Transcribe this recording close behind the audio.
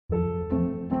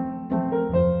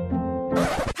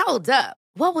Hold up.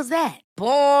 What was that?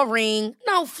 Boring.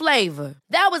 No flavor.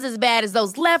 That was as bad as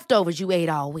those leftovers you ate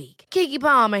all week. Keke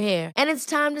Palmer here. And it's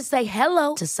time to say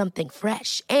hello to something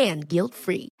fresh and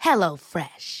guilt-free. Hello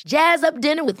Fresh. Jazz up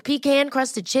dinner with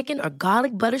pecan-crusted chicken or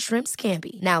garlic butter shrimp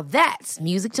scampi. Now that's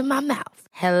music to my mouth.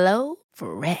 Hello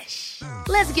Fresh.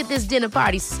 Let's get this dinner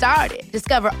party started.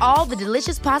 Discover all the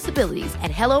delicious possibilities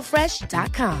at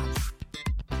hellofresh.com.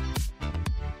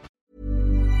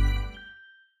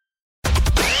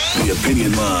 The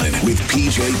Opinion Line with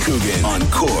PJ Coogan on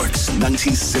Cork's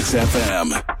 96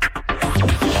 FM.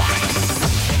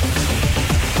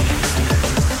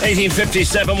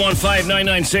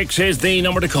 1850-715-996 is the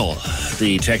number to call.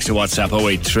 The text to WhatsApp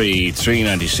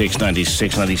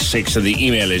 083-396-9696 and the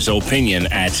email is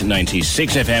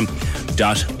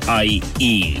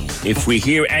opinion@96fm.ie. If we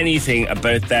hear anything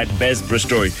about that Besborough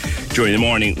story during the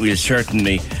morning, we'll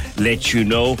certainly let you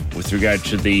know with regard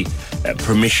to the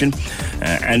permission.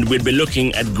 And we'll be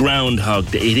looking at Groundhog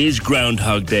Day. It is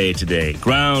Groundhog Day today.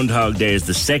 Groundhog Day is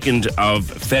the 2nd of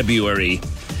February.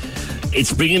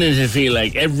 It's beginning to feel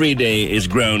like every day is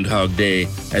Groundhog Day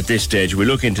at this stage. We'll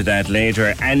look into that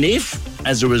later. And if,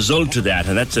 as a result of that,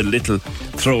 and that's a little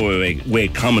throwaway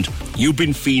comment, you've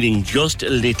been feeling just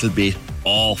a little bit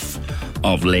off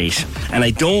of late. And I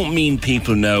don't mean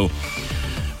people now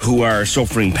who are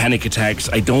suffering panic attacks.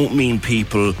 I don't mean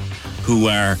people who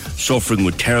are suffering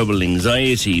with terrible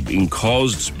anxiety being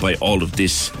caused by all of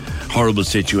this horrible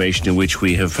situation in which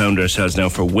we have found ourselves now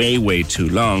for way, way too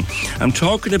long. I'm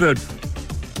talking about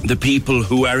the people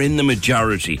who are in the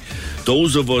majority,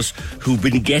 those of us who've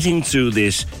been getting through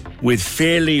this with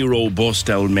fairly robust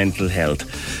old mental health,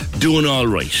 doing all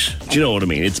right. Do you know what I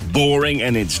mean? It's boring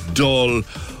and it's dull,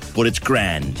 but it's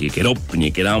grand. You get up and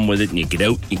you get on with it, and you get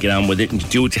out and you get on with it, and you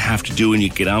do what you have to do and you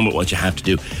get on with what you have to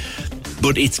do.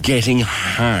 But it's getting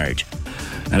hard.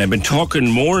 And I've been talking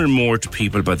more and more to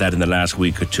people about that in the last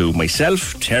week or two.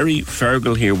 Myself, Terry,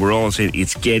 Fergal here, we're all saying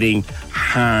it's getting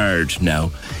hard now.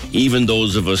 Even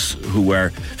those of us who are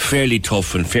fairly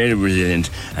tough and fairly resilient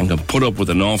and can put up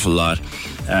with an awful lot,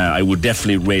 I would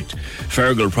definitely rate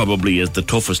Fergal probably as the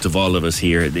toughest of all of us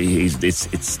here.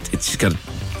 It's got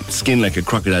skin like a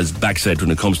crocodile's backside when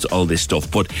it comes to all this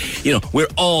stuff. But, you know, we're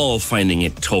all finding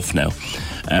it tough now.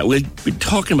 We'll be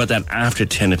talking about that after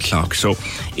 10 o'clock. So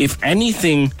if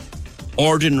anything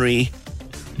ordinary,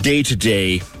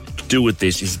 day-to-day to do with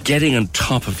this is getting on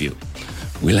top of you,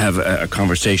 we'll have a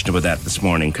conversation about that this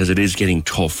morning, because it is getting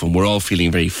tough and we're all feeling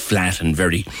very flat and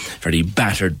very, very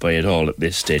battered by it all at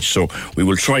this stage. So we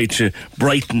will try to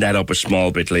brighten that up a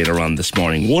small bit later on this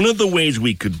morning. One of the ways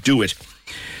we could do it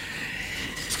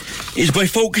is by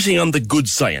focusing on the good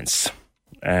science.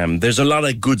 There's a lot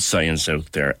of good science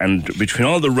out there, and between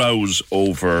all the rows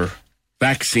over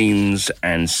vaccines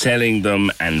and selling them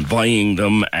and buying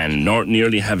them and not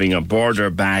nearly having a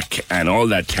border back and all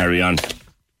that carry on,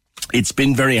 it's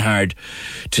been very hard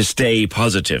to stay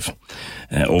positive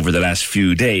over the last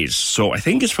few days. So I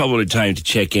think it's probably time to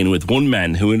check in with one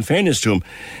man who, in fairness to him,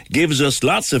 gives us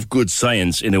lots of good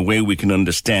science in a way we can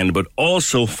understand, but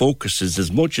also focuses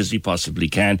as much as he possibly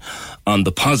can on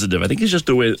the positive. I think it's just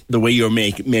the way you're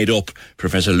made up,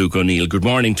 Professor Luke O'Neill. Good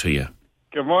morning to you.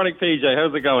 Good morning, PJ.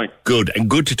 How's it going? Good, and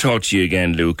good to talk to you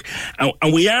again, Luke.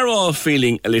 And we are all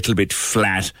feeling a little bit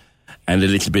flat and a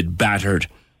little bit battered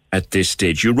at this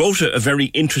stage. You wrote a very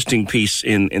interesting piece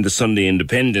in the Sunday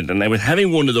Independent, and I was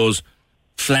having one of those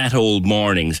flat old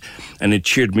mornings, and it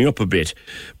cheered me up a bit.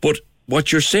 But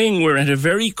what you're saying, we're at a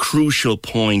very crucial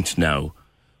point now,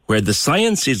 where the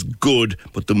science is good,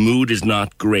 but the mood is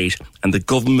not great, and the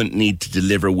government need to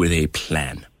deliver with a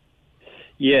plan.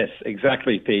 Yes,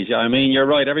 exactly, PJ. I mean, you're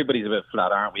right. Everybody's a bit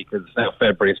flat, aren't we? Because now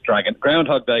February's dragging.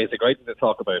 Groundhog Day is a great thing to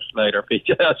talk about later,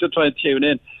 PJ. I should try and tune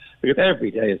in. Because every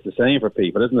day is the same for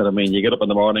people, isn't it? I mean, you get up in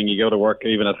the morning, you go to work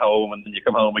even at home, and then you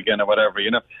come home again or whatever,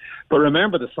 you know. But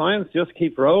remember, the science just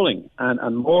keeps rolling,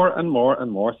 and more and more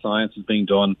and more science is being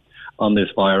done on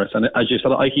this virus. And as you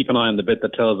said, I keep an eye on the bit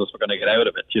that tells us we're going to get out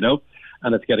of it, you know,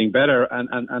 and it's getting better.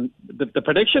 And the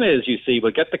prediction is, you see,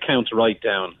 we'll get the counts right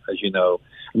down, as you know.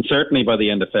 And certainly by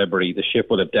the end of February, the ship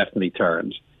will have definitely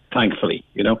turned. Thankfully,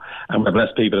 you know, and we've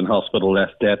less people in hospital,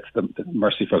 less deaths,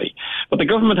 mercifully. But the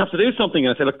government have to do something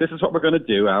and say, look, this is what we're going to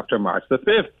do after March the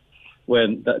 5th,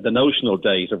 when the notional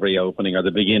date of reopening or the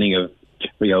beginning of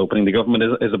reopening. The government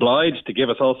is obliged to give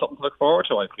us all something to look forward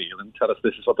to, I feel, and tell us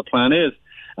this is what the plan is.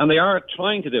 And they are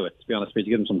trying to do it, to be honest with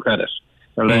you, give them some credit.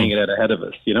 They're laying it out ahead of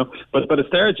us, you know. But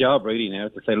it's their job really now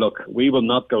to say, look, we will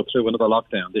not go through another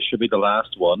lockdown. This should be the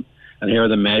last one. and here are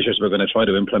the measures we're going to try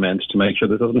to implement to make sure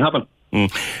this doesn't happen.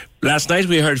 Last night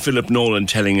we heard Philip Nolan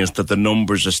telling us that the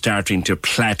numbers are starting to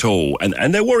plateau,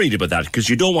 and they're worried about that because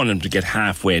you don't want them to get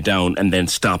halfway down and then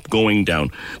stop going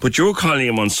down. But your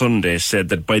colleague on Sunday said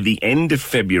that by the end of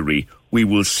February we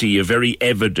will see a very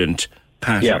evident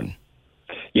pattern.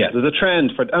 Yeah, there's a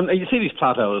trend for, and you see these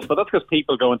plateaus, but that's because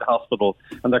people go into hospital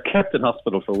and they're kept in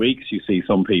hospital for weeks. You see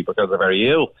some people because they're very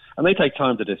ill and they take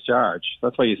time to discharge.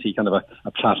 That's why you see kind of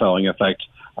a plateauing effect,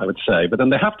 I would say. But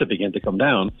then they have to begin to come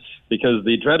down because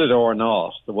the dreaded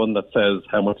R0, the one that says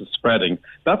how much is spreading,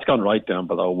 that's gone right down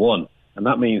below 1. And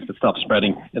that means to stop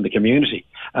spreading in the community.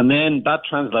 And then that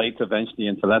translates eventually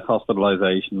into less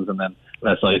hospitalisations and then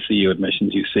less ICU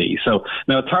admissions, you see. So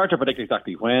now it's hard to predict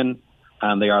exactly when,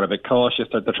 and they are a bit cautious.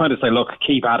 They're trying to say, look,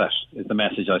 keep at it, is the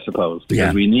message, I suppose,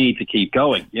 because we need to keep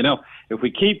going. You know, if we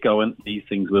keep going, these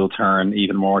things will turn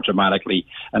even more dramatically.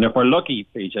 And if we're lucky,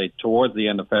 PJ, towards the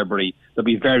end of February, there'll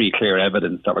be very clear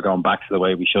evidence that we're going back to the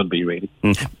way we should be, really.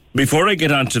 Before I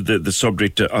get on to the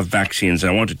subject of vaccines,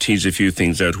 I want to tease a few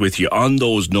things out with you on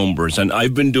those numbers. And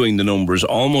I've been doing the numbers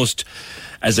almost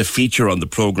as a feature on the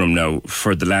programme now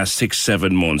for the last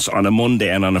 6-7 months, on a Monday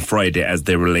and on a Friday as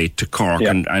they relate to Cork,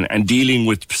 and dealing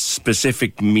with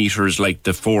specific meters like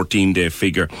the 14-day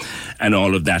figure and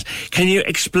all of that. Can you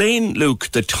explain, Luke,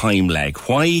 the time lag?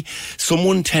 Why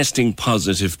someone testing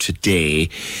positive today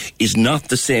is not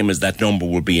the same as that number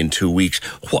will be in 2 weeks?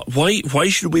 Why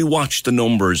should we watch the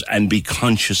numbers and be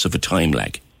conscious of a time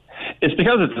lag? It's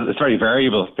because it's very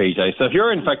variable, PJ. So if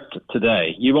you're infected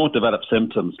today, you won't develop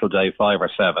symptoms till day 5 or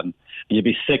 7. And you'll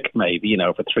be sick maybe,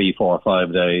 for 3, 4 or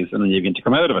 5 days, and then you begin to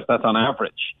come out of it. That's on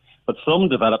average. But some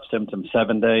develop symptoms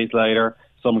 7 days later.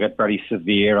 Some get very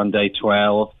severe on day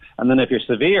 12. And then if you're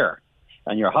severe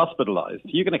and you're hospitalised,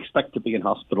 you can expect to be in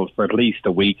hospital for at least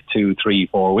a week, 2, 3,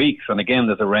 4 weeks. And again,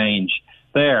 there's a range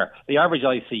there. The average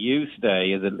ICU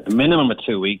stay is a minimum of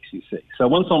 2 weeks, you see. So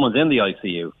when someone's in the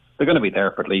ICU, they're going to be there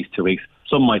for at least 2 weeks.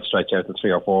 Some might stretch out to 3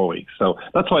 or 4 weeks. So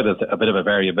that's why there's a bit of a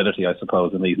variability, I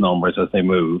suppose, in these numbers as they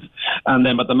move. And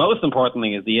then, but the most important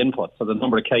thing is the input, so the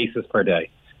number of cases per day.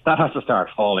 That has to start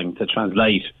falling to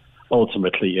translate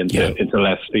ultimately into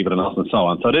less people in hospital and so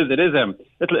on. So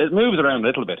it moves around a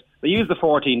little bit. They use the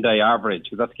 14-day average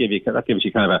because that gives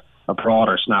you kind of a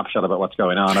broader snapshot about what's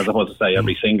going on, as opposed to say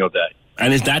every single day.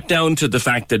 And is that down to the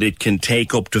fact that it can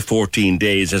take up to 14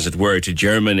 days, as it were, to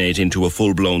germinate into a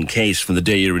full-blown case from the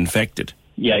day you're infected?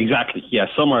 Yeah, exactly. Yeah,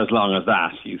 some are as long as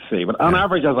that, you see. But on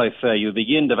average, as I say, you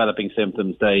begin developing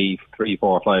symptoms day 3,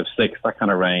 4, 5, 6, that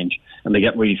kind of range, and they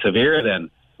get really severe then.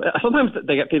 Sometimes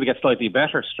people get slightly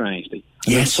better, strangely,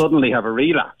 and then suddenly have a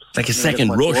relapse. Like a second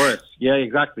rush. Worse. Yeah,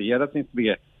 exactly. Yeah, that seems to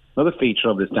be another feature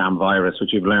of this damn virus,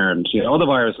 which you've learned. Other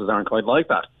viruses aren't quite like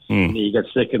that. You get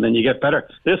sick and then you get better.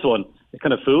 This one, it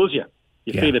kind of fools you.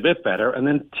 You feel a bit better, and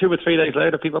then 2 or 3 days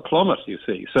later, people plummet, you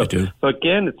see. So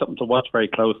again, it's something to watch very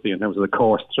closely in terms of the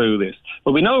course through this.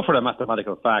 But we know for a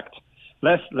mathematical fact,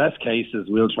 less cases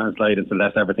will translate into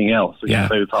less everything else, which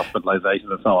includes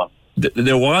hospitalizations and so on.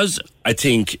 There was, I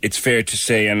think it's fair to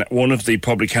say, and one of the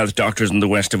public health doctors in the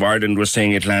west of Ireland was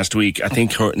saying it last week, I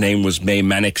think her name was May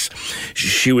Mannix.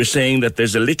 She was saying that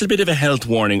there's a little bit of a health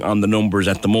warning on the numbers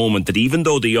at the moment, that even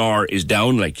though the R is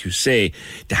down, like you say,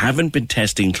 they haven't been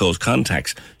testing close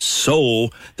contacts. So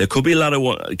there could be a lot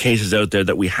of cases out there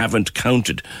that we haven't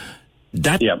counted.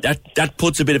 That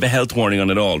puts a bit of a health warning on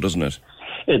it all, doesn't it?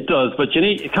 It does, but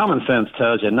common sense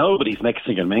tells you nobody's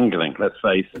mixing and mingling, let's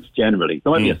face it, generally.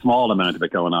 There might be a small amount of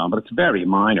it going on, but it's very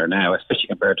minor now, especially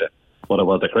compared to what it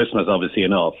was at Christmas, obviously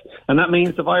enough. And that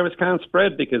means the virus can't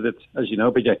spread because it's, as you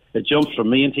know, PJ, it jumps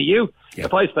from me into you. Yep.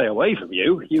 If I stay away from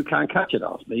you, you can't catch it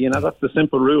off me. That's the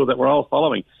simple rule that we're all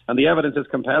following. And the evidence is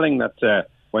compelling that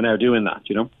we're now doing that,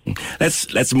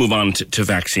 Let's move on to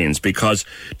vaccines, because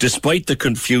despite the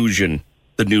confusion,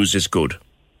 the news is good.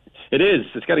 It is.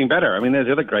 It's getting better. There's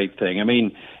the other great thing.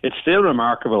 It's still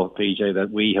remarkable, PJ,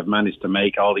 that we have managed to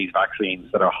make all these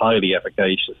vaccines that are highly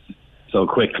efficacious so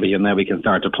quickly, and then we can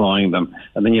start deploying them.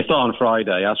 And then you saw on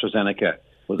Friday, AstraZeneca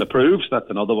was approved. That's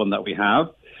another one that we have.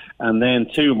 And then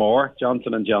 2 more,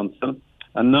 Johnson & Johnson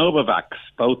and Novavax.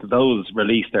 Both of those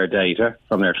released their data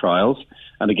from their trials.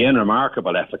 And again,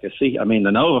 remarkable efficacy. The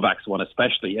Novavax one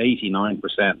especially,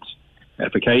 89%.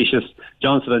 Efficacious.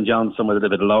 Johnson & Johnson was a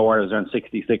little bit lower. It was around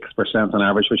 66% on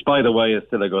average, which, by the way, is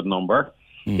still a good number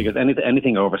because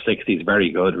anything over 60 is very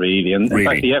good, really. And in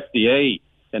fact, the FDA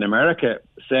in America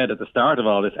said at the start of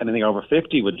all this, anything over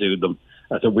 50 would do them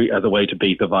as a way to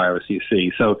beat the virus, you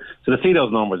see. So to see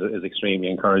those numbers is extremely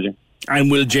encouraging.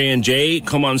 And will J&J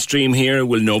come on stream here?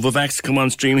 Will Novavax come on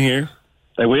stream here?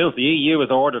 They will. The EU has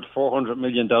ordered 400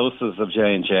 million doses of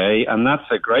J&J, and that's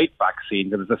a great vaccine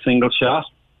because it's a single shot.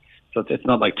 So it's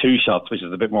not like 2 shots, which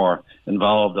is a bit more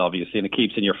involved, obviously, and it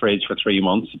keeps in your fridge for 3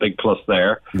 months. A big plus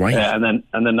there. Right. And then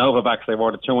Novavax, they've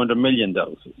ordered 200 million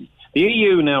doses. The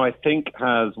EU now, I think,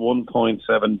 has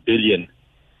 1.7 billion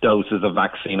doses of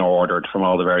vaccine ordered from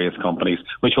all the various companies,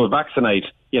 which will vaccinate,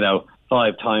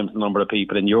 5 times the number of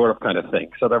people in Europe, kind of thing.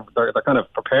 So they're kind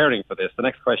of preparing for this. The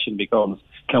next question becomes,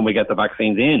 can we get the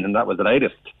vaccines in? And that was the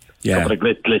latest couple of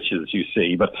glitches you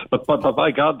see. But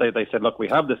by God, they said, look, we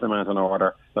have this amount on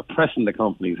order. They're pressing the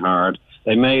companies hard.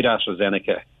 They made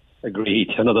AstraZeneca agree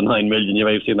to another 9 million. You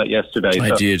may have seen that yesterday.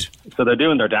 I did. So they're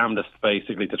doing their damnedest,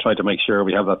 basically, to try to make sure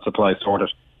we have that supply sorted.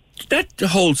 That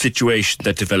whole situation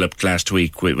that developed last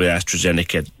week with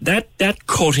AstraZeneca, that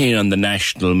cut in on the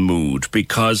national mood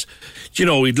because,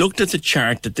 we looked at the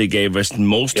chart that they gave us, and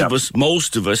most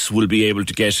of us will be able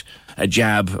to get a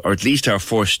jab, or at least our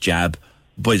first jab,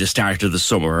 by the start of the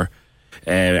summer,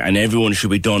 and everyone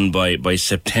should be done by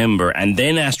September. And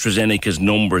then AstraZeneca's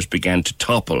numbers began to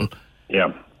topple.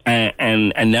 Yeah.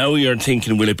 And now you're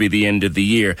thinking, will it be the end of the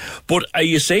year? But are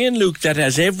you saying, Luke, that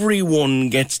as everyone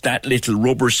gets that little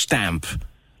rubber stamp,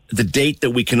 the date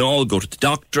that we can all go to the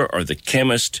doctor or the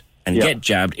chemist and get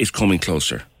jabbed is coming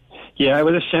closer? Yeah, it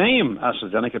was a shame,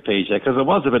 AstraZeneca, PJ, because it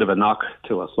was a bit of a knock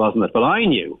to us, wasn't it? But I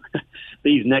knew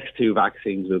these next 2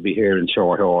 vaccines will be here in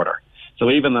short order. So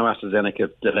even though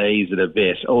AstraZeneca delays it a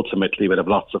bit, ultimately we'll have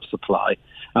lots of supply.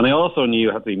 And I also knew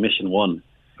it had to be mission 1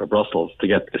 for Brussels to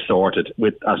get this sorted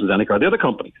with AstraZeneca or the other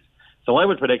companies. So I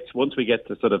would predict once we get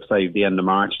to sort of, say, the end of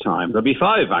March time, there'll be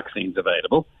 5 vaccines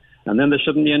available, and then there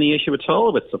shouldn't be any issue at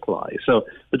all with supply. So,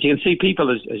 but you can see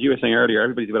people, as you were saying earlier,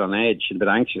 everybody's a bit on edge and a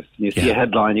bit anxious. And you see a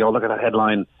headline, you all look at that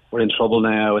headline, we're in trouble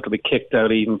now, it'll be kicked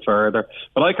out even further.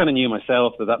 But I kind of knew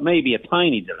myself that may be a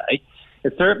tiny delay.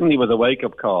 It certainly was a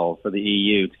wake-up call for the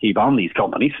EU to keep on these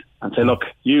companies and say, look,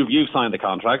 you've signed the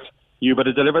contract, you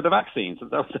better deliver the vaccines. So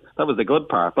that was the good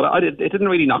part. But it didn't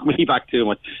really knock me back too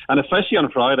much. And especially on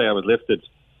Friday, I was lifted,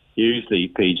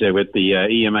 hugely, PJ, with the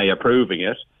EMA approving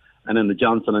it, and then the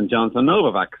Johnson & Johnson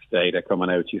Novavax data coming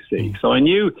out, you see. So I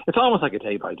knew, it's almost like a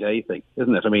day-by-day thing,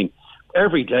 isn't it? I mean,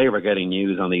 every day we're getting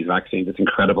news on these vaccines. It's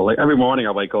incredible. Like every morning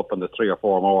I wake up and there's 3 or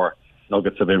 4 more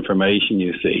nuggets of information,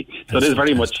 you see. So it is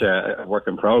very much a work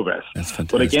in progress. That's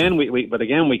fantastic. But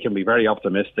again, we can be very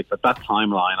optimistic that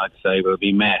timeline, I'd say, will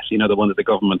be met. The one that the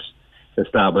government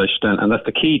established, and that's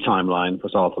the key timeline for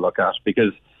us all to look at.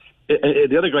 Because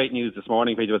the other great news this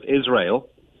morning, Peter, was Israel,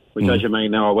 which, as you may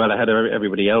know, are well ahead of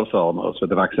everybody else almost with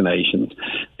the vaccinations.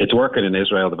 It's working in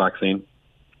Israel, the vaccine.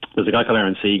 There's a guy called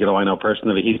Aaron Siegel, who I know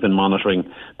personally. He's been monitoring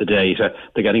the data.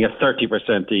 They're getting a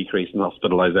 30% decrease in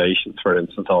hospitalizations, for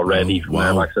instance, already from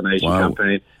their vaccination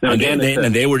campaign. Now,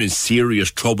 and they were in serious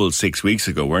trouble 6 weeks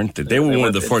ago, weren't they? They were one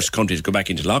of the first countries to go back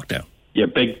into lockdown. Yeah,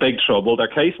 big trouble. Their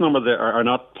case numbers are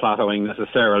not plateauing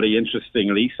necessarily,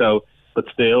 interestingly. So, but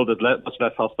still, there's much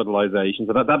less hospitalizations.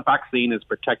 So that vaccine is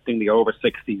protecting the over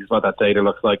 60s, what that data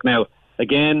looks like. Now,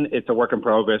 again, it's a work in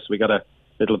progress. We got a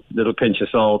little pinch of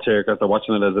salt here because they're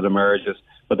watching it as it emerges.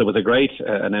 But there was a great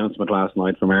announcement last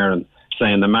night from Aaron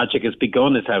saying the magic has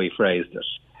begun, is how he phrased it.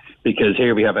 Because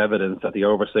here we have evidence that the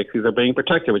over 60s are being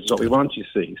protected, which is what we want, you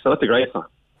see. So that's a great sign.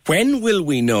 When will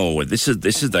we know? This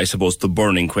is, I suppose, the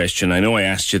burning question. I know I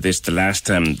asked you this the last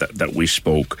time that we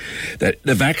spoke. That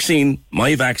the vaccine,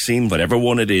 my vaccine, whatever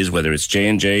one it is, whether it's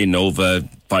J&J, Nova,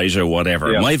 Pfizer,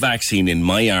 whatever, my vaccine in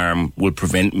my arm will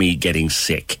prevent me getting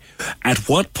sick. At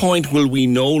what point will we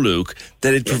know, Luke,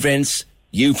 that it prevents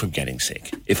you from getting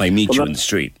sick if I meet you in the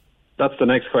street? That's the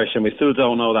next question. We still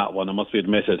don't know that one, it must be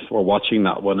admitted. We're watching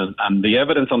that one. And the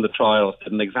evidence on the trials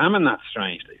didn't examine that,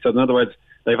 strangely. So in other words,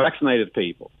 they vaccinated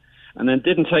people and then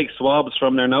didn't take swabs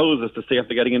from their noses to see if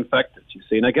they're getting infected, you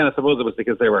see. And again, I suppose it was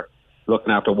because they were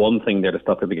looking after one thing there to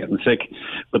stop people getting sick.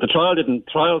 But the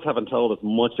trials haven't told us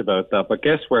much about that. But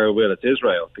guess where it will? It's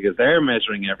Israel, because they're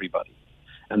measuring everybody.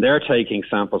 And they're taking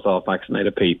samples off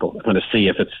vaccinated people to see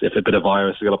if a bit of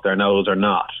virus has got up their nose or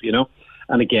not,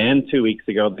 And again, 2 weeks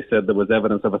ago, they said there was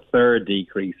evidence of a third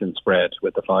decrease in spread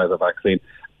with the Pfizer vaccine.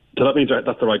 So that means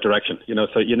that's the right direction,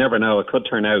 So you never know. It could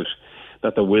turn out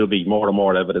that there will be more and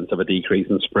more evidence of a decrease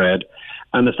in spread.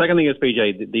 And the second thing is,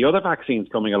 PJ, the other vaccines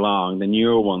coming along, the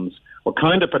newer ones, we're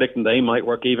kind of predicting they might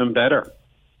work even better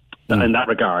in that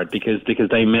regard because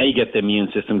they may get the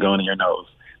immune system going in your nose.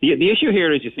 The issue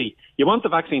here is, you see, you want the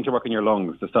vaccine to work in your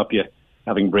lungs to stop you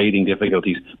having breathing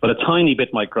difficulties, but a tiny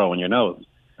bit might grow in your nose,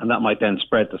 and that might then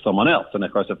spread to someone else. And,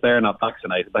 of course, if they're not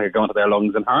vaccinated, they could go into their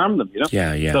lungs and harm them,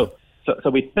 Yeah. So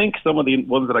we think some of the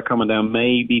ones that are coming down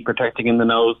may be protecting in the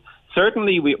nose.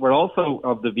 certainly we're also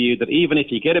of the view that even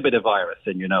if you get a bit of virus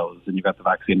in your nose and you've got the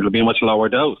vaccine, it'll be a much lower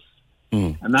dose.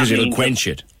 Because it'll quench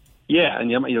it. Yeah,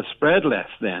 and you'll spread less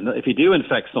then. If you do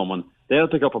infect someone, they'll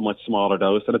pick up a much smaller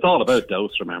dose, and it's all about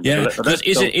dose, remember. Yeah, because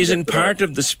isn't part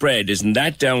of the spread, isn't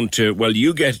that down to, well,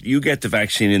 you get the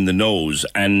vaccine in the nose,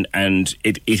 and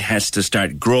it has to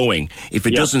start growing. If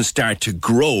it doesn't start to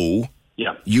grow,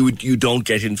 you don't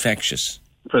get infectious.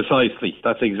 Precisely.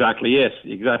 That's exactly it.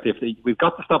 Exactly. We've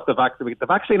got to stop the vaccine. The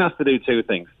vaccine has to do two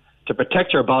things. To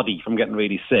protect your body from getting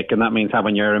really sick, and that means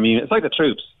having your immune... It's like the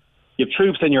troops. You have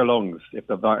troops in your lungs if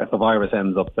the virus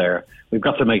ends up there. We've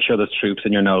got to make sure there's troops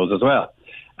in your nose as well.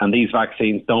 And these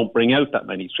vaccines don't bring out that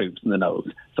many troops in the nose.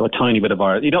 So a tiny bit of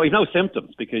virus. You've no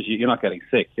symptoms because you're not getting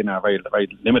sick. Very,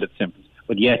 very limited symptoms.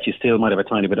 But yet you still might have a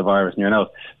tiny bit of virus in your nose.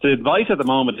 So the advice at the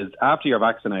moment is after you're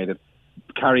vaccinated,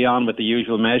 carry on with the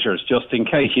usual measures just in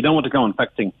case. You don't want to go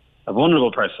infecting a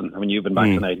vulnerable person when you've been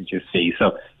vaccinated, you see.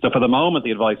 So for the moment,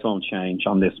 the advice won't change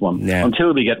on this one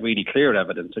until we get really clear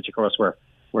evidence, which of course we're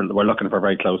looking for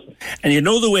very closely. And you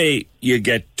know the way you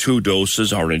get 2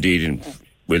 doses, or indeed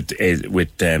with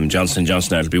Johnson &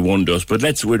 Johnson it'll be 1 dose, but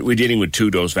we're dealing with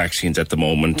 2-dose vaccines at the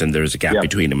moment, and there's a gap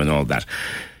between them and all that.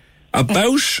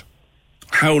 About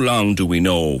how long do we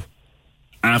know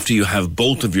after you have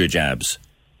both of your jabs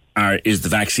is the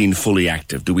vaccine fully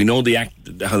active? Do we know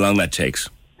how long that takes?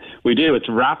 We do. It's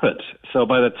rapid. So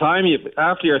by the time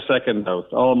after your second dose,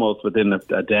 almost within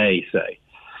a day, say,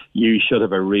 you should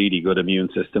have a really good immune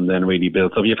system then really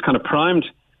built. So you've kind of primed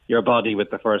your body with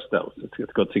the first dose.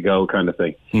 It's good to go kind of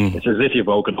thing. It's as if you've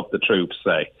woken up the troops,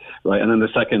 say, right? And then the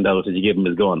second dose is you give him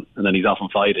his gun, and then he's off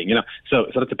and fighting, So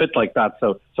it's a bit like that.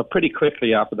 So pretty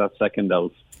quickly after that second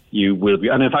dose, you will be.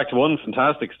 And in fact, one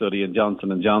fantastic study in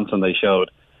Johnson & Johnson, they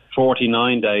showed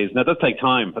 49 days. Now, it does take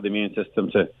time for the immune system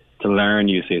to learn,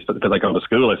 you see. It's because I go to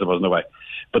school, I suppose, in a way.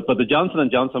 But the Johnson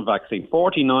 & Johnson vaccine,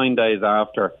 49 days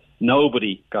after,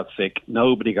 nobody got sick,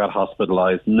 nobody got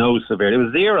hospitalised, no severe. It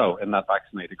was 0 in that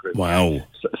vaccinated group. Wow.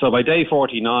 So by day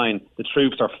 49, the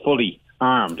troops are fully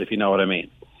armed, if you know what I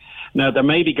mean. Now, there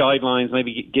may be guidelines,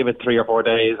 maybe give it 3 or 4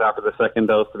 days after the second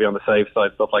dose to be on the safe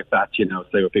side, stuff like that,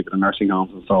 stay with people in nursing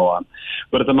homes and so on.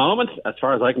 But at the moment, as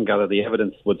far as I can gather, the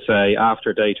evidence would say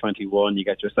after day 21, you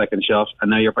get your second shot, and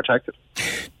now you're protected.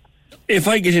 If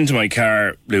I get into my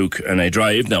car, Luke, and I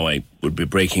drive, now I would be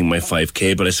breaking my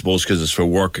 5K, but I suppose because it's for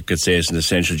work, I could say it's an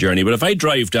essential journey. But if I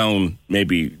drive down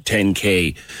maybe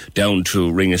 10K down to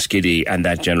Ringaskiddy and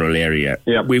that general area,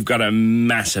 we've got a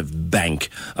massive bank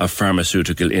of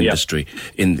pharmaceutical industry.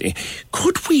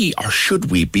 Could we or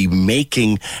should we be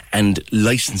making and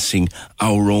licensing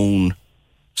our own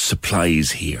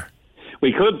supplies here?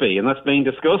 We could be, and that's being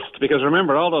discussed, because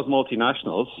remember, all those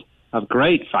multinationals have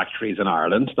great factories in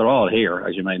Ireland. They're all here,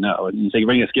 as you may know. And you say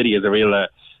Ringaskiddy is a real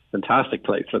fantastic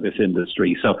place for this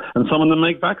industry. And some of them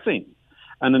make vaccines.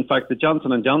 And in fact, the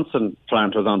Johnson & Johnson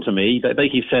plant was on to me. They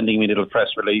keep sending me little press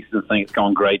releases and saying it's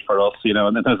going great for us,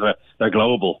 and they're a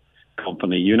global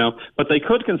company, But they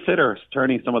could consider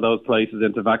turning some of those places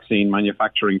into vaccine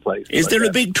manufacturing places. Is there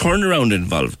a big turnaround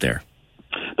involved there?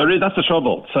 There is. That's the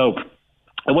trouble. So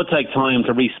it would take time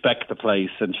to respec the place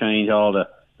and change all the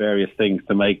various things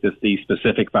to make these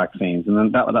specific vaccines, and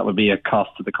then that would be a cost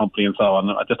to the company and so on.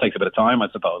 It just takes a bit of time, I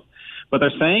suppose. But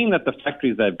they're saying that the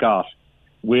factories they've got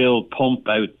will pump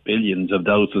out billions of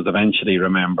doses eventually,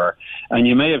 remember. And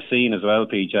you may have seen as well,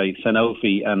 PJ,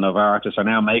 Sanofi and Novartis are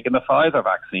now making the Pfizer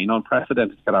vaccine,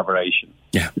 unprecedented collaboration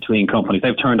between companies.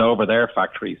 They've turned over their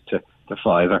factories to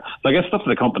Pfizer. So I guess it's up to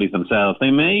the companies themselves. They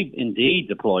may indeed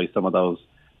deploy some of those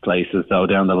places, though,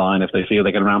 down the line if they feel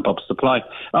they can ramp up supply.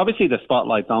 Obviously, the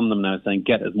spotlight's on them now, saying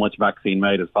get as much vaccine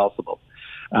made as possible.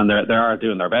 And they are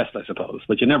doing their best, I suppose.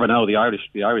 But you never know. The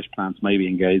Irish plants may be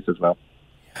engaged as well.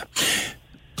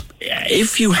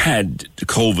 If you had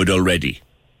COVID already,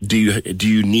 do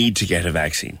you need to get a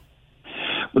vaccine?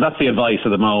 Well, that's the advice at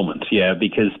the moment,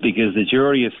 because the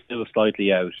jury is still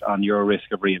slightly out on your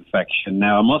risk of reinfection.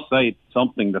 Now, I must say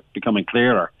something that's becoming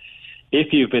clearer.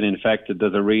 If you've been infected,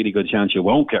 there's a really good chance you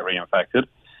won't get reinfected.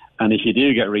 And if you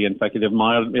do get reinfected,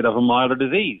 you'd have a milder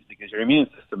disease because your immune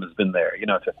system has been there,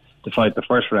 to fight the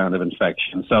first round of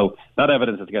infection. So that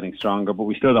evidence is getting stronger, but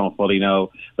we still don't fully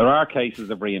know. There are cases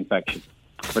of reinfection,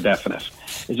 for definite.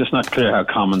 It's just not clear how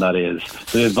common that is.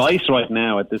 The advice right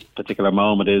now at this particular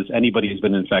moment is anybody who's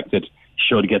been infected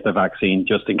should get the vaccine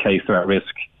just in case they're at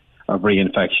risk of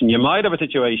reinfection. You might have a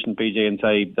situation, PJ, and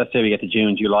say, let's say we get to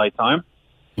June, July time,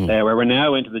 where we're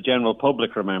now into the general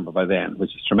public, remember, by then,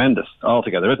 which is tremendous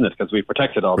altogether, isn't it? Because we've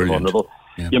protected all the vulnerable.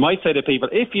 Yeah. You might say to people,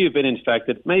 if you've been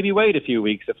infected, maybe wait a few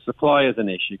weeks if supply is an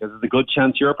issue, because there's a good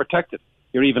chance you're protected.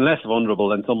 You're even less vulnerable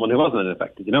than someone who wasn't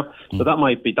infected, you know? So that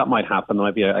might happen. There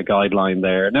might be a guideline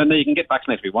there. Now, you can get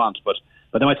vaccinated if you want, but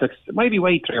they might say, maybe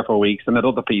wait 3 or 4 weeks and let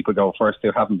other people go first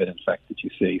who haven't been infected, you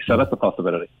see. So that's a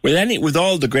possibility. With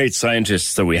all the great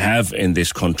scientists that we have in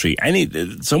this country,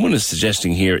 someone is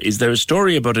suggesting here, is there a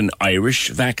story about an Irish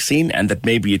vaccine and that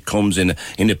maybe it comes in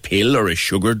a pill or a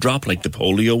sugar drop like the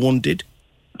polio one did?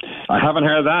 I haven't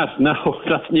heard that. No,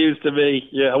 that's news to me.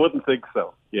 Yeah, I wouldn't think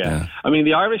so. Yeah. I mean,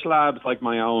 the Irish labs, like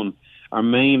my own, are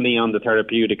mainly on the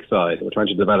therapeutic side. We're trying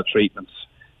to develop treatments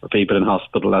for people in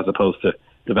hospital as opposed to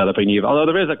developing new.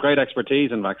 Although there is a great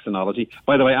expertise in vaccinology.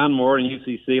 By the way, Anne Moore in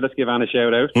UCC, let's give Anne a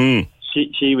shout out.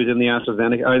 She was in the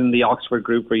AstraZeneca, in the Oxford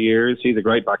group for years. She's a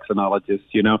great vaccinologist,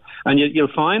 you know. And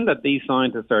you'll find that these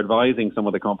scientists are advising some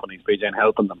of the companies, PJ, and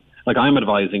helping them. Like I'm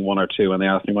advising one or two, and they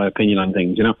ask me my opinion on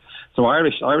things, you know. So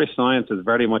Irish science is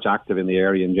very much active in the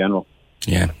area in general.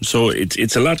 Yeah, so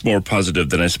it's a lot more positive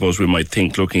than I suppose we might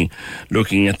think looking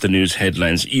at the news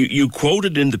headlines. You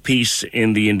quoted in the piece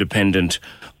in The Independent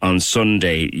on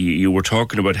Sunday, you were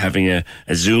talking about having a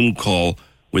Zoom call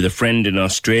with a friend in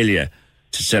Australia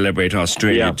to celebrate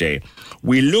Australia Day.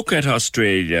 We look at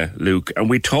Australia, Luke, and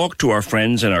we talk to our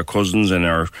friends and our cousins and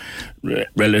our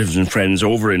relatives and friends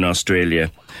over in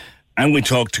Australia. And we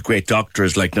talk to great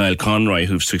doctors like Niall Conroy,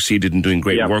 who've succeeded in doing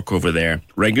great work over there,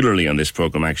 regularly on this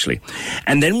programme, actually.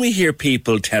 And then we hear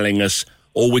people telling us,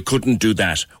 we couldn't do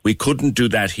that. We couldn't do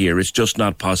that here. It's just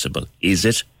not possible. Is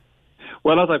it?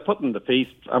 Well, as I put in the piece,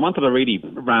 I wanted to really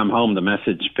ram home the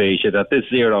message, Peter, that this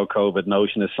zero COVID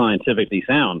notion is scientifically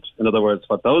sound. In other words,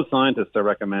 what those scientists are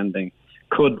recommending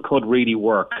could really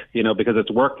work, you know, because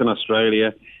it's worked in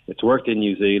Australia, it's worked in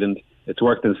New Zealand, it's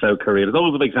worked in South Korea.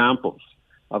 Those are examples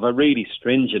of a really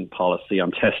stringent policy on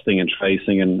testing and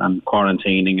tracing and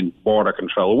quarantining and border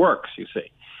control works, you see.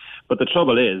 But the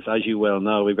trouble is, as you well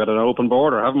know, we've got an open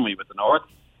border, haven't we, with the North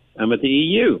and with the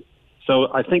EU.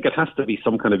 So I think it has to be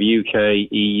some kind of UK,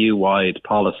 EU-wide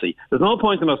policy. There's no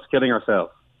point in us killing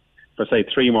ourselves for, say,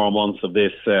 3 more months of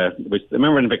this. Which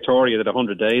remember in Victoria, they did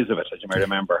 100 days of it, as you may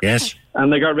remember. Yes.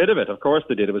 And they got rid of it. Of course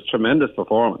they did. It was tremendous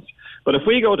performance. But if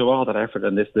we go to all that effort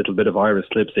and this little bit of virus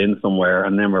slips in somewhere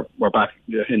and then we're back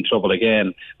in trouble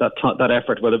again, that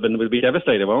effort will be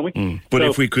devastating, won't we? But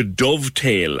if we could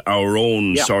dovetail our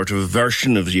own sort of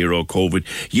version of zero COVID,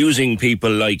 using people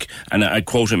like, and I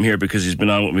quote him here because he's been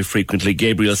on with me frequently,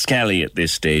 Gabriel Scally at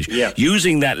this stage,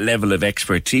 using that level of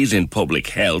expertise in public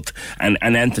health and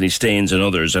Anthony Staines and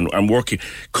others and working,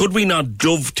 could we not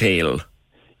dovetail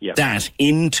that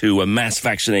into a mass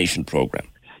vaccination programme?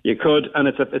 You could, and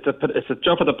it's a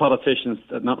job for the politicians.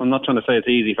 I'm not trying to say it's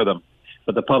easy for them,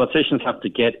 but the politicians have to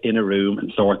get in a room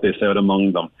and sort this out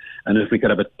among them. And if we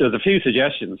could have there's a few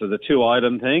suggestions. There's a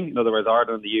 2-island thing. In other words, Ireland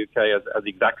and the UK has the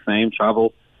exact same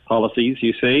travel policies,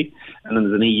 you see. And then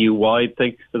there's an EU-wide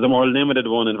thing. There's a more limited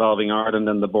one involving Ireland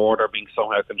and the border being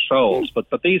somehow controlled. But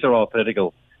these are all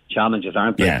political challenges,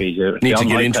 aren't they? Need to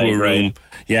get into a room.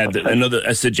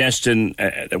 A suggestion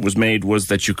that was made was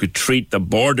that you could treat the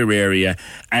border area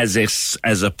as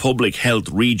a public health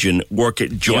region, work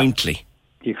it jointly.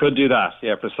 You could do that,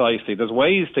 precisely. There's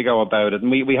ways to go about it. And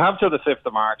we have till the 5th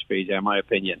of March, PJ, in my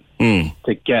opinion,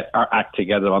 to get our act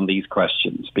together on these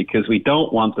questions, because we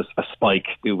don't want a spike,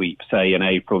 do we, say, in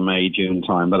April, May, June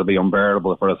time. That'll be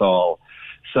unbearable for us all.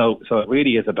 So it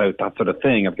really is about that sort of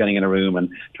thing of getting in a room and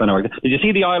trying to work. Did you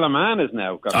see the Isle of Man has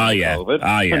now got COVID?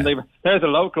 And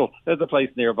there's a place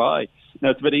nearby. Now,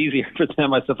 it's a bit easier for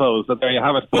them, I suppose, but there you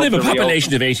have it. Well, they have a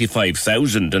population of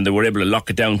 85,000 and they were able to lock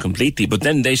it down completely, but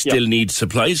then they still need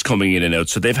supplies coming in and out,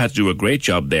 so they've had to do a great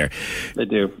job there. They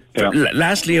do.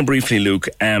 Lastly and briefly, Luke,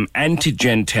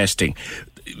 antigen testing.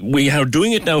 We are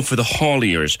doing it now for the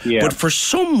hauliers, but for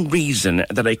some reason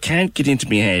that I can't get into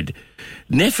my head,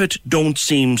 NPHET don't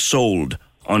seem sold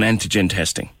on antigen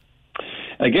testing.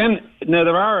 Again, now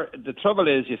the trouble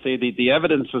is, you see, the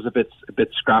evidence was a bit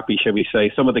scrappy, shall we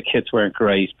say. Some of the kits weren't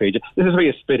great, Peter. This is where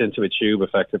you spit into a tube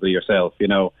effectively yourself, you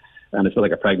know, and it's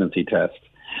like a pregnancy test.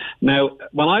 Now,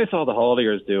 when I saw the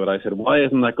hauliers do it, I said, why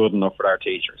isn't that good enough for our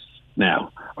teachers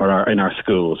now, or in our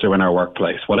schools or in our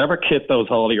workplace? Whatever kit those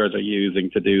hauliers are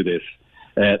using to do this,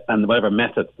 and whatever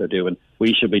methods they're doing,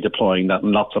 we should be deploying that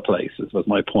in lots of places, was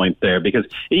my point there. Because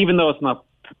even though it's not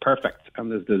perfect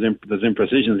and there's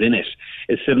imprecisions in it,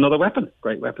 it's still another weapon,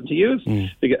 great weapon to use. And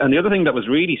the other thing that was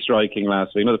really striking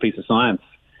last week, another piece of science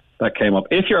that came up,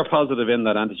 if you're positive in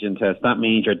that antigen test, that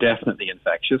means you're definitely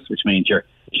infectious, which means you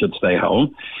should stay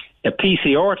home. A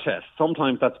PCR test,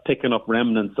 sometimes that's picking up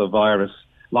remnants of virus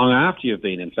long after you've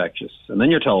been infectious, and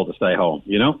then you're told to stay home,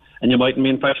 and you mightn't be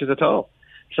infectious at all.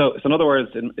 So in other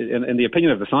words, in the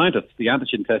opinion of the scientists, the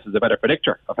antigen test is a better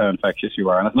predictor of how infectious you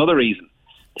are, and that's another reason.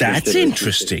 That's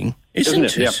interesting,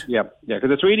 isn't it? Yeah,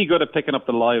 because it's really good at picking up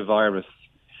the live virus,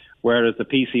 whereas the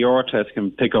PCR test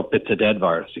can pick up bits of dead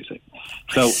virus, you see.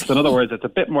 So in other words, it's a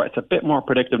bit more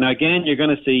predictive. Now again, you're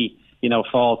going to see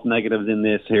false negatives in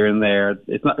this here and there.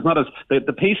 It's not as the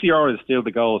PCR is still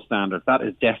the gold standard. That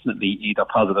is definitely either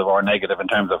positive or negative in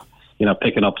terms of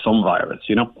picking up some virus.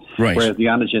 Right. Whereas the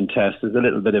antigen test is a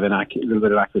little bit of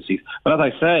accuracy. But as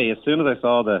I say, as soon as I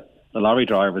saw the lorry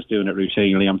drivers doing it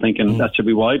routinely, I'm thinking that should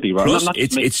be widely run. Plus,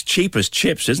 it's cheap as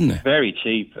chips, isn't it? Very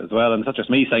cheap as well, and it's not just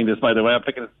me saying this, by the way. I'm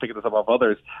picking this up off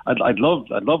others. I'd love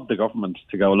the government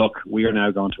to go, look, we are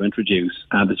now going to introduce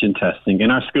antigen testing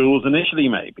in our schools initially,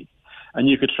 maybe. And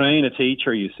you could train a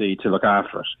teacher, you see, to look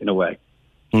after it in a way.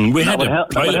 We had a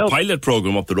pilot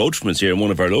program up the road from us here in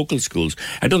one of our local schools.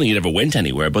 I don't think it ever went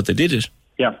anywhere, but they did it.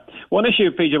 Yeah. One issue,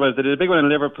 PJ, was they did a big one in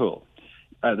Liverpool.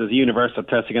 There's a universal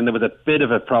testing, and there was a bit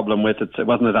of a problem with it. It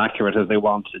wasn't as accurate as they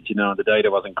wanted, the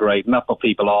data wasn't great, and that put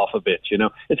people off a bit,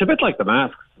 It's a bit like the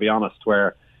masks, to be honest,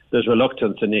 where there's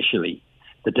reluctance initially.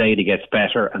 The data gets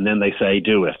better, and then they say,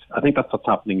 do it. I think that's what's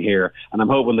happening here, and I'm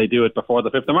hoping they do it before the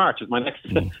 5th of March is my next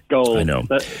goal. I know.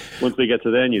 Once we get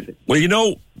to then, you think.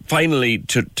 Well, finally,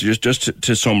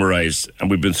 to summarise,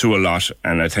 and we've been through a lot,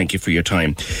 and I thank you for your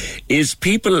time, is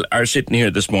people are sitting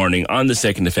here this morning on the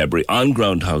 2nd of February, on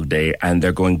Groundhog Day, and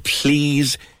they're going,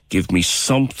 please give me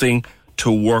something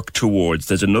to work towards.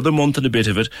 There's another month and a bit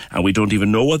of it, and we don't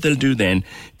even know what they'll do then.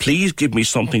 Please give me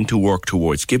something to work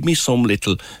towards. Give me some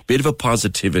little bit of a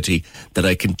positivity that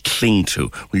I can cling to.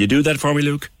 Will you do that for me,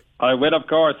 Luke? I will, of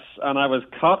course. And I was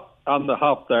caught on the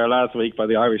hop there last week by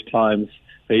the Irish Times,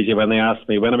 PJ, when they asked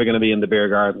me, when are we going to be in the beer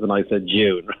gardens? And I said,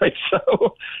 June, right?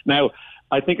 So now,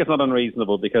 I think it's not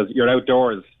unreasonable because you're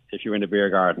outdoors if you're in a beer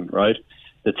garden, right?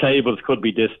 The tables could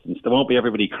be distanced. There won't be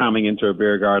everybody cramming into a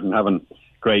beer garden having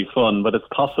great fun, but it's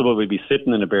possible we'd be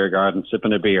sitting in a beer garden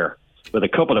sipping a beer with a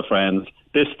couple of friends,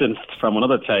 distanced from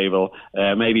another table,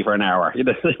 maybe for an hour.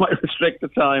 They might restrict the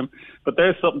time, but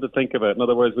there's something to think about. In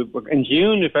other words, in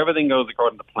June, if everything goes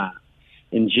according to plan,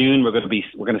 in June we're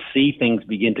going to see things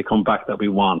begin to come back that we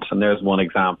want, and there's one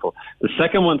example. The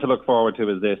second one to look forward to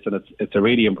is this, and it's a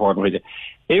really important one.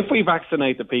 If we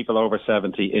vaccinate the people over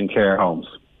 70 in care homes,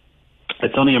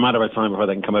 it's only a matter of time before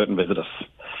they can come out and visit us.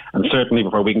 And certainly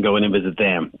before we can go in and visit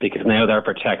them, because now they're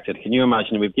protected. Can you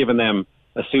imagine? We've given them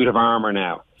a suit of armour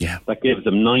now. Yeah. That gives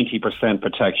them 90%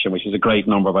 protection, which is a great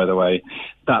number, by the way.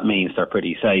 That means they're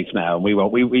pretty safe now. We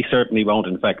certainly won't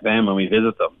infect them when we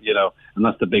visit them, and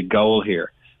that's the big goal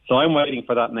here. So I'm waiting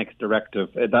for that next directive.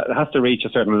 That has to reach a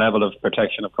certain level of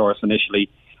protection, of course, initially.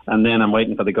 And then I'm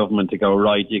waiting for the government to go,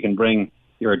 right, you can bring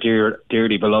your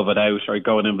dearly beloved out or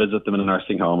go in and visit them in a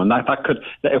nursing home. And that could,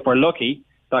 if we're lucky,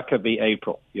 that could be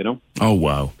April, Oh,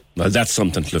 wow. Well, that's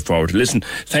something to look forward to. Listen,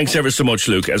 thanks ever so much,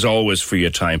 Luke, as always, for your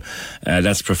time.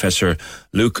 That's Professor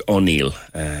Luke O'Neill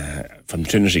from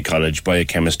Trinity College,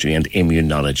 Biochemistry and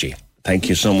Immunology. Thank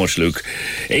you so much, Luke.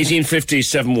 1850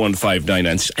 715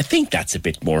 996. I think that's a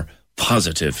bit more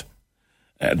positive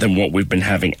than what we've been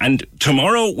having. And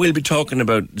tomorrow we'll be talking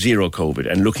about zero COVID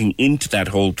and looking into that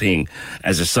whole thing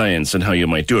as a science and how you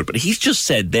might do it. But he's just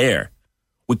said there,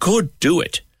 we could do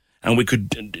it. And we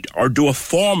could, or do a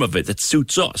form of it that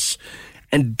suits us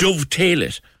and dovetail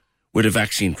it with a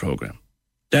vaccine program.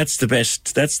 That's the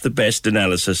best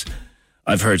analysis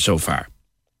I've heard so far.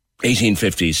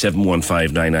 1850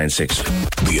 715 996.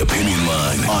 The Opinion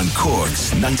Line on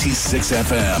Cork's 96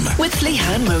 FM. With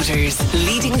Lehan Motors,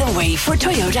 leading the way for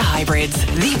Toyota hybrids.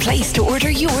 The place to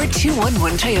order your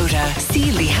 211 Toyota.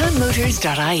 See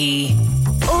lehanmotors.ie.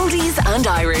 Oldies and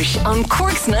Irish on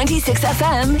Cork's 96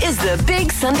 FM is the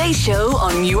Big Sunday Show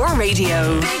on your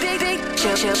radio. Big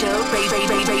show,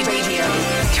 radio.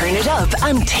 Turn it up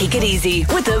and take it easy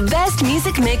with the best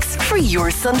music mix for your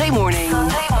Sunday morning.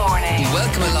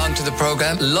 Welcome along to the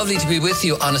programme. Lovely to be with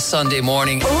you on a Sunday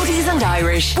morning. Oldies and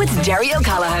Irish with Derry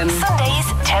O'Callaghan. Sundays,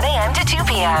 10 a.m. to 2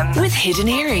 p.m. With Hidden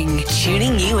Hearing,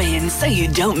 tuning you in so you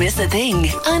don't miss a thing.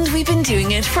 And we've been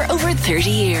doing it for over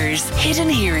 30 years.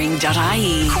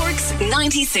 hiddenhearing.ie. Cork's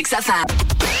 96 FM.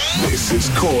 This is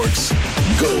Cork's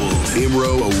Gold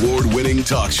IMRO award-winning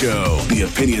talk show. The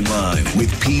Opinion Line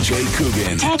with PJ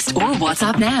Coogan. Text or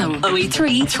WhatsApp now.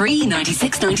 083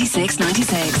 396 96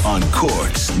 96. On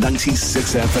Cork's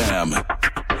 96 FM.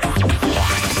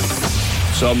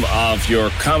 Some of your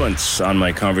comments on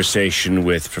my conversation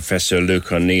with Professor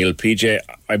Luke O'Neill. PJ,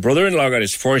 my brother-in-law got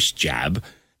his first jab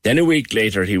Then a week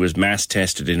later, he was mass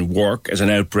tested in work as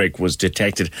an outbreak was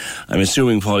detected. I'm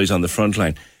assuming while he's on the front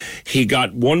line. He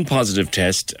got one positive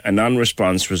test, a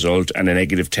non-response result, and a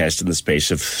negative test in the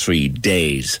space of 3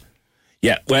 days.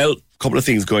 Yeah, well, a couple of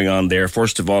things going on there.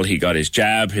 First of all, he got his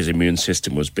jab. His immune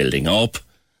system was building up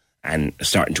and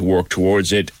starting to work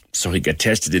towards it. So he got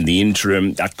tested in the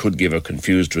interim. That could give a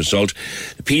confused result.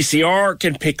 The PCR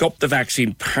can pick up the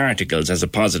vaccine particles as a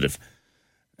positive.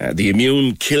 The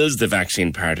immune kills the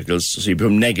vaccine particles, so you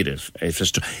become negative.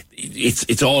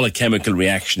 It's all a chemical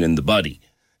reaction in the body.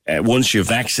 Once you're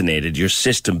vaccinated, your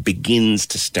system begins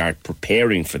to start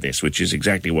preparing for this, which is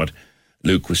exactly what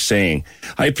Luke was saying.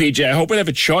 Hi, PJ. I hope we'll have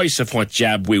a choice of what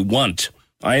jab we want.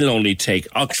 I'll only take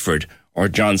Oxford or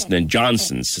Johnson &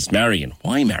 Johnson, says Marion.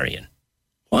 Why, Marion?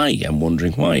 Why? I'm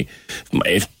wondering why.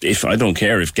 If I don't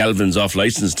care, if Galvin's off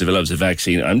licence develops a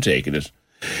vaccine, I'm taking it.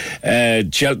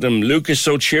 Cheltenham, Luke is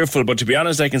so cheerful, but to be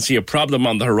honest, I can see a problem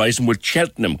on the horizon with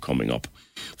Cheltenham coming up.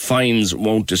 Fines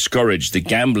won't discourage the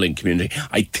gambling community.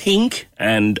 I think,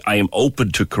 and I am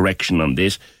open to correction on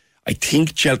this, I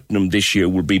think Cheltenham this year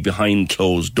will be behind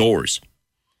closed doors.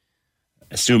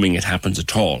 Assuming it happens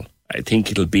at all. I think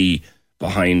it'll be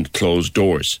behind closed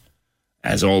doors,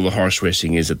 as all the horse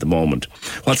racing is at the moment.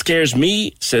 What scares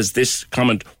me, says this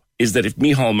comment, is that if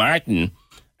Micheál Martin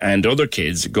and other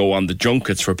kids go on the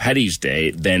junkets for Paddy's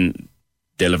Day, then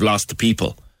they'll have lost the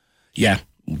people. Yeah,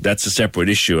 that's a separate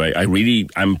issue.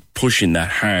 I'm pushing that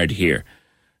hard here.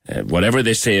 Whatever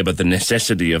they say about the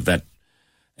necessity of that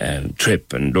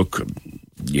trip, and look,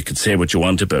 you can say what you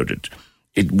want about it,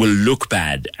 it will look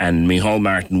bad, and Micheál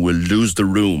Martin will lose the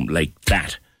room like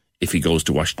that if he goes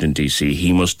to Washington, D.C.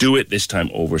 He must do it this time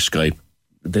over Skype.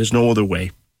 There's no other way.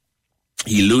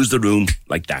 He'll lose the room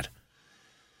like that.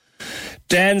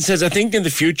 Dan says, I think in the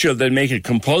future they'll make it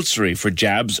compulsory for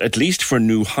jabs, at least for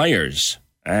new hires.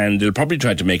 And they'll probably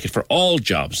try to make it for all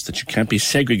jobs, that you can't be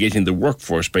segregating the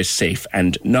workforce by safe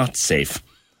and not safe.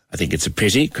 I think it's a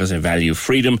pity because I value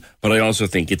freedom, but I also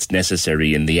think it's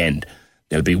necessary in the end.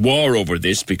 There'll be war over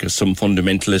this because some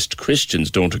fundamentalist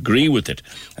Christians don't agree with it,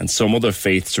 and some other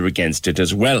faiths are against it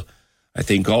as well. I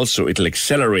think also it'll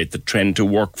accelerate the trend to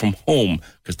work from home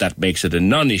because that makes it a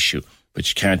non-issue. But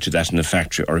you can't do that in a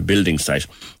factory or a building site.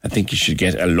 I think you should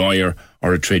get a lawyer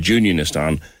or a trade unionist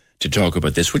on to talk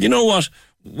about this. Well, you know what?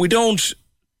 We don't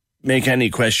make any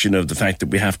question of the fact that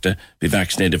we have to be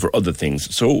vaccinated for other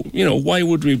things. So, why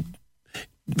would we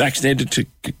vaccinated to...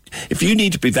 If you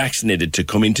need to be vaccinated to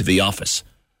come into the office,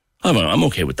 I'm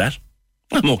okay with that.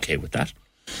 I'm okay with that.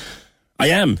 I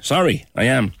am.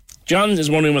 John is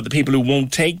wondering about the people who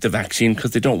won't take the vaccine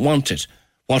because they don't want it.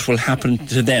 What will happen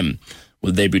to them?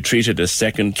 Will they be treated as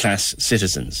second-class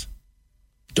citizens?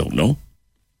 Don't know.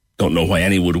 Don't know why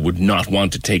anyone would not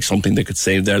want to take something that could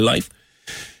save their life.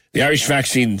 The Irish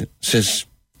vaccine, says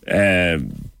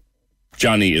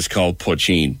Johnny, is called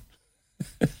Pochine.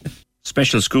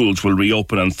 Special schools will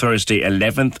reopen on Thursday,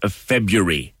 11th of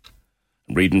February.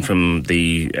 I'm reading from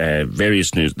the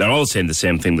various news. They're all saying the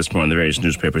same thing this morning, the various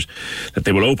newspapers, that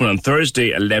they will open on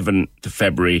Thursday, 11th of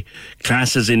February.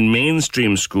 Classes in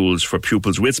mainstream schools for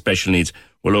pupils with special needs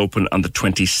will open on the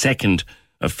 22nd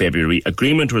of February.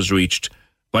 Agreement was reached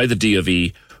by the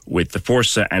DofE with the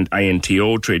Forsa and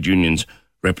INTO trade unions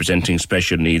representing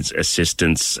special needs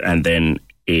assistants, and then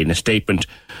in a statement,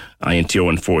 INTO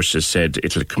and Forsa said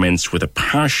it'll commence with a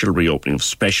partial reopening of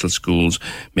special schools,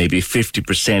 maybe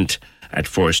 50% at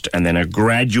first, and then a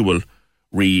gradual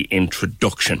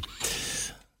reintroduction.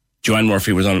 Joanne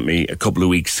Murphy was on with me a couple of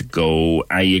weeks ago.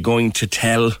 Are you going to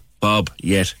tell Bob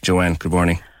yet? Joanne, good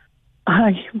morning.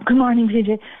 Hi, good morning,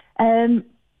 PJ.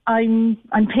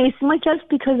 I'm pacing myself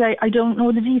because I don't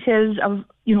know the details of,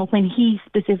 when he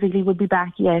specifically would be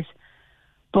back yet.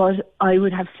 But I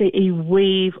would have to say a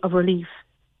wave of relief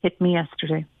hit me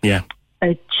yesterday. Yeah.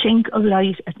 A chink of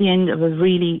light at the end of a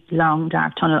really long,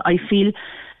 dark tunnel. I feel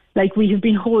like we have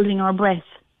been holding our breath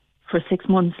for 6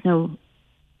 months now.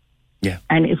 Yeah.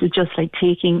 And it was just like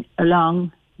taking a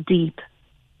long, deep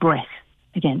breath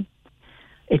again.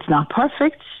 It's not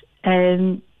perfect,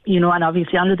 and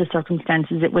obviously under the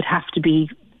circumstances it would have to be,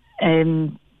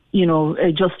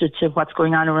 adjusted to what's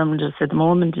going on around us at the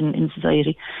moment in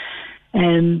society.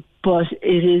 But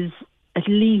it is at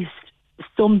least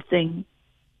something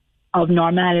of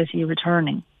normality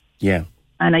returning. Yeah.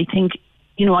 And I think,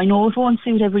 I know it won't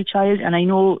suit every child, and I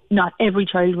know not every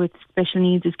child with special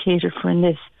needs is catered for in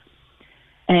this.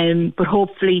 But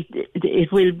hopefully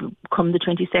it will come the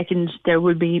 22nd. There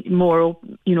will be more,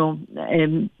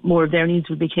 more of their needs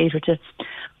will be catered to.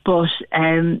 But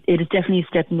it is definitely a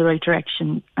step in the right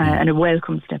direction, and a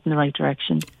welcome step in the right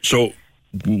direction. So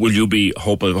will you be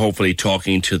hopefully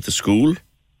talking to the school?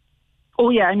 Oh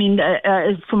yeah, I mean,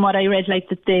 from what I read, like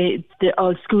that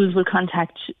all schools will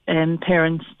contact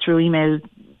parents through email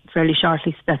fairly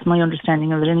shortly. So that's my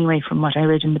understanding of it anyway, from what I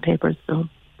read in the papers. So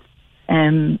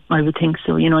I would think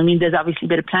so. I mean, there's obviously a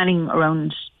bit of planning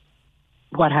around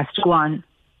what has to go on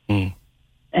from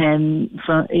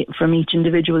each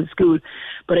individual school.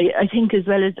 But I think as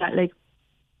well as that, like,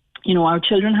 our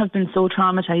children have been so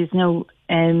traumatised now,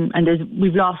 and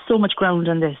we've lost so much ground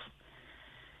on this,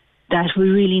 that we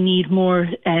really need more.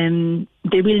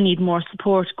 They will need more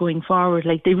support going forward.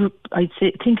 Like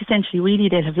think essentially, really,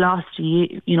 they'll have lost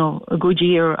a good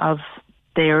year of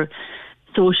their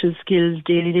social skills,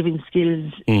 daily living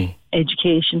skills,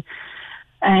 education.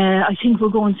 I think we're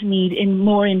going to need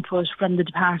more input from the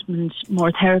department,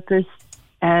 more therapists.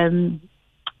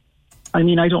 I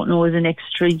mean, I don't know, is an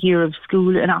extra year of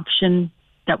school an option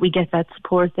that we get that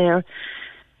support there?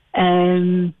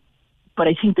 But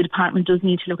I think the department does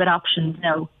need to look at options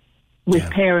now with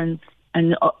parents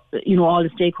and, all the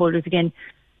stakeholders again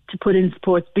to put in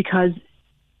supports, because,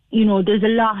 there's a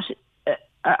lot,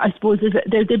 I suppose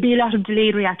there'll be a lot of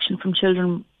delayed reaction from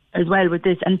children as well with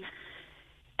this. And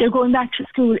they're going back to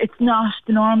school. It's not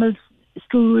the normal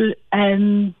school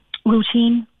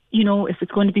routine. If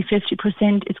it's going to be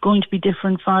 50%, it's going to be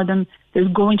different for them. There's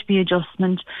going to be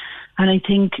adjustment. And I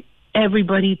think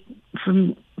everybody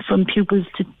from pupils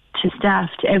to staff,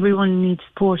 to everyone needs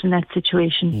support in that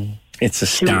situation. It's a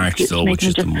start, though, which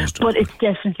is the most important. But it's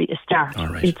definitely a start. All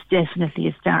right. It's definitely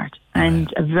a start,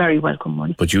 and a very welcome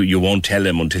one. But you won't tell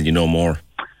them until you know more.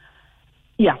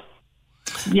 Yeah.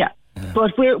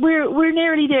 But we're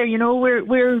nearly there.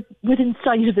 We're within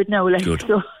sight of it now. Like, Good.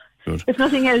 So Good. If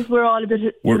nothing else, we're all a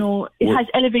bit. It has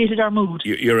elevated our mood.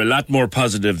 You're a lot more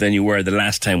positive than you were the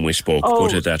last time we spoke.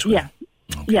 Put it that way. Yeah.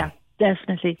 Okay. Yeah.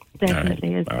 Definitely.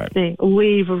 All right. It's a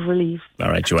wave of relief. All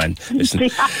right, Joanne. Listen,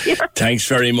 thanks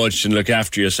very much, and look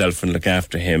after yourself and look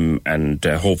after him, and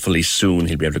hopefully soon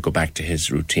he'll be able to go back to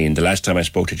his routine. The last time I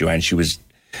spoke to Joanne, she was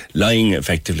lying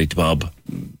effectively to Bob,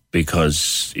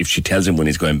 because if she tells him when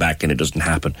he's going back and it doesn't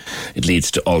happen, it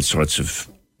leads to all sorts of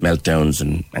meltdowns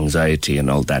and anxiety and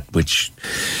all that, which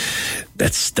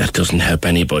that doesn't help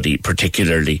anybody,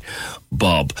 particularly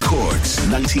Bob. Corks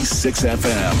 96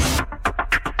 FM.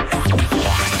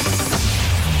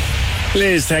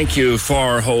 Liz, thank you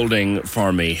for holding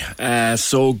for me.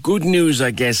 So good news,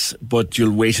 I guess, but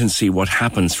you'll wait and see what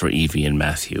happens for Evie and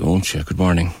Matthew, won't you? Good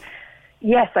morning.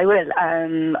 Yes, I will.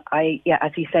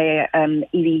 As you say,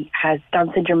 Evie has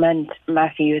Down syndrome and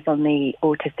Matthew is on the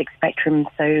autistic spectrum.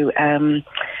 So,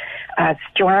 as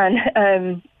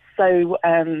Joanne so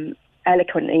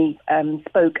eloquently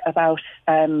spoke about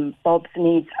Bob's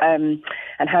needs and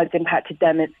how it's impacted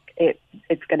them,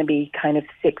 it's going to be kind of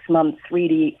 6 months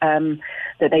really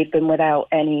that they've been without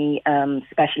any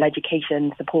special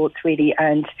education supports really,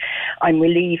 and I'm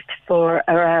relieved for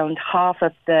around half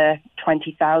of the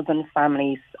 20,000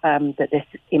 families that this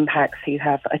impacts who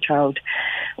have a child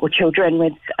or children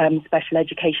with special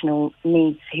educational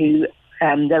needs, who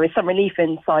there is some relief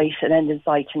in sight, an end in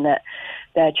sight, and that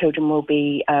their children will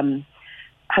be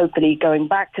hopefully going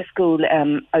back to school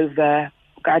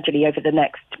gradually over the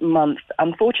next month.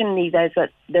 Unfortunately,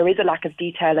 there is a lack of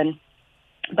detail, and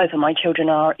both of my children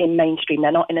are in mainstream.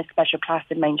 They're not in a special class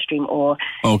in mainstream or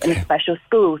in a special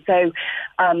school. So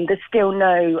there's still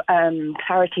no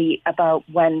clarity about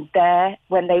when they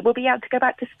will be able to go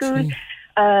back to school.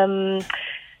 And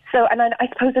I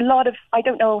suppose I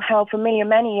don't know how familiar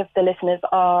many of the listeners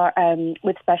are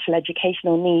with special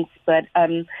educational needs, but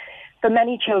for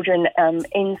many children,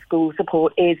 in school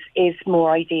support is more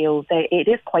ideal. It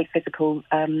is quite physical.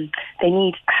 They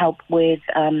need help with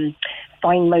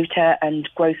fine motor and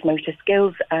gross motor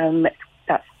skills.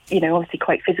 That's obviously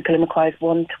quite physical and requires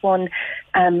one-to-one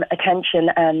attention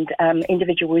and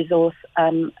individual resource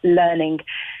learning.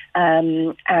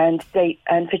 And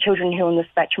for children who are on the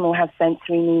spectrum or have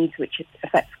sensory needs, which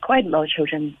affects quite a lot of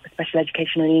children with special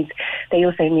educational needs, they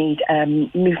also need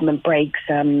movement breaks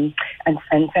and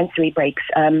sensory breaks.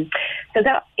 So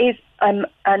that is, and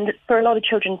for a lot of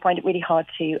children find it really hard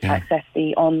to access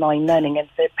the online learning, and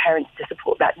for parents to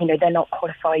support that. They're not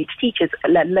qualified teachers,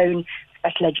 let alone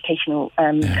special educational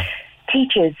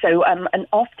teachers. So and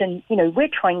often, we're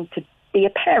trying to be a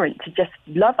parent to just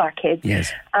love our kids,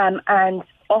 and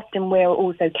often we're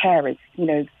also carers,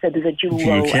 so there's a dual role.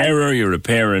 You're a carer, you're a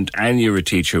parent, and you're a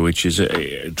teacher, which is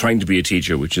trying to be a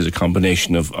teacher, which is a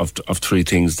combination of three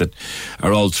things that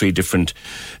are all three different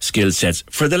skill sets.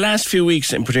 For the last few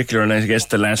weeks in particular, and I guess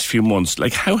the last few months,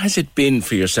 how has it been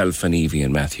for yourself and Evie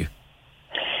and Matthew?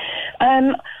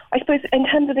 I suppose in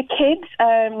terms of the kids,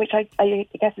 which I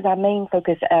guess is our main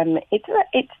focus,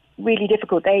 it's really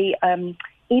difficult.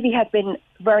 Evie has been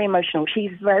very emotional.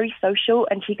 She's very social,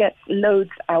 and she gets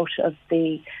loads out of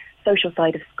the social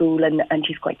side of school, and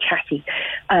she's quite chatty.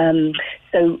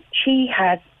 So she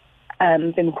has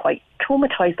been quite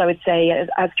traumatized, I would say,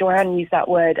 as Joanne used that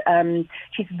word.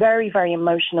 She's very, very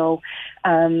emotional.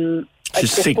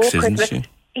 She's 6, isn't she?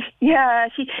 Yeah,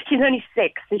 she's only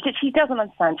 6. She doesn't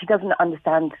understand. She doesn't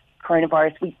understand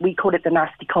coronavirus. We call it the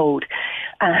nasty cold.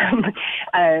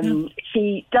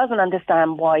 She doesn't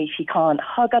understand why she can't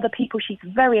hug other people. She's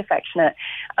very affectionate.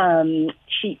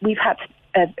 We've had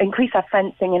to increase our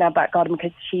fencing in our back garden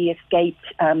because she escaped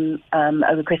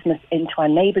over Christmas into our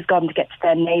neighbour's garden to get to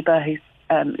their neighbour whose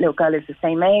little girl is the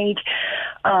same age.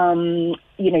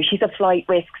 She's a flight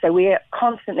risk, so we're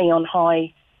constantly on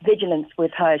high vigilance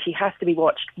with her. She has to be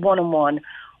watched one-on-one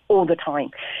all the time.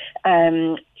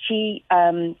 She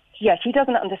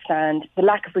doesn't understand the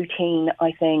lack of routine.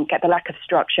 I think the lack of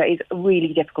structure is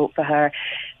really difficult for her,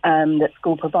 that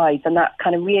school provides, and that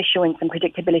kind of reassurance and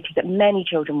predictability that many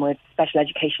children with special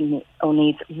education or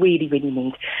needs really, really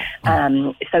need.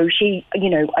 So she,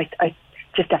 I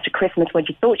just after Christmas, when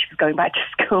she thought she was going back to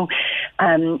school,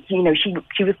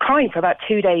 she was crying for about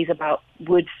 2 days about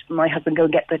would my husband go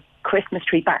and get the Christmas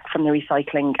tree back from the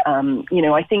recycling.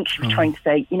 I think she was trying to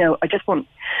say, I just want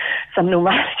some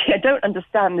normality. I don't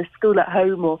understand the school at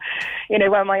home, or, when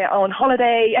am I on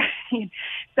holiday?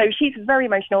 So she's very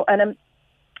emotional. And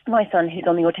my son, who's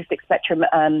on the autistic spectrum,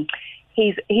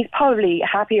 he's probably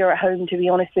happier at home, to be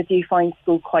honest with you. Finds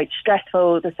school quite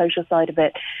stressful, the social side of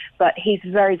it, but he's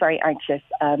very, very anxious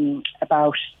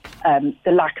about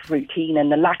the lack of routine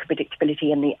and the lack of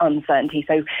predictability and the uncertainty.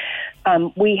 So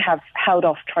we have held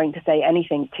off trying to say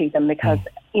anything to them because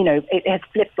it has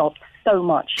flip-flopped so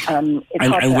much. And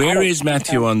where is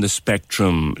Matthew on the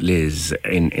spectrum, Liz,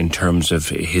 in terms of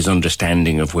his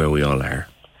understanding of where we all are?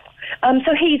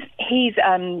 So he's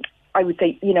I would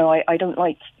say, I don't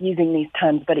like using these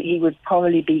terms, but he would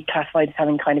probably be classified as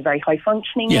having kind of very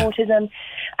high-functioning autism.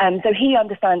 So he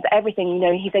understands everything.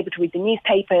 He's able to read the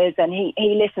newspapers and he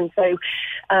listens. So,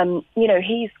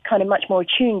 he's kind of much more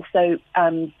attuned to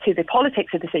the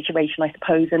politics of the situation, I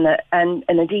suppose, and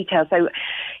the details. So,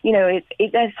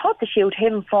 it's hard to shield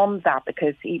him from that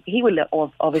because he will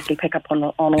obviously pick up on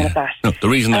all of that. No, the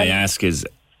reason I ask is,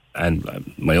 and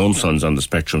my own son's on the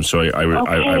spectrum, so I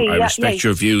respect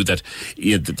your view that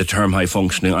the term high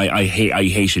functioning, I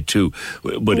hate it too.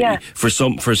 But for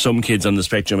some kids on the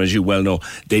spectrum, as you well know,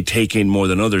 they take in more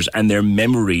than others, and their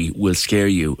memory will scare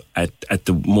you at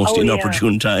the most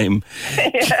inopportune time.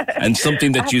 And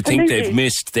something that you think they've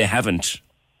missed, they haven't.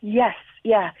 Yes,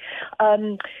 yeah.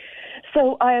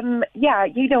 So I mean,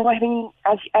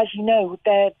 as you know,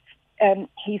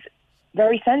 he's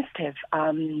very sensitive,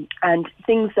 and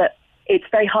things that it's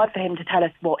very hard for him to tell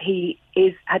us what he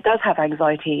does have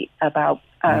anxiety about,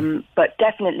 but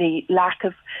definitely lack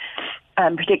of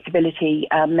predictability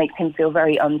makes him feel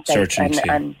very unsafe.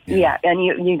 And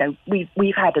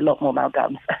we've had a lot more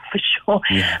meltdowns for sure,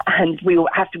 and we will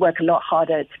have to work a lot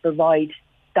harder to provide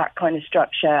that kind of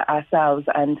structure ourselves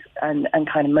and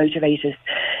kind of motivate us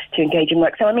to engage in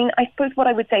work. So I mean, I suppose what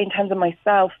I would say in terms of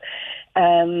myself,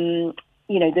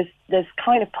 there's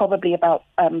kind of probably about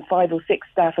 5 or 6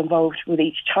 staff involved with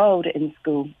each child in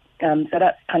school. So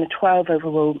that's kind of 12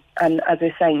 overall. And as I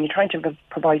was saying, you're trying to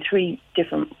provide 3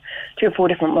 or 4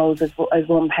 different roles as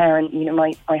one parent.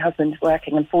 My husband's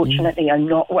working. Unfortunately, I'm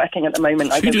not working at the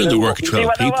moment. You're doing the work of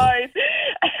 12 people.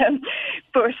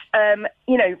 But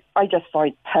I just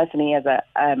find personally as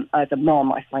a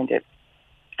mom, I find it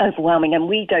overwhelming, and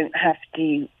we don't have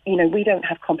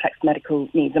complex medical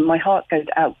needs, and my heart goes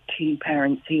out to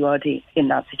parents who are in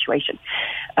that situation,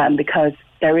 because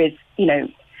there is,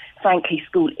 frankly,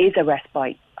 school is a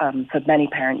respite for many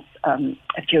parents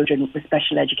of children with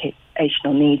special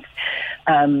educational needs.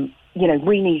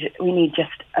 We need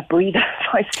just a breather,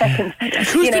 5 seconds.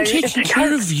 Who's been taking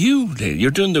care of you?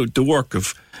 You're doing the work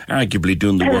of, arguably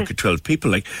doing the work of 12 people.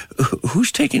 Like,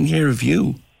 who's taking care of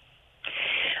you?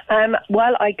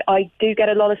 Well, I do get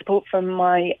a lot of support from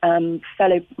my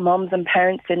fellow moms and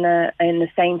parents in the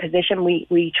same position.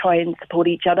 We try and support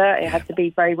each other. It has to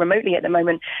be very remotely at the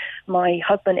moment. My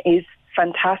husband is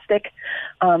fantastic.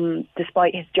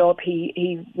 Despite his job,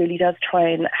 he really does try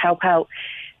and help out.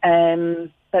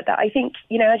 But I think,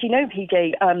 as you know,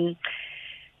 PJ,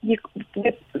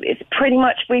 it's pretty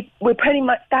much we're pretty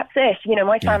much that's it.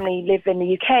 My family live in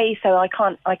the UK, so I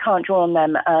can't draw on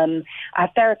them. Our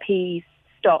therapy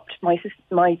stopped. My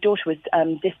daughter was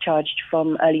discharged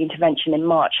from early intervention in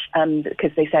March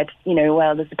because they said,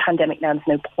 well, there's a pandemic now, there's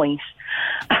no point.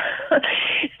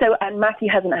 So, and Matthew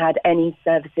hasn't had any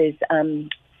services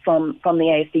from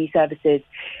the ASD services.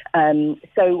 And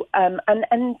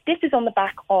this is on the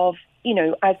back of,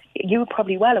 as you were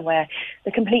probably well aware,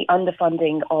 the complete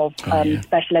underfunding of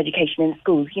special education in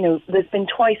schools. There's been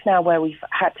twice now where we've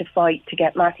had to fight to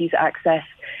get Matthew's access,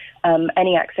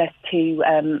 any access to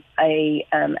a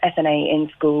SNA in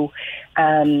school.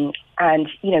 And,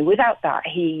 without that,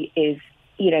 he is,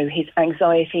 his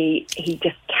anxiety, he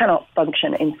just cannot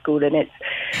function in school. And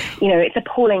it's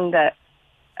appalling that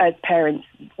as parents,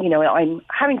 I'm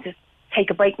having to take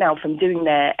a break now from doing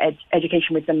their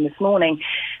education with them this morning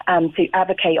to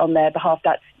advocate on their behalf.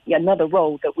 That's another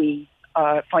role that we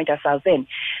find ourselves in.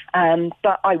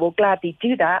 But I will gladly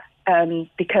do that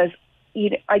because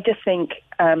I just think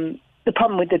the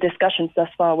problem with the discussions thus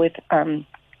far with the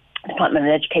Department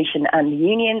of Education and the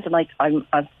unions, and I'm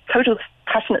a total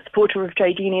passionate supporter of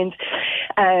trade unions,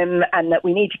 and that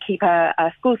we need to keep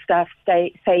our school staff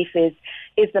safe is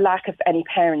the lack of any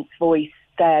parent's voice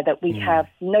there, that we have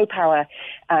no power.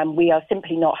 We are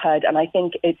simply not heard, and I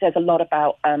think it says a lot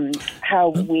about how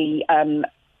we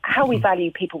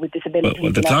value people with disabilities.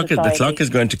 Well, the clock is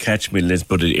going to catch me, Liz,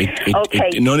 but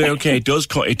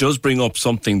it does bring up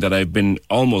something that I've been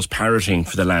almost parroting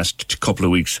for the last couple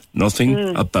of weeks.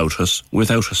 Nothing about us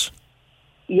without us.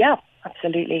 Yeah.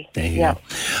 Absolutely. There you go.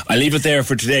 I'll leave it there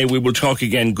for today. We will talk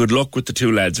again. Good luck with the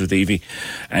two lads, with Evie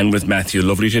and with Matthew.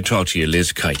 Lovely to talk to you,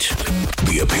 Liz Kite.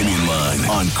 The Opinion Line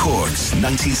on Cork's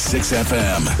 96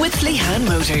 FM. With Lehan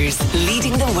Motors,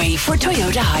 leading the way for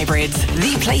Toyota hybrids.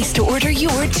 The place to order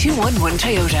your 211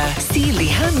 Toyota. See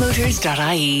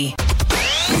lehanmotors.ie.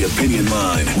 The Opinion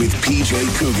Line with PJ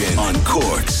Coogan on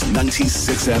Cork's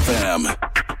 96 FM.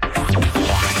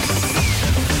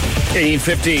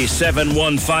 1850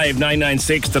 715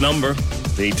 996, the number.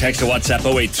 The text or WhatsApp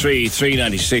 083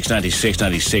 396 96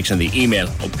 96, and the email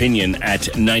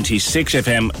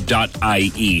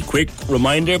opinion@96fm.ie. Quick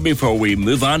reminder before we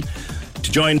move on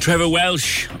to join Trevor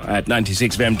Welsh at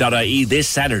 96fm.ie this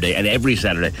Saturday and every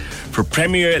Saturday for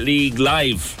Premier League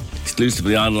Live,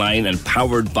 exclusively online and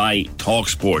powered by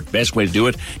TalkSport. Best way to do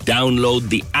it, download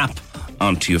the app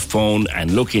onto your phone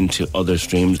and look into other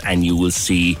streams and you will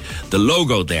see the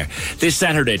logo there. This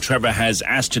Saturday, Trevor has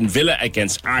Aston Villa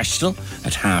against Arsenal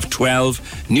at 12:30,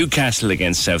 Newcastle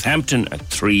against Southampton at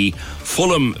 3,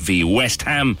 Fulham v West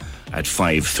Ham at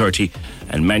 5:30,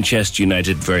 and Manchester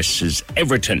United versus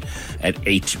Everton at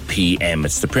 8 p.m.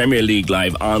 It's the Premier League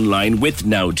Live online with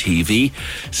Now TV.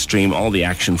 Stream all the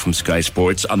action from Sky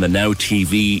Sports on the Now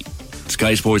TV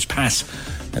Sky Sports Pass.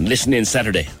 And listen in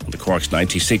Saturday on the Cork's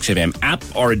 96FM app,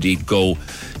 or indeed go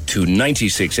to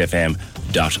 96fm.ie.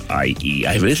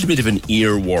 I have a little bit of an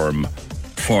earworm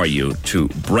for you to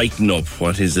brighten up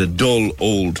what is a dull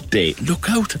old day. Look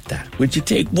out at that. Would you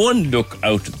take one look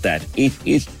out at that? It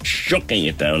is shucking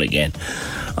it down again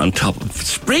on top of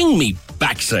spring me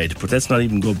backside, but let's not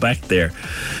even go back there.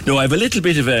 No, I have a little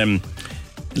bit of an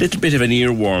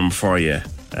earworm for you.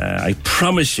 I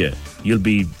promise you'll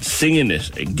be singing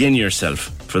it again yourself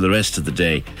for the rest of the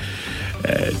day.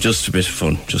 Just a bit of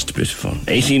fun.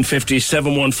 1850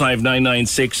 715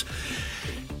 996.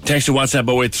 Text to WhatsApp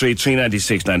 083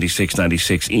 396 96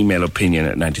 96. Email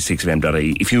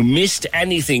opinion@96fm.ie. If you missed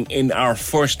anything in our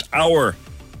first hour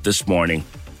this morning,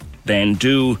 then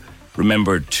do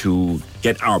remember to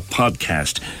get our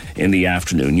podcast in the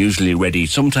afternoon, usually ready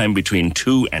sometime between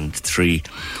 2 and 3.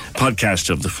 Podcast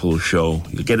of the full show.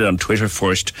 You'll get it on Twitter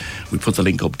first. We put the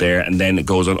link up there, and then it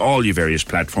goes on all your various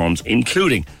platforms,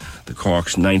 including the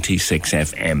Cork's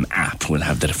 96FM app. We'll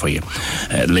have that for you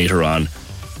later on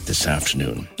this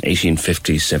afternoon.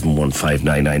 1850 715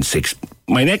 996.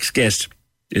 My next guest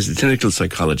is a clinical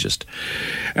psychologist,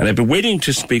 and I've been waiting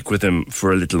to speak with him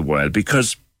for a little while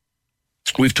because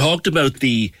we've talked about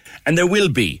and there will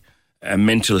be a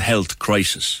mental health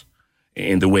crisis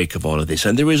in the wake of all of this,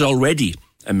 and there is already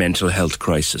a mental health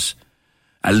crisis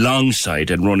alongside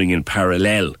and running in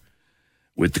parallel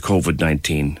with the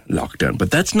COVID-19 lockdown. But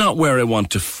that's not where I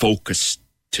want to focus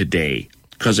today,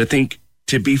 because I think,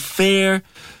 to be fair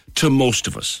to most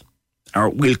of us,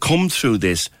 we'll come through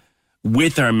this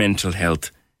with our mental health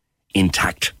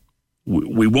intact.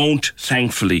 We won't,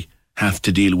 thankfully, have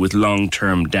to deal with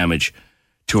long-term damage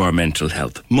to our mental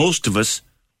health. Most of us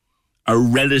are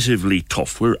relatively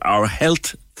tough. Our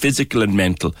health, physical and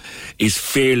mental, is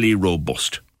fairly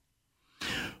robust.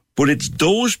 But it's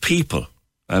those people,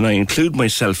 and I include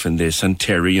myself in this, and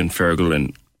Terry and Fergal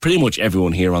and pretty much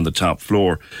everyone here on the top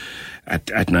floor at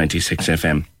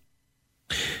 96FM,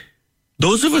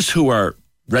 Those of us who are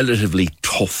relatively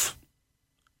tough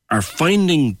are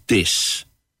finding this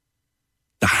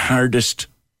the hardest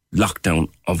lockdown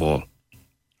of all.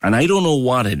 And I don't know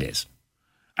what it is.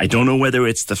 I don't know whether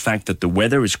it's the fact that the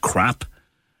weather is crap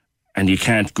and you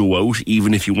can't go out,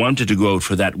 even if you wanted to go out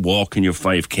for that walk in your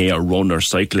 5K or run or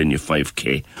cycle in your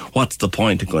 5K. What's the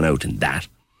point of going out in that?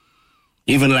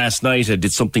 Even last night I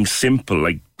did something simple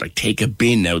like take a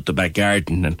bin out the back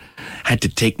garden and had to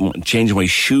change my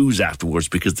shoes afterwards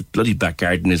because the bloody back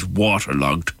garden is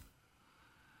waterlogged.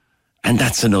 And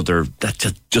that's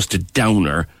just a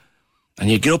downer. And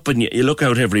you get up and you look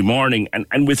out every morning,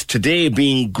 and with today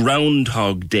being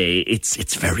Groundhog Day,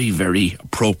 it's very, very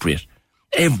appropriate.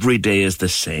 Every day is the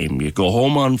same. You go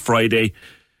home on Friday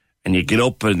and you get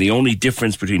up, and the only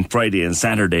difference between Friday and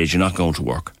Saturday is you're not going to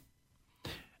work.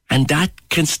 And that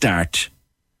can start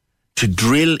to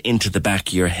drill into the back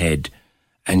of your head,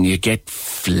 and you get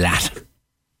flat.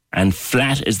 And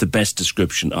flat is the best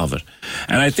description of it.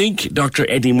 And I think, Dr.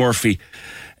 Eddie Murphy,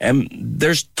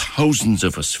 there's thousands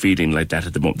of us feeling like that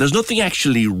at the moment. There's nothing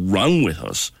actually wrong with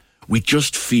us. We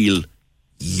just feel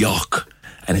yuck,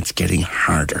 and it's getting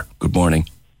harder. Good morning.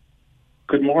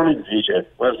 Good morning, PJ.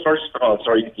 Well, first of all,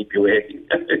 sorry to keep you waiting.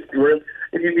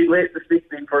 If you've been waiting to speak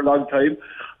to me for a long time,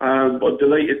 but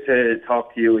delighted to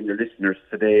talk to you and your listeners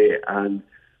today, and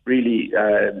really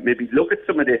maybe look at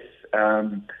some of this.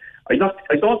 I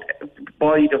don't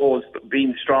buy the whole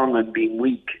being strong and being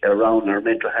weak around our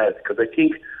mental health, because I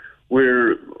think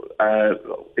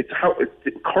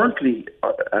currently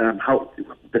how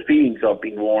the feelings of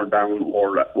being worn down,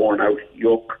 worn out,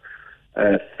 yuck,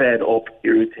 fed up,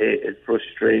 irritated,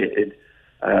 frustrated,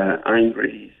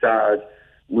 angry, sad,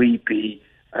 weepy,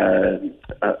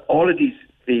 all of these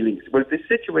feelings. Well, this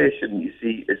situation, you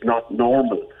see, is not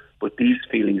normal, but these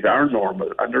feelings are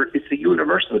normal, and it's a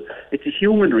universal, it's a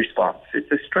human response,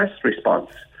 it's a stress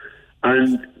response.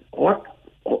 And what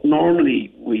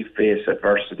normally we face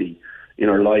adversity in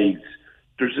our lives,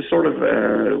 there's a sort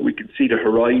of, we can see the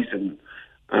horizon,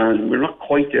 and we're not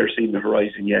quite there seeing the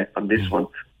horizon yet on this one,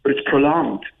 but it's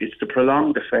prolonged. It's the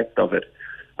prolonged effect of it.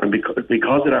 And because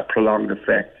of that prolonged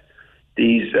effect,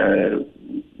 these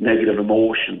negative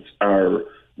emotions are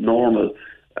normal.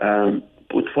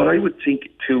 But what I would think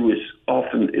too is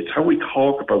often it's how we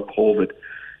talk about COVID.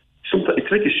 Sometimes it's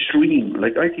like a stream.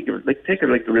 Like I think of it, like take it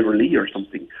like the River Lee or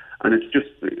something, and it's just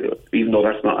even though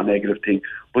that's not a negative thing,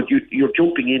 but you're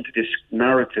jumping into this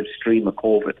narrative stream of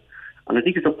COVID, and I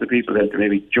think it's up to people then to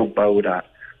maybe jump out of that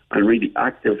and really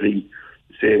actively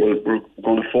say, well, we're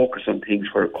going to focus on things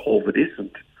where COVID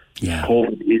isn't. Yeah.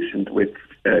 COVID isn't with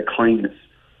kindness.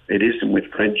 It isn't with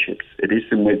friendships. It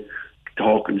isn't with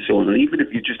talk and so on. And even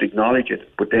if you just acknowledge it,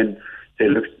 but then say,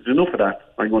 look, there's enough of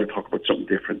that. I'm going to talk about something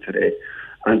different today.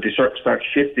 And to start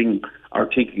shifting our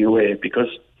thinking away. Because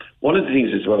one of the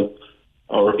things as well,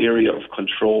 our area of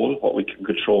control, what we can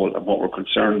control and what we're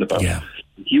concerned about. Yeah.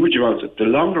 Huge amounts of, the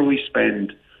longer we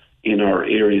spend in our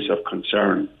areas of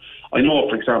concern. I know,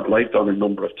 for example, I've done a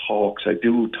number of talks. I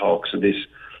do talks on this,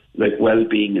 like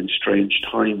well-being in strange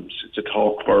times. It's a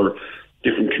talk for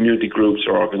different community groups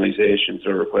or organisations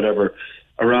or whatever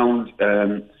around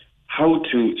how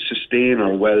to sustain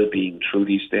our well-being through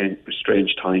these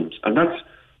strange times. And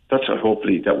that's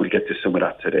hopefully that we'll get to some of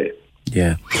that today.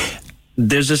 Yeah.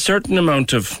 There's a certain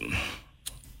amount of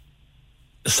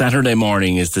Saturday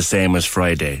morning is the same as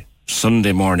Friday.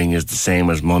 Sunday morning is the same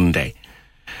as Monday.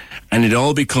 And it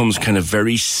all becomes kind of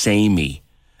very samey.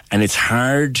 And it's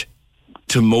hard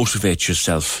to motivate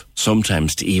yourself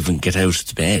sometimes to even get out of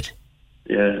the bed.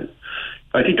 Yeah,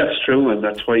 I think that's true, and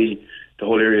that's why the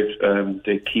whole area of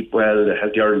the Keep Well, the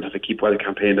Healthy Ireland have a Keep Well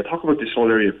campaign. They talk about this whole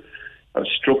area of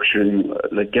structuring,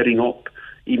 like getting up,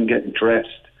 even getting dressed,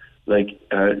 like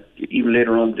even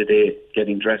later on in the day,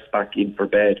 getting dressed back in for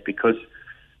bed, because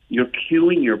you're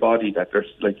cueing your body that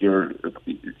there's like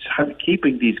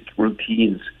keeping these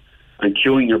routines and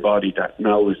cueing your body that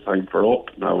now is time for up,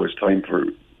 now is time for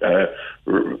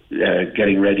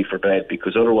getting ready for bed,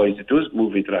 because otherwise it does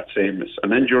move into that sameness.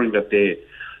 And then during that day,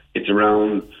 it's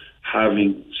around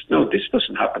having, this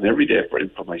doesn't happen every day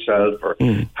for myself, or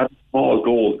having small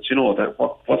goals, that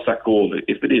what's that goal?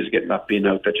 If it is getting that bin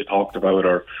out that you talked about,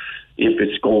 or if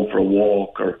it's going for a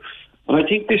walk, and I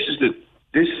think this is the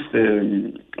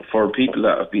for people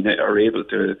that are able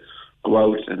to go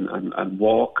out and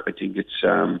walk. I think it's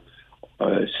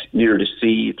near the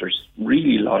sea. There's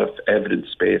really a lot of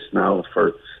evidence base now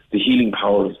for the healing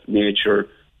power of nature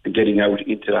and getting out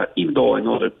into that, even though I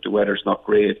know that the weather's not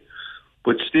great,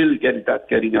 but still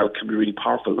getting out can be really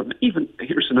powerful. And even,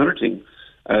 here's another thing,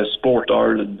 Sport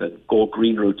Ireland and Go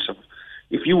Green Routes.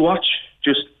 If you watch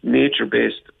just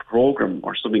nature-based program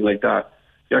or something like that,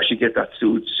 you actually get that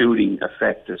soothing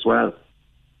effect as well.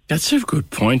 That's a good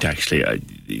point, actually.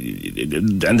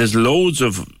 And there's loads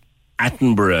of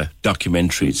Attenborough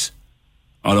documentaries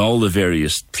on all the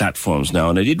various platforms now.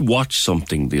 And I did watch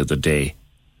something the other day.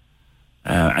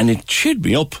 And it cheered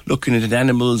me up, looking at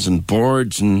animals and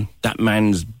birds and that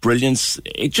man's brilliance.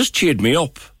 It just cheered me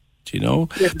up, do you know?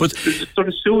 Yeah, but there's a sort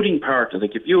of soothing part.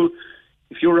 Like if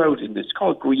you're out in, it's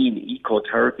called green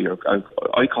ecotherapy, or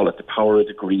I call it the power of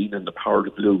the green and the power of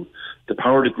the blue. The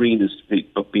power of the green is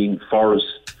being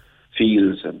forest,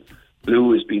 fields, and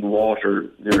blue is being water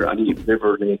near any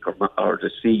river, lake, or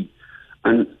the sea.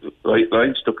 And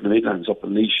I'm stuck in the Midlands up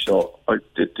in Laois, so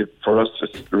for us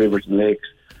it's the rivers and lakes.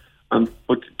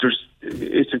 But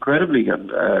it's incredibly,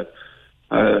 and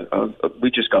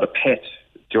we just got a pet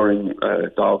during a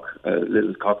dog, a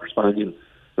little Cocker Spaniel,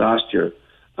 last year,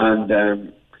 and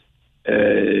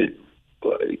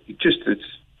it's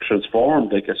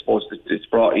transformed. Like I suppose it's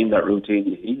brought in that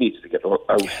routine. He needs to get out.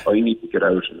 I need to get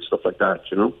out and stuff like that.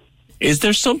 You know. Is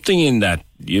there something in that?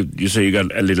 You say you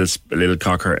got a little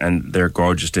cocker, and they're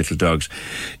gorgeous little dogs.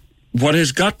 What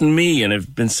has gotten me, and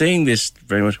I've been saying this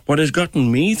very much, what has gotten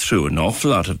me through an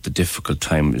awful lot of the difficult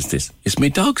time is my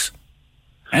dogs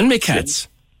and my cats.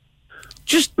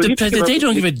 Just they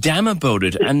don't give a damn about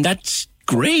it, and that's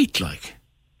great. Like,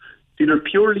 see, they're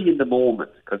purely in the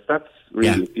moment, because that's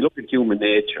really, if you look at human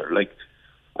nature, like,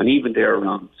 and even there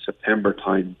around September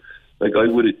time, like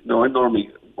I'm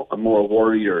normally more a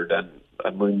worrier than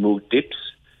my mood dips,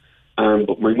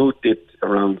 but my mood dipped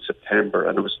around September,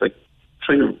 and it was like,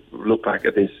 trying to look back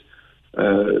at this,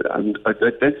 and I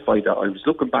identified that I was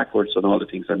looking backwards on all the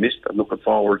things I missed and looking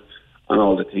forward on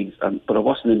all the things, but I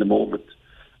wasn't in the moment.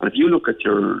 And if you look at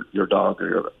your dog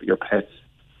or your pets,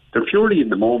 they're purely in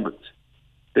the moment.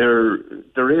 They're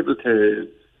able to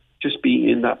just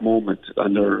be in that moment,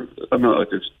 and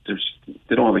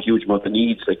they don't have a huge amount of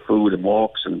needs like food and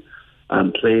walks and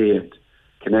play and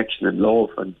connection and love,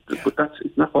 but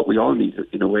it's not what we all need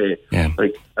in a way.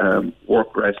 Like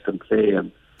work, rest, and play.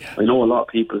 And I know a lot of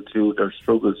people too, their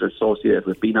struggles are associated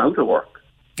with being out of work,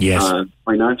 and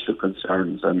financial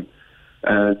concerns, and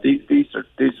these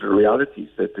are realities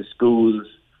that the schools,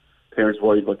 parents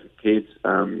worry about the kids.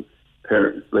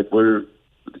 Parents, like,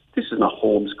 this is not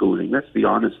homeschooling. Let's be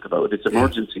honest about it. It's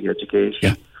emergency education.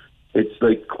 Yeah. It's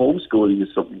like homeschooling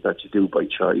is something that you do by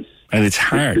choice, and it's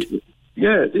hard.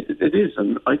 Yeah, it is,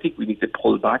 and I think we need to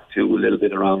pull back to a little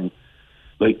bit around,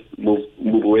 like, move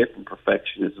away from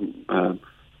perfectionism.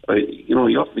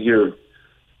 You often hear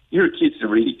kids are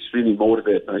really extremely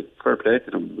motivated. Like, fair play to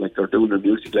them, like they're doing their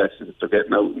music lessons, they're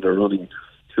getting out and they're running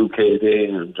 2K a day,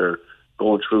 and they're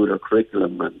going through their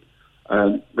curriculum.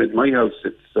 And in my house,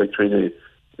 it's like trying to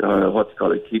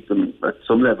keep them at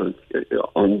some level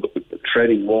on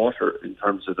treading water in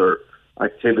terms of their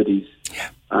activities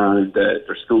and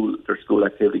their school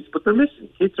activities, but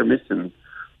kids are missing,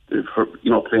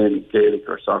 playing Gaelic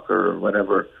or soccer or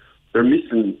whatever. They're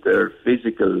missing their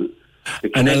physical.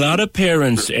 And a lot of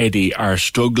parents, Eddie, are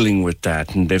struggling with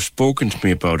that, and they've spoken to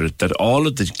me about it, that all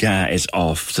of the GA is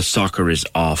off, the soccer is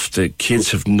off, the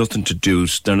kids have nothing to do,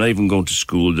 so they're not even going to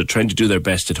school, they're trying to do their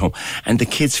best at home, and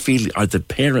the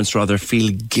parents rather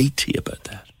feel guilty about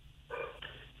that.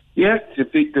 Yeah,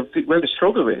 they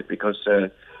struggle with it because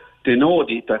they know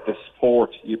that the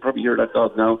support, you probably hear that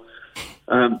dog now,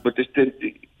 but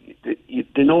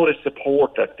they know the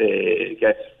support that they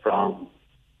get from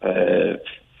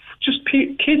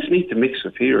kids need to mix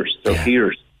with their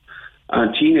peers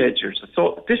and teenagers.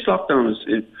 So this lockdown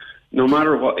is, no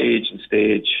matter what age and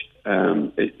stage,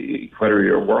 whether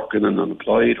you're working and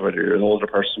unemployed, whether you're an older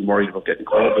person worried about getting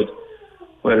COVID,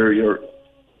 whether you're,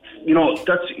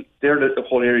 they're the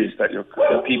whole areas that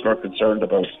people are concerned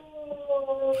about.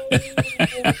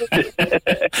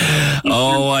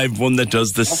 Oh, I've one that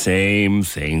does the same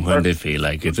thing when they feel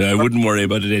like it. I wouldn't worry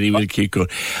about it, Eddie. We'll keep going.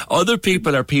 Other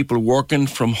people are people working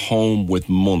from home with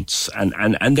months,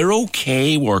 and they're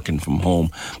okay working from home,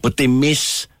 but they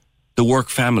miss the work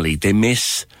family. They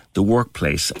miss the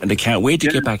workplace, and they can't wait to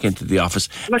get back into the office,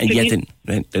 and yet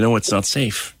they know it's not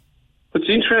safe. What's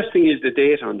interesting is the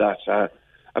data on that.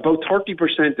 About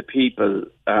 30% of people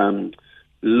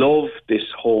love this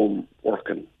home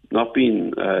working, not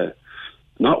being,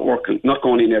 not working, not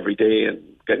going in every day and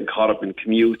getting caught up in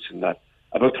commutes and that.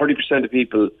 About 30% of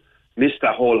people miss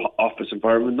that whole office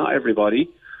environment. Not everybody.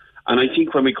 And I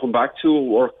think when we come back to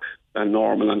work and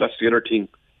normal, and that's the other thing,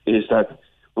 is that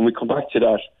when we come back to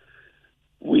that,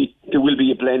 there will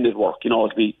be a blended work. It'll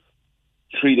be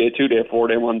 3 day, 2 day, 4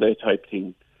 day, 1 day type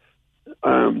thing.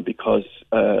 Because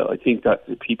I think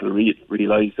that people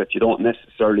realise that you don't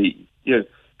necessarily,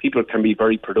 people can be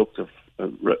very productive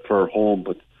for home,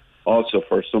 but also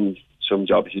for some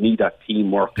jobs you need that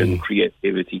teamwork and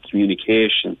creativity,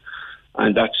 communication,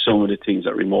 and that's some of the things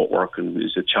that remote working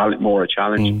is a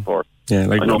challenge for. Yeah,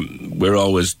 like we're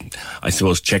always, I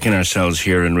suppose, checking ourselves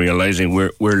here and realising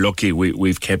we're lucky.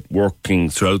 We've kept working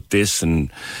throughout this,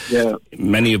 and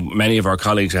many of our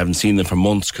colleagues haven't seen them for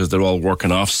months because they're all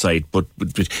working off-site. But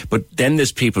then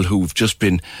there's people who've just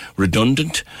been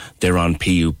redundant. They're on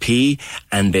PUP,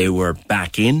 and they were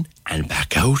back in and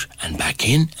back out and back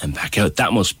in and back out.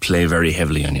 That must play very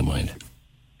heavily on your mind.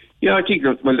 Yeah, I think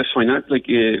that's fine. Like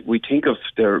we think of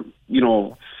their,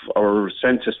 our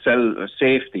sense of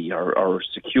safety, our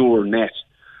secure net,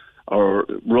 our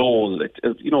role.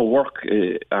 Work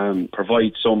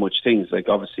provides so much things. Like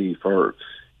obviously for,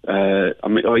 I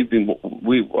work in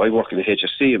the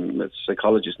HSC. I'm a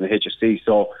psychologist in the HSC,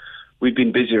 so we've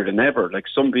been busier than ever. Like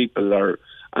some people are,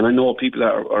 and I know people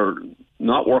that are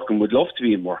not working would love to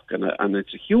be in work, and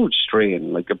it's a huge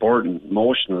strain, like a burden,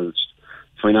 emotional,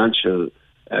 financial,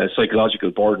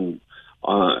 psychological burden.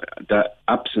 That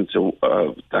absence of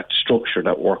that structure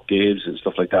that work gives and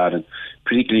stuff like that, and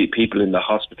particularly people in the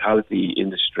hospitality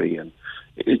industry, and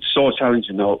it's so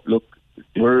challenging now. Look,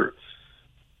 we're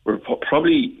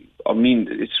probably, I mean,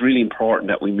 it's really important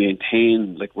that we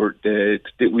maintain, like we've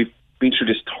been through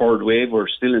this third wave. We're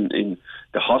still in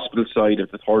the hospital side of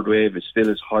the third wave is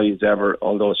still as high as ever,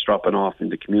 although it's dropping off in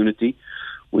the community.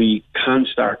 We can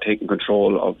start taking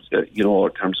control of,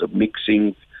 in terms of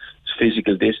mixing,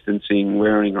 physical distancing,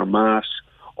 wearing our masks,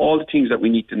 all the things that we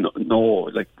need to know,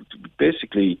 like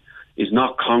basically is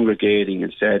not congregating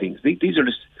in settings. These are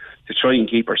just to try and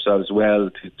keep ourselves well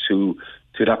to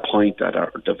that point that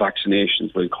the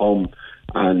vaccinations will come,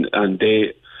 and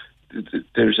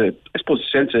there's a, I suppose, a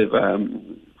sense of,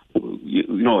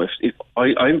 if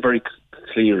I'm very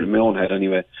clear in my own head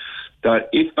anyway, that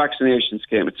if vaccinations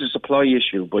came, it's a supply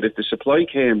issue, but if the supply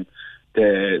came,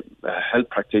 the health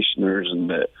practitioners and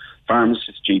the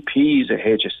pharmacists, GPs, the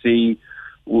HSC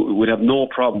would have no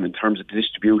problem in terms of the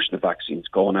distribution of vaccines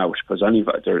going out, because any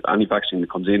vaccine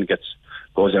that comes in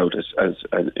goes out as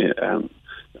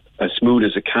smooth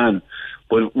as it can.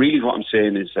 But really what I'm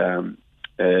saying is the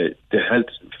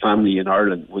health family in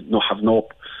Ireland would have no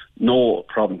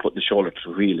problem putting the shoulder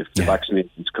to the wheel if the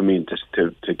vaccinations come in to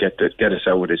get us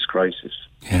out of this crisis.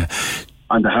 Yeah.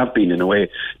 And they have been, in a way.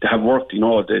 They have worked, in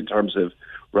terms of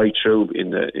right through in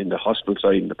the hospital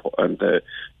side and the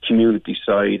community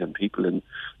side, and people in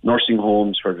nursing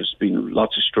homes where there's been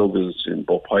lots of struggles in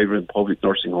both private and public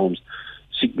nursing homes.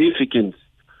 Significant,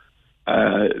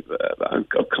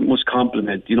 must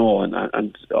compliment, and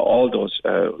all those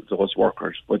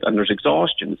workers. And there's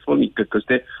exhaustion. It's funny because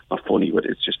not funny, but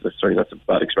it's just, sorry, that's a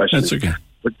bad expression. That's okay.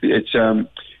 But it's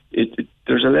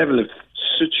there's a level of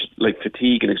such like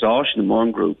fatigue and exhaustion in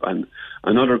one group, and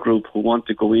another group who want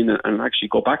to go in and actually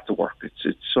go back to work.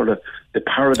 It's sort of the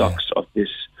paradox of this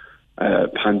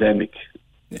pandemic.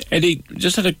 Eddie,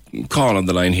 just had a call on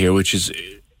the line here, which is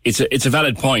it's a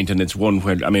valid point, and it's one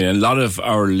where, I mean, a lot of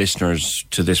our listeners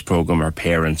to this programme are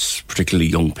parents, particularly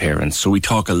young parents. So we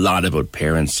talk a lot about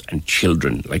parents and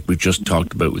children, like we've just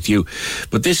talked about with you.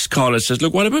 But this caller says,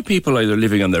 look, what about people either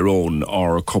living on their own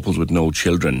or couples with no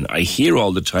children? I hear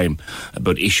all the time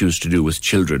about issues to do with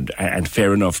children, and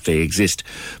fair enough, they exist.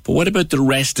 But what about the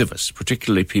rest of us,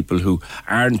 particularly people who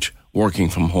aren't working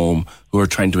from home, who are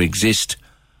trying to exist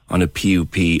on a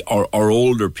PUP, or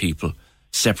older people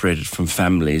separated from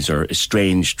families or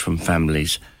estranged from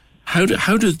families? How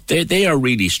do they are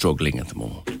really struggling at the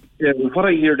moment? Yeah, well, what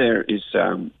I hear there is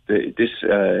this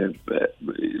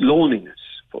loneliness,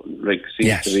 like,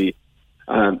 seems to be,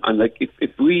 and like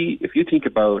if you think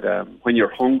about when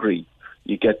you're hungry,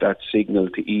 you get that signal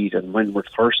to eat, and when we're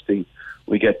thirsty,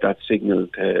 we get that signal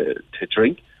to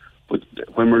drink. But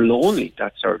when we're lonely,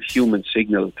 that's our human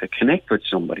signal to connect with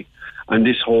somebody. And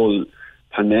this whole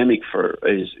pandemic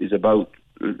is about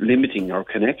limiting our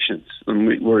connections.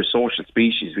 And we're a social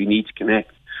species, we need to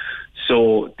connect.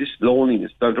 So this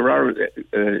loneliness, there are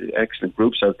excellent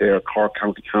groups out there. Cork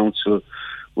County Council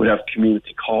would have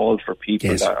community calls for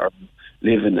people that are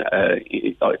living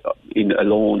in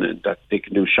alone, and that they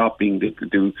can do shopping, they can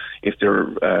do, if they're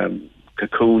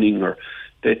cocooning, or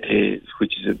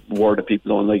which is a word that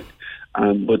people don't like.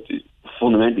 But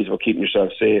fundamentally it's about keeping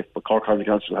yourself safe. But Cork County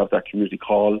Council will have that community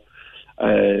call.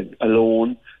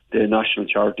 Alone, the National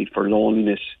Charity for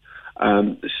Loneliness,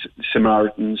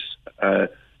 Samaritans,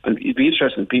 and it'd be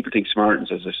interesting. People think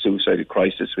Samaritans as a suicidal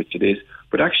crisis, which it is,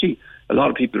 but actually a lot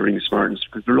of people are ringing Samaritans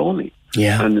because they're lonely.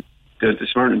 Yeah. And the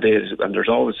Samaritan Day, and there's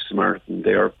always a Samaritan.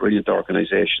 They are a brilliant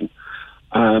organisation.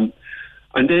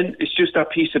 And then it's just that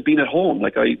piece of being at home.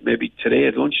 Like maybe today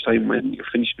at lunchtime when you're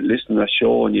finished listening to that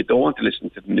show and you don't want to listen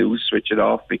to the news, switch it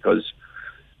off because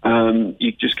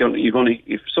you're going to,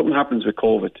 if something happens with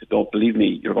COVID, don't believe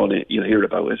me, you'll hear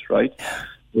about it, right?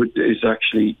 Is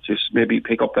actually just maybe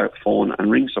pick up that phone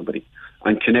and ring somebody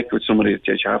and connect with somebody that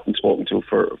you haven't spoken to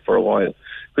for a while.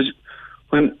 Because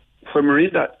when we're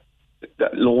in that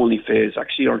lonely phase,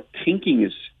 actually our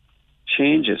thinking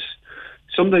changes.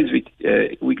 Sometimes we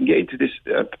can get into this,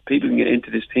 people can get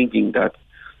into this thinking that,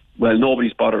 well,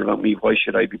 nobody's bothered about me, why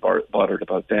should I be bothered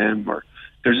about them? Or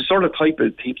there's a sort of type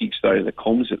of thinking style that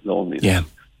comes with loneliness. Yeah.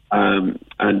 And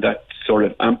that sort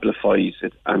of amplifies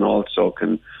it and also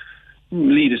can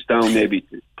lead us down maybe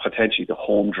potentially to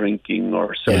home drinking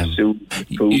or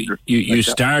self-soothing food. You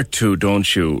start to,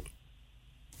 don't you,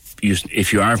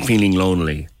 if you are feeling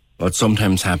lonely, what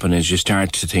sometimes happens is you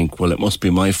start to think, well, it must be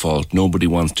my fault. Nobody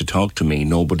wants to talk to me.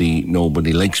 Nobody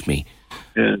likes me.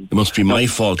 Yeah. It must be my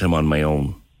fault I'm on my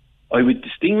own. I would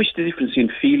distinguish the difference in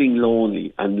feeling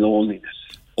lonely and loneliness.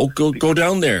 Oh, go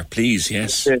down there, please,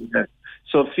 yes.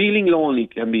 So feeling lonely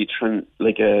can be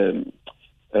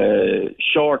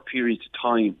short periods of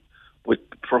time, with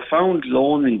profound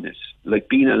loneliness,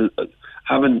 like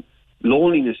having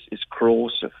loneliness is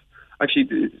corrosive.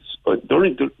 Actually, I've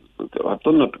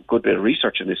done a good bit of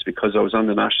research on this because I was on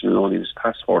the National Loneliness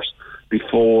Task Force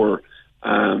before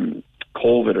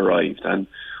COVID arrived, and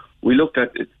we looked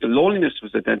at it. Loneliness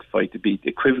was identified to be the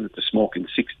equivalent to smoking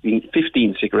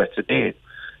 15 cigarettes a day.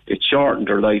 It shortened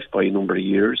their life by a number of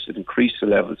years. It increased the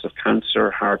levels of cancer,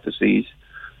 heart disease,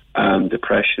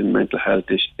 depression, mental health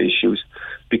issues,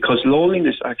 because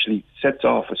loneliness actually sets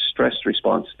off a stress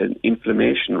response, an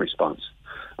inflammation response.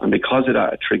 And because of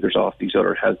that, it triggers off these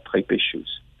other health type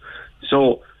issues.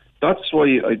 So that's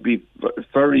why I'd be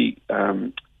very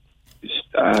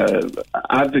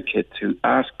advocate to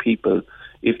ask people,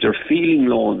 if they're feeling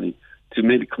lonely, to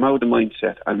maybe come out of the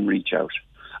mindset and reach out.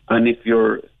 And if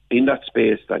you're in that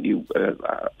space that you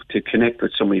to connect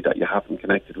with somebody that you haven't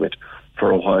connected with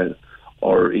for a while,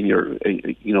 or in your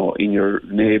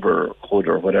neighborhood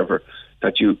or whatever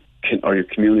that you can, or your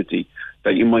community,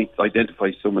 that you might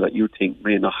identify someone that you think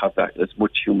may not have that as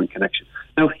much human connection.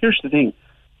 Now, here's the thing: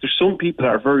 there's some people that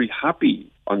are very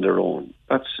happy on their own.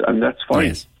 That's fine.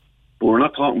 Yes. But we're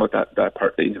not talking about that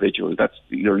part, the individual. That's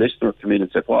your listener come in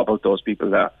and said, what about those people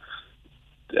that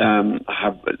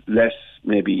have less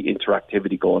maybe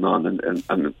interactivity going on and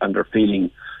they're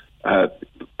feeling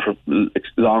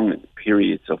long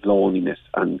periods of loneliness,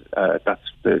 and that's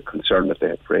the concern that they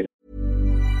have raised.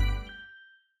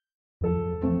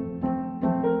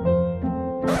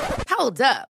 Hold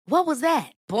up. What was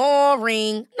that?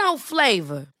 Boring. No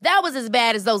flavor. That was as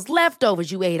bad as those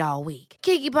leftovers you ate all week.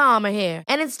 Keke Palmer here,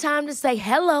 and it's time to say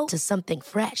hello to something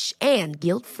fresh and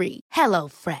guilt-free. Hello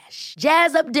Fresh.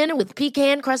 Jazz up dinner with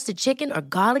pecan-crusted chicken or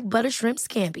garlic butter shrimp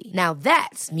scampi. Now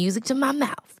that's music to my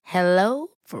mouth. Hello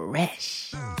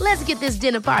Fresh. Let's get this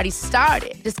dinner party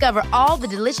started. Discover all the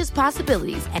delicious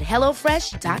possibilities at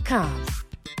HelloFresh.com.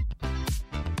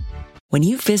 When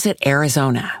you visit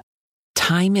Arizona,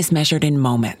 time is measured in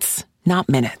moments, not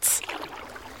minutes.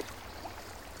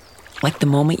 Like the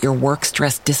moment your work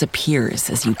stress disappears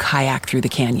as you kayak through the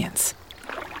canyons.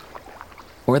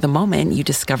 Or the moment you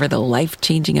discover the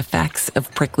life-changing effects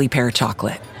of prickly pear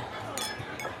chocolate.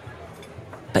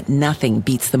 But nothing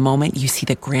beats the moment you see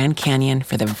the Grand Canyon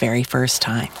for the very first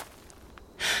time.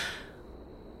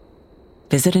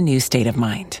 Visit a new state of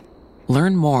mind.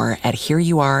 Learn more at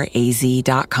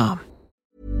hereyouareaz.com.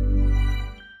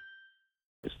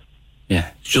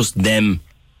 Yeah, it's just them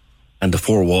and the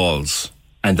four walls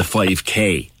and the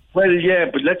 5K. Well, yeah,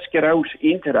 but let's get out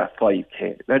into that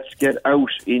 5K. Let's get out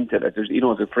into that. There's,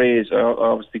 the phrase, I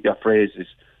always think that phrase is,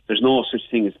 there's no such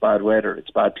thing as bad weather,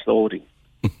 it's bad clothing.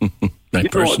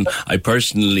 I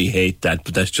personally hate that,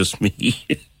 but that's just me.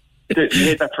 You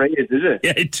hate that phrase, is it?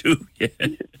 Yeah, I do, yeah.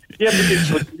 Yeah,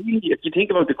 but really, if you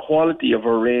think about the quality of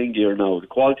our rain gear now, the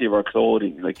quality of our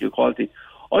clothing, like the quality,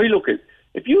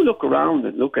 if you look around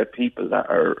and look at people that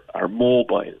are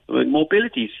mobile,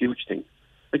 mobility is a huge thing.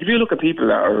 Like if you look at people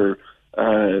that are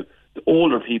the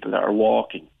older people that are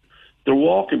walking, they're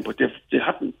walking, but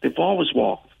they've always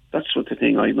walked. That's what the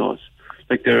thing I notice.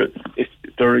 Like if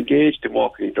they're engaged in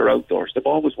walking, they're outdoors. They've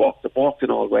always walked. They've walked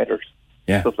in all weathers,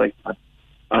 stuff like that.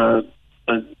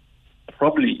 And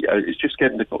probably it's just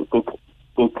getting the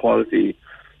good quality.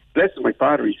 Bless my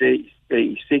father, he's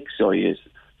 86, so he is.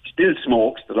 Still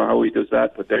smokes. I don't know how he does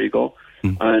that, but there you go.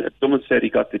 Someone said he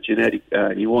got the genetic.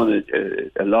 He won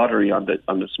a lottery on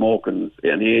the smoking,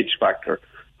 an age factor,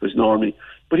 because normally,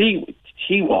 but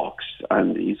he walks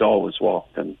and he's always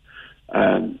walked, and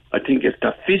I think if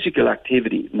that physical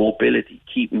activity, mobility,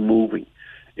 keeping moving,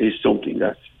 is something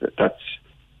that's.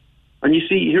 And you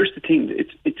see, here's the thing: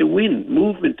 it's a win.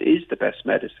 Movement is the best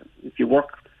medicine. If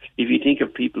you think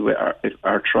of people with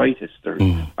arthritis,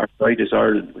 Arthritis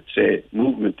Ireland would say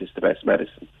movement is the best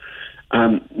medicine.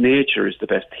 Nature is the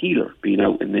best healer. Being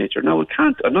out in nature. Now,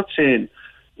 I'm not saying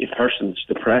if a person's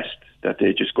depressed that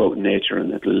they just go out in nature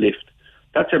and it'll lift.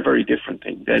 That's a very different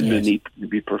thing. Then they need to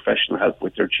be professional help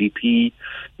with their GP,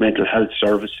 mental health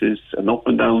services, and up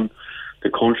and down the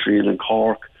country and in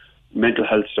Cork, mental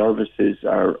health services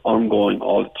are ongoing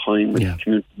all the time with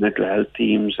community mental health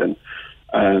teams and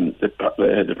the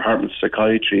Department of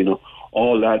Psychiatry,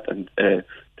 all that, and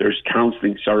there's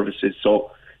counselling services.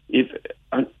 So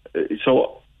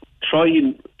try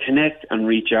and connect and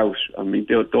reach out. I mean,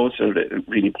 those are the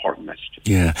really important messages.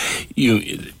 Yeah,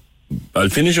 I'll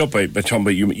finish up by talking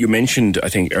about, you mentioned, I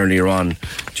think, earlier on,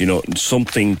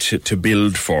 something to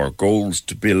build for, goals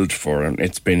to build for, and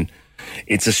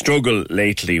it's a struggle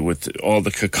lately with all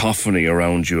the cacophony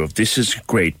around you of this is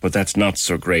great, but that's not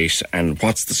so great, and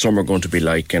what's the summer going to be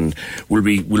like, and will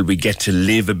we get to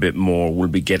live a bit more, will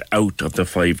we get out of the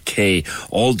 5K,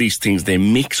 all these things, they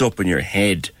mix up in your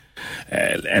head,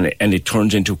 and it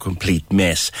turns into a complete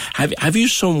mess. Have you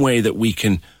some way that we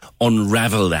can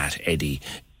unravel that, Eddie,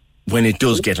 when it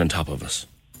does get on top of us?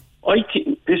 I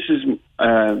think this is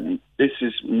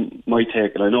my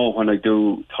take, and I know when I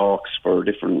do talks for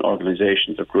different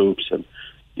organisations or groups, and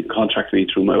you contact me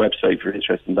through my website if you're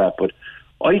interested in that, but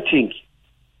I think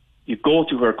you go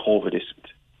to where COVID isn't.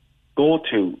 Go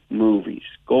to movies,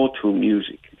 go to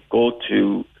music, go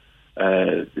to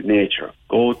nature,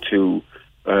 go to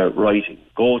writing,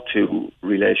 go to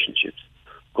relationships.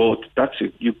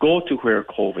 You go to where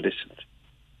COVID isn't.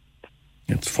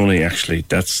 It's funny, actually.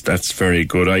 That's very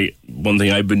good. One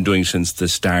thing I've been doing since the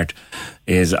start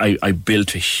is I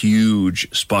built a huge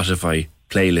Spotify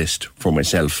playlist for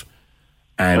myself,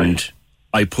 and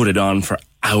I put it on for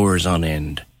hours on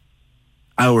end,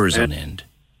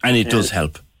 and it does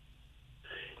help.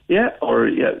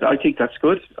 I think that's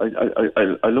good.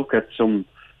 I look at some.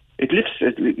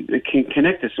 It can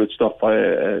connect us with stuff.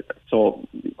 So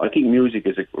I think music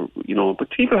is but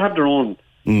people have their own.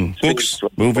 Books,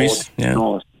 movies,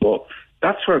 but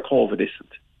that's where COVID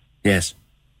isn't. Yes.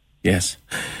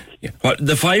 Well,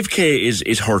 the 5K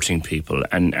is hurting people,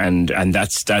 and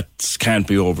that can't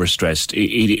be overstressed.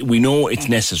 We know it's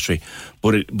necessary,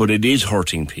 but it is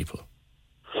hurting people.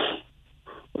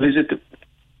 Well, is it?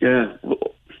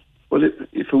 Well,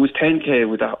 if it was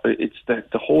 10K, it's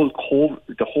the whole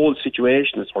COVID, the whole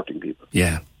situation is hurting people.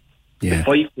 Yeah. The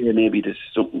 5K maybe there's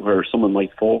something where someone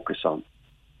might focus on.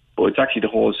 But it's actually the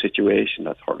whole situation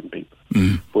that's hurting people.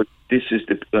 But this is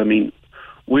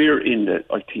we're in the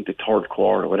third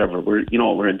quarter, or whatever. We're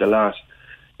in the last,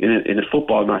 in a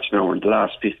football match now, we're in the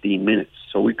last 15 minutes.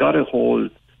 So we got to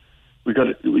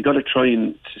try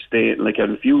and sustain, like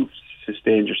if you've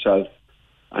sustained yourself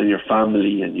and your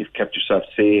family and you've kept yourself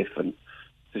safe, and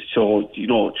so,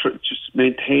 just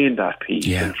maintain that peace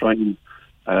and try and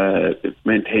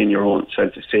maintain your own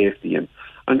sense of safety. And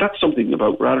that's something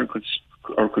about, rather than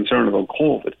our concern about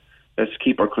COVID, let's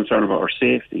keep our concern about our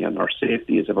safety, and our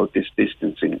safety is about this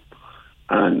distancing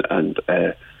and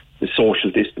the social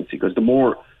distancing, because the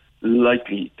more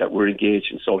likely that we're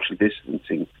engaged in social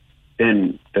distancing,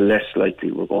 then the less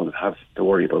likely we're going to have to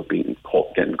worry about getting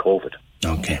COVID.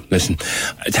 Okay, listen,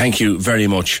 thank you very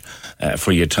much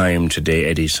for your time today,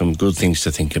 Eddie. Some good things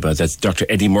to think about. That's Dr.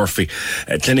 Eddie Murphy,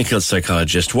 a clinical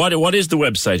psychologist. What is the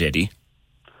website, Eddie?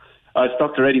 It's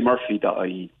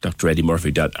dreddymurphy.ie.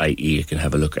 dreddymurphy.ie. You can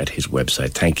have a look at his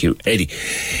website. Thank you, Eddie.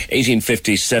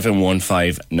 1850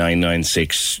 715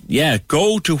 996. Yeah,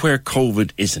 go to where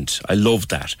COVID isn't. I love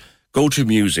that. Go to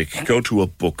music. Go to a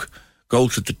book. Go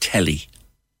to the telly,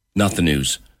 not the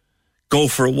news. Go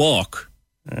for a walk.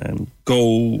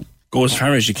 Go as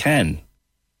far as you can.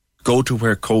 Go to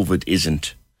where COVID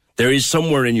isn't. There is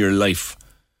somewhere in your life,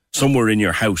 somewhere in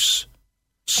your house,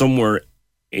 somewhere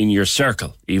in your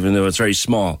circle, even though it's very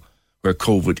small, where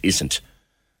COVID isn't.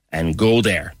 And go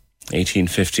there.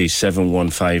 1850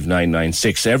 715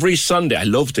 996. Every Sunday, I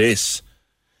love this.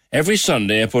 Every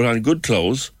Sunday I put on good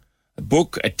clothes, I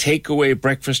book a takeaway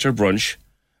breakfast or brunch,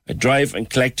 I drive and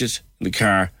collect it in the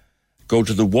car, go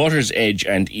to the water's edge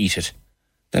and eat it.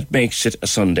 That makes it a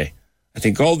Sunday. I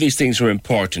think all these things are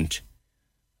important.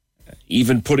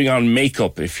 Even putting on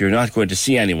makeup if you're not going to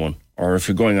see anyone, or if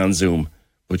you're going on Zoom.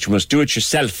 But you must do it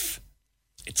yourself.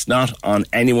 It's not on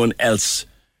anyone else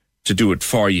to do it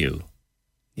for you.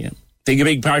 Yeah. I think a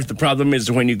big part of the problem is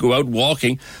when you go out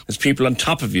walking, there's people on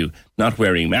top of you, not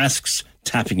wearing masks,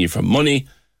 tapping you for money,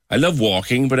 I love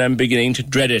walking, but I'm beginning to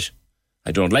dread it.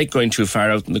 I don't like going too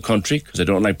far out in the country because I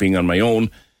don't like being on my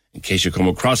own in case you come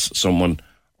across someone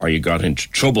or you got into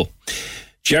trouble.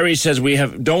 Jerry says we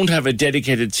don't have a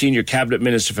dedicated senior cabinet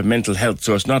minister for mental health,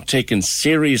 so it's not taken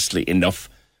seriously enough.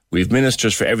 We have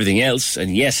ministers for everything else,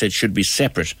 and yes, it should be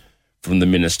separate from the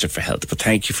Minister for Health. But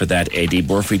thank you for that, Eddie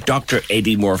Murphy.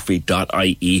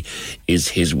 DrEddieMurphy.ie is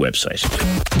his website.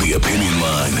 The Opinion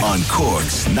Line on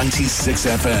Cork's 96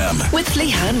 FM. With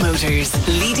Lehan Motors,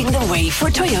 leading the way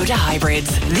for Toyota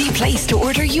hybrids. The place to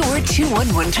order your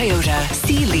 211 Toyota.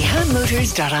 See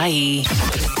lehanmotors.ie.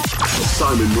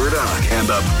 Simon Murdoch and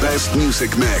the best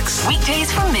music mix.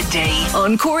 Weekdays from midday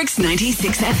on Cork's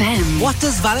 96 FM. What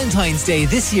does Valentine's Day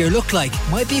this year look like?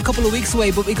 Might be a couple of weeks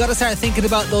away, but we got to start thinking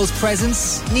about those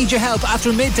presents. Need your help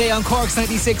after midday on Cork's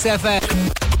 96 FM.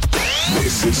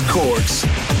 This is Cork's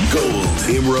Gold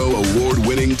IMRO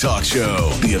award-winning talk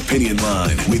show. The Opinion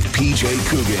Line with PJ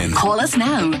Coogan. Call us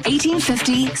now,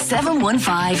 1850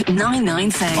 715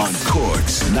 996. On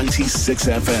Cork's 96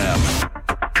 FM.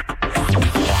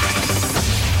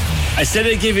 I said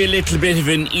I'd give you a little bit of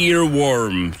an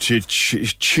earworm to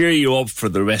cheer you up for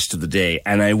the rest of the day,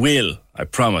 and I will, I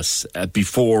promise,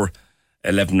 before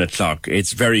 11 o'clock.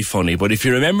 It's very funny, but if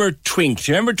you remember Twink,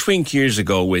 do you remember Twink years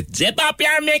ago with Zip Up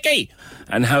Your Mickey?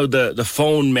 And how the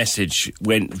phone message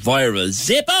went viral,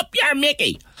 Zip Up Your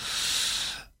Mickey.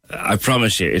 I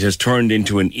promise you, it has turned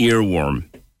into an earworm,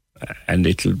 and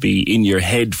it'll be in your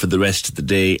head for the rest of the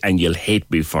day, and you'll hate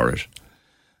me for it.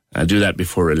 I'll do that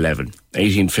before 11.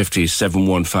 1850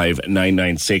 715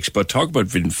 996. But talk about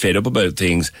being fed up about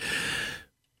things.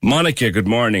 Monica, good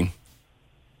morning.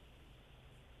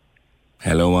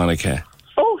 Hello, Monica.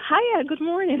 Oh, hiya. Good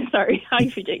morning. Sorry. Hi,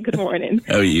 PJ. Good morning.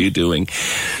 How are you doing?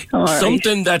 All right.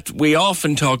 Something that we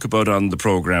often talk about on the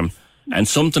programme, and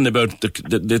something about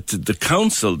the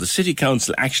council, the city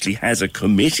council actually has a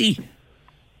committee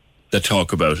that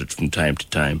talk about it from time to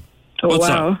time. Oh,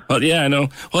 wow. Yeah, I know.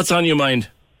 What's on your mind?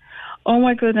 Oh,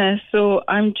 my goodness. So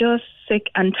I'm just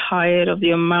sick and tired of the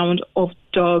amount of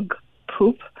dog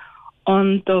poop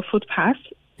on the footpath.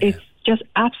 Yeah. It's just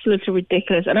absolutely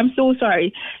ridiculous. And I'm so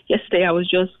sorry. Yesterday I was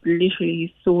just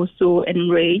literally so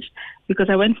enraged because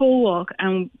I went for a walk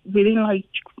and within I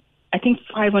think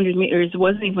 500 meters, it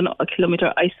wasn't even a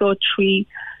kilometer, I saw 3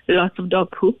 lots of dog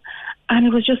poop. And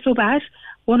it was just so bad.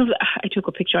 I took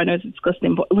a picture, I know it's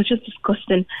disgusting, but it was just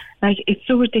disgusting. Like, it's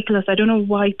so ridiculous. I don't know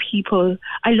why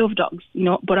I love dogs,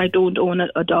 but I don't own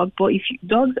a dog. But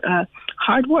dogs are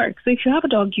hard work. So if you have a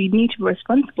dog, you need to be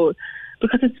responsible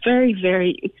because it's very,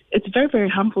 very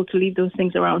harmful to leave those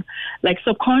things around. Like,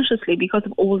 subconsciously, because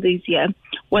of all these,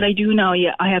 what I do now,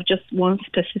 I have just one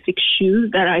specific shoe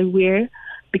that I wear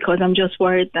because I'm just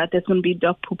worried that there's going to be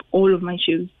dog poop all over my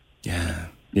shoes.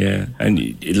 Yeah, and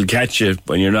it'll catch you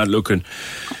when you're not looking.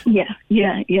 Yeah.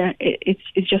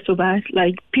 It's just so bad.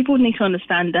 Like, people need to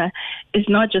understand that it's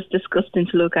not just disgusting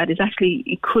to look at.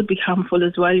 It could be harmful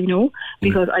as well,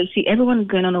 because I see everyone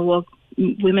going on a walk.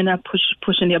 Women are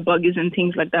pushing their buggies and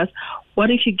things like that.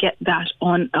 What if you get that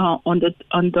on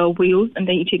the wheels and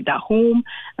then you take that home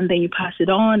and then you pass it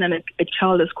on and a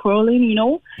child is crawling?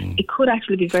 It could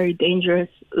actually be very dangerous.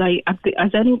 Like,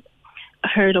 has anyone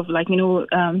heard of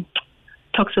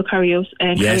toxocarios?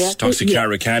 Yes,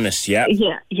 toxicaricanis. Yeah.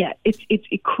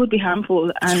 It could be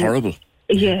harmful. It's horrible.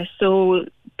 Yeah, so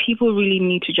people really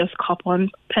need to just cop on.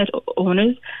 Pet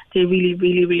owners, they really,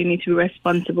 really, really need to be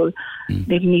responsible.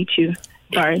 They need to.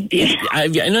 Sorry.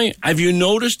 Have you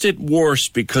noticed it worse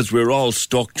because we're all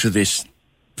stuck to this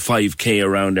 5K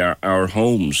around our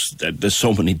homes? There's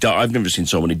so many dogs. I've never seen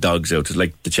so many dogs out. It's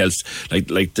like the Chelsea,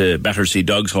 like the Battersea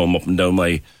Dogs Home up and down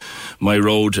my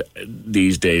road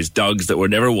these days. Dogs that were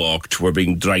never walked were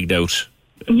being dragged out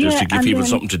just to give people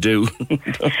something to do.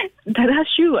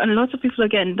 That's true. And lots of people are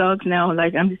getting dogs now.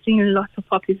 Like, I'm seeing lots of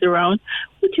puppies around,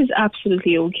 which is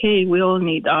absolutely okay. We all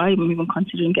need. I'm even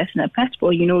considering getting a pet, but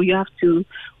you have to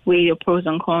weigh your pros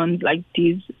and cons. Like,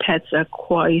 these pets are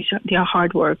they are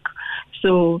hard work.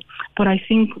 So, but I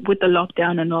think with the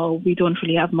lockdown and all, we don't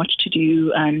really have much to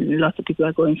do, and lots of people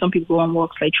are going. Some people go on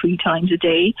walks like 3 times a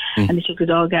day, and they take the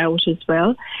dog out as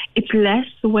well. It's less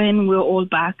when we're all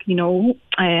back,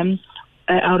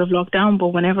 out of lockdown. But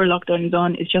whenever lockdown is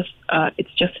on, it's just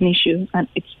an issue, and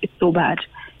it's so bad.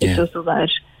 It's so bad.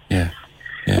 Yeah.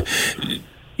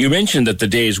 You mentioned that the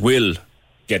days will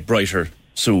get brighter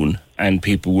soon, and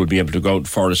people will be able to go out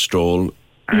for a stroll.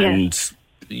 And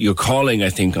you're calling, I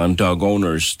think, on dog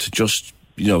owners to just,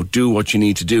 do what you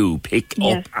need to do. Pick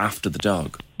up after the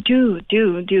dog. Do.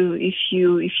 If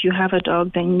you have a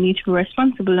dog, then you need to be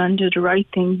responsible and do the right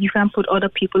thing. You can't put other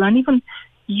people, and even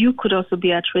you could also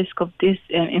be at risk of this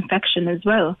infection as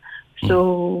well.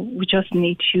 So we just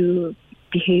need to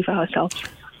behave ourselves.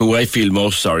 Who I feel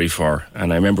most sorry for,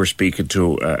 and I remember speaking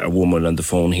to a woman on the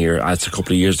phone here, that's a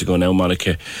couple of years ago now,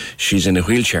 Monica. She's in a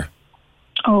wheelchair.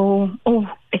 Oh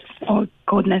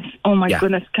goodness. Oh my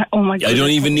goodness. Oh my goodness. I don't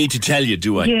even need to tell you,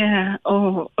 do I? Yeah.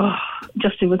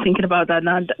 Just even thinking about that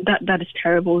now, that is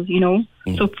terrible, you know.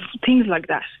 So things like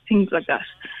that.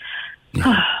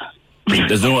 Yeah.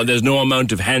 There's no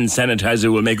amount of hand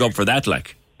sanitizer will make up for that,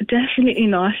 like. Definitely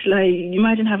not. Like,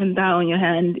 imagine having that on your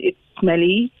hand. It's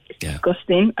smelly, it's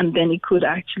disgusting, and then it could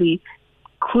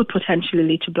potentially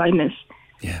lead to blindness.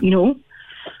 Yeah. You know?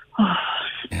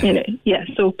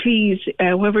 So please,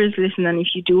 whoever is listening, if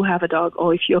you do have a dog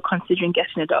or if you're considering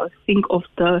getting a dog, think of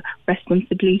the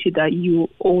responsibility that you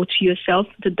owe to yourself,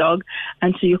 the dog,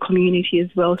 and to your community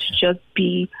as well, to just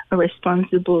be a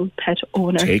responsible pet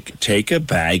owner. Take a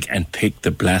bag and pick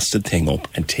the blasted thing up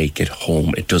and take it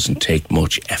home. It doesn't take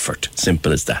much effort.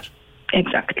 Simple as that.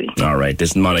 Exactly. All right.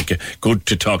 Listen, Monica, good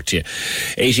to talk to you.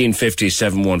 1850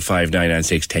 715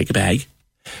 996. Take a bag,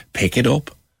 pick it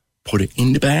up, put it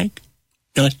in the bag,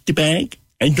 not the bag,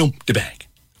 and dump the bag.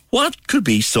 What could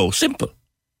be so simple?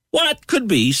 But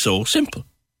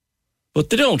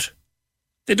they don't.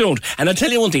 And I'll tell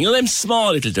you one thing. You know them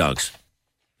small little dogs?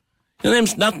 You know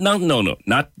them,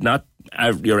 not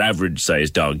your average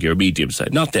sized dog, your medium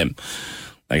size. Not them.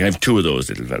 Like I have two of those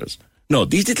little fellas. No,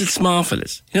 these little small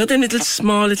fellas. You know them little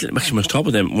small little... Actually, I must talk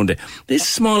with them one day. These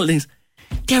small things,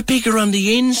 they're bigger on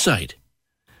the inside.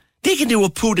 They can do a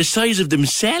poo the size of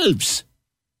themselves.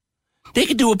 They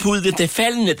can do a poo that they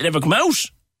fell in it that never come out.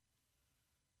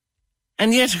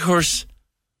 And yet, of course,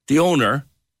 the owner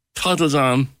toddles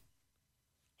on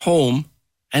home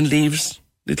and leaves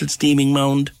little steaming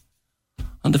mound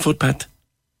on the footpath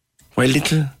while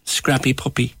little scrappy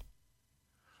puppy.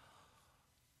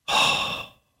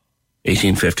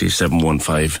 1850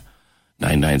 715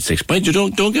 996. Mind you,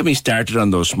 don't get me started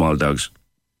on those small dogs.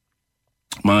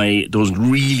 Those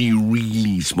really,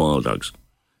 really small dogs,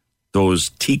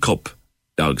 those teacup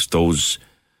dogs, those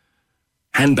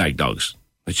handbag dogs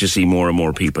that you see more and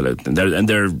more people out, and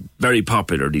they're very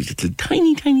popular. These little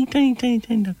tiny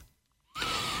dogs.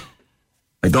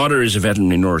 My daughter is a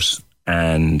veterinary nurse,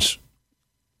 and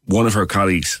one of her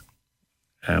colleagues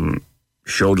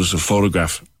showed us a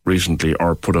photograph recently,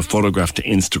 or put a photograph to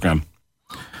Instagram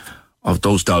of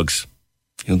those dogs.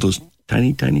 You know, those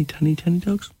tiny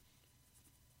dogs.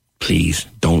 Please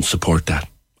don't support that.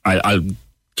 I'll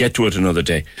get to it another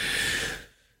day.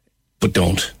 But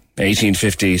don't.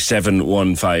 1850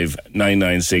 715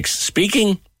 996.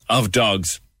 Speaking of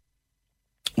dogs,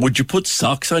 would you put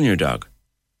socks on your dog?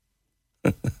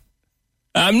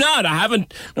 I'm not. I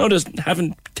haven't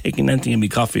taken anything in my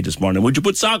coffee this morning. Would you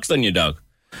put socks on your dog?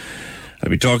 I'll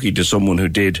be talking to someone who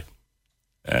did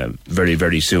very,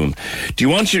 very soon. Do you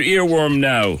want your earworm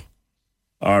now?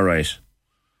 All right.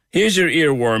 Here's your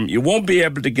earworm. You won't be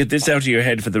able to get this out of your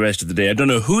head for the rest of the day. I don't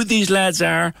know who these lads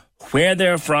are, where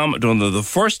they're from. I don't know the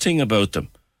first thing about them.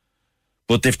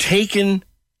 But they've taken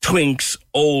Twink's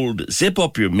old Zip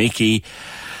Up Your Mickey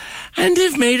and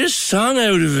they've made a song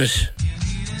out of it.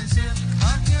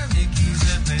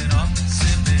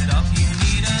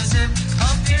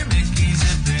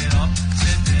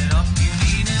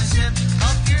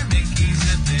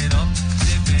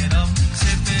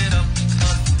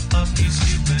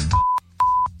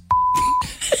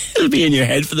 It'll be in your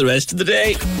head for the rest of the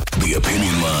day. The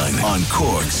Opinion Line on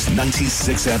Cork's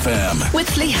 96 FM. With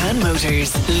Lehan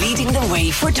Motors, leading the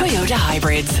way for Toyota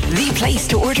hybrids. The place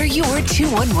to order your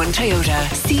 211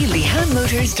 Toyota. See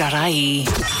lehanmotors.ie.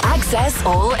 Access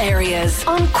all areas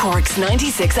on Cork's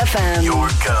 96 FM. Your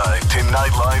guide to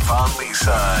nightlife on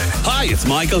Leaside. Hi, it's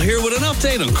Michael here with an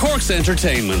update on Cork's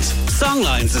entertainment.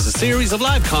 Songlines is a series of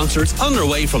live concerts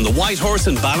underway from the White Horse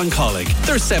in Ballincollig.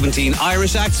 There's 17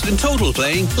 Irish acts in total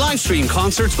playing live stream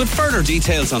concerts with further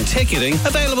details on ticketing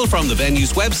available from the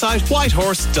venue's website,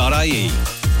 whitehorse.ie.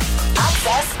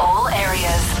 Access all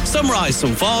areas. Some Rise,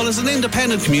 Some Fall is an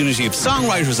independent community of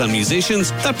songwriters and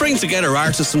musicians that bring together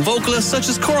artists and vocalists such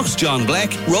as Cork's John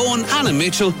Bleck, Rowan, Anna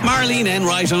Mitchell, Marlene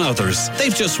Enright and others.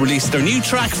 They've just released their new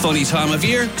track, Funny Time of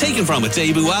Year, taken from a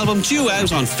debut album due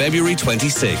out on February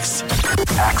 26.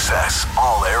 Access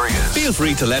all areas. Feel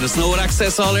free to let us know at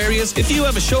Access All Areas if you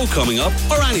have a show coming up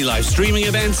or any live streaming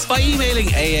events by emailing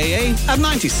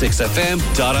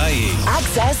aaa@96fm.ie.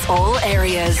 Access all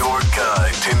areas. Your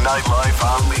guide to nightlife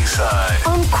on Leaside.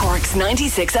 On Cork's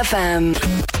 96 FM.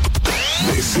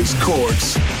 This is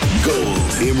Cork's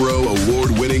Gold IMRO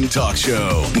award-winning talk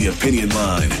show, The Opinion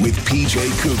Line with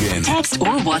PJ Coogan. Text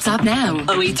or WhatsApp now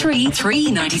 083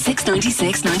 396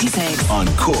 96 96 on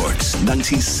Cork's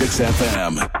 96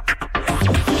 FM.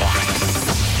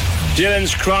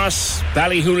 Dillon's Cross,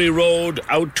 Ballyhooly Road,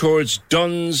 out towards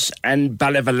Duns and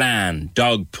Ballyvalan.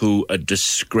 Dog poo, a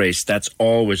disgrace. That's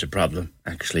always a problem,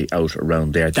 actually, out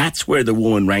around there. That's where the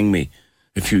woman rang me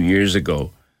a few years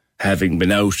ago, having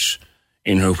been out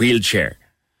in her wheelchair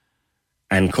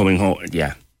and coming home.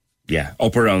 Yeah,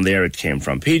 up around there it came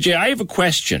from. PJ, I have a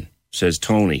question, says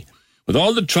Tony. With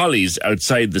all the trolleys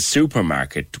outside the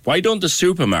supermarket, why don't the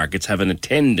supermarkets have an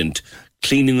attendant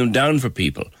cleaning them down for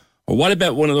people? Or what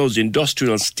about one of those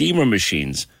industrial steamer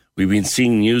machines we've been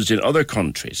seeing used in other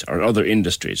countries or other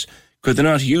industries? Could they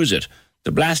not use it?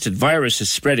 The blasted virus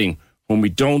is spreading when we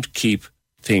don't keep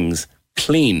things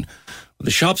clean. The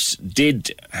shops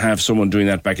did have someone doing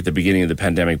that back at the beginning of the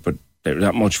pandemic, but there's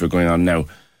not much of it going on now.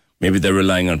 Maybe they're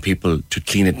relying on people to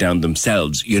clean it down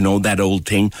themselves. You know that old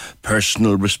thing,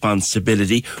 personal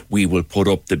responsibility. We will put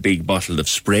up the big bottle of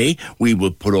spray. We will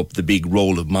put up the big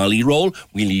roll of Molly Roll.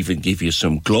 We'll even give you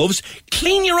some gloves.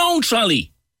 Clean your own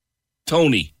trolley,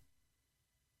 Tony,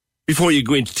 before you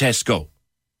go into Tesco.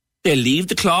 They'll leave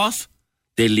the cloth.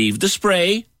 They'll leave the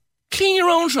spray. Clean your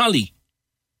own trolley.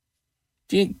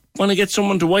 Do you want to get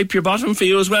someone to wipe your bottom for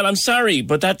you as well? I'm sorry,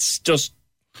 but that's just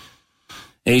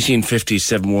 1850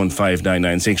 715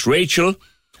 996. Rachel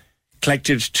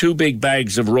collected 2 big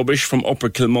bags of rubbish from Upper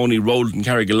Kilmoney Road in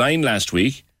Carrigaline last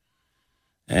week.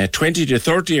 20 to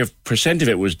 30% of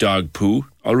it was dog poo,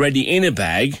 already in a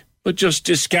bag, but just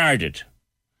discarded.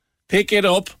 Pick it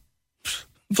up,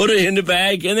 put it in the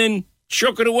bag, and then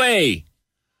chuck it away.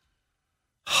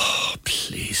 Oh,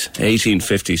 please.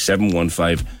 1850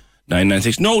 715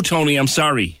 996. No, Tony, I'm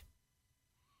sorry.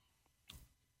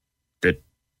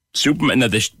 The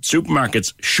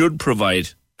supermarkets should provide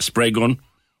a spray gun.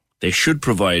 They should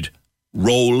provide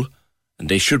roll, and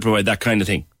they should provide that kind of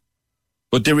thing.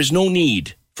 But there is no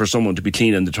need for someone to be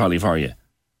cleaning the trolley for you.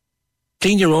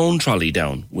 Clean your own trolley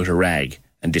down with a rag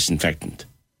and disinfectant.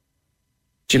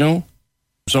 Do you know?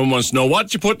 Someone wants to know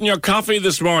what you put in your coffee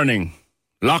this morning.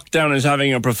 Lockdown is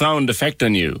having a profound effect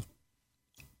on you.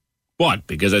 What?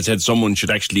 Because I said someone should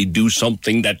actually do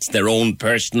something that's their own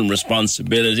personal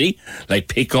responsibility, like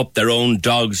pick up their own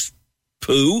dog's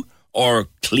poo or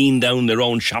clean down their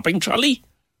own shopping trolley?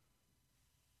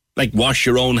 Like wash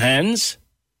your own hands?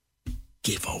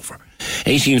 Give over.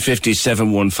 1850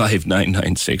 715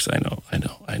 996. I know.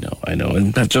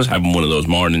 And I'm just having one of those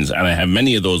mornings, and I have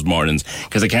many of those mornings,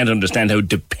 because I can't understand how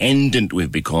dependent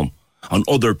we've become on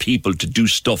other people to do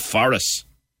stuff for us.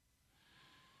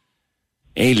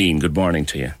 Aileen, good morning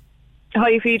to you.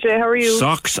 Hi, PJ, how are you?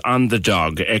 Socks on the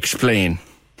dog. Explain.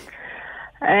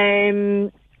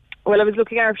 Well, I was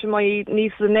looking after my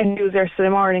nieces and nephews yesterday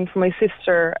morning for my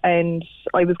sister, and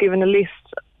I was given a list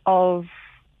of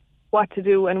what to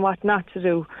do and what not to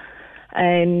do.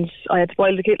 And I had to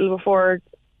boil the kettle before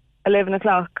 11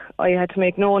 o'clock. I had to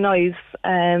make no noise,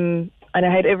 and I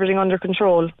had everything under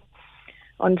control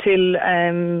until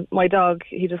my dog,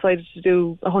 he decided to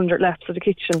do 100 laps of the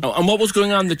kitchen. Oh, and what was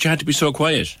going on that you had to be so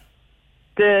quiet?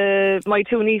 My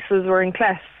 2 nieces were in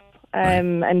class,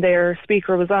 and their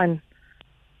speaker was on.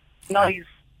 Noise.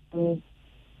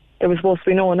 There was supposed to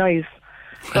be no noise.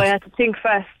 So I had to think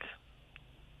fast.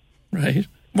 Right.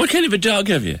 What kind of a dog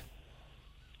have you?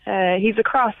 He's a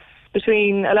cross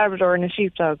between a Labrador and a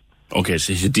sheepdog. Okay,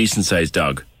 so he's a decent-sized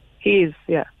dog. He is,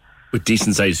 yeah. With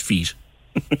decent-sized feet.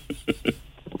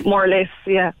 More or less,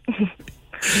 yeah.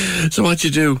 So what'd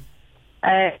you do?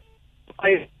 I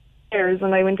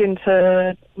and I went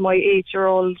into my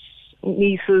 8-year-old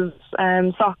niece's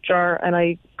sock drawer, and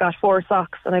I got 4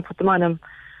 socks and I put them on him.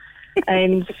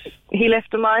 And he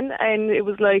left them on, and it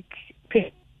was like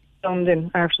down in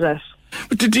after that.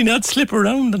 But did he not slip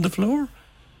around on the floor?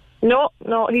 No,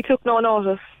 he took no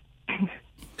notice.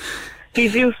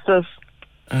 He's used to it.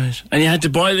 Right. And you had to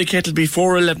boil the kettle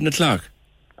before 11 o'clock?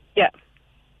 Yeah.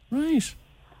 Right.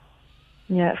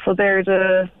 Yeah, so they're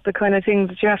the kind of things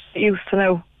that you have to get used to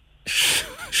now.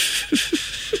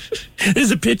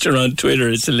 There's a picture on Twitter,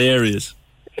 it's hilarious.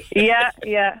 Yeah.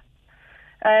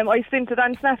 I sent it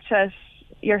on Snapchat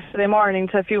yesterday morning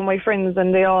to a few of my friends,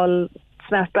 and they all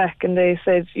snapped back and they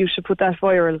said you should put that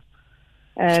viral.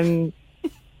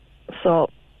 So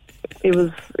it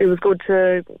was good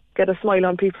to get a smile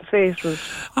on people's faces.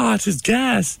 Oh, it is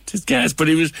gas. But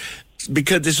it was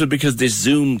because this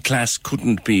Zoom class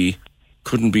couldn't be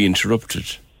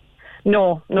interrupted.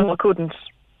 No, it couldn't,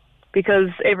 because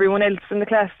everyone else in the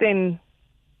class then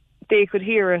they could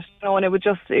hear it, and it would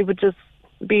just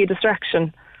be a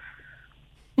distraction.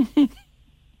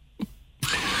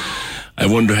 I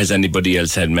wonder, has anybody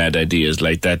else had mad ideas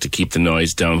like that to keep the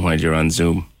noise down while you're on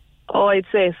Zoom? Oh, I'd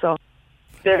say so.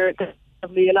 There's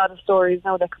probably a lot of stories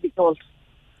now that could be told.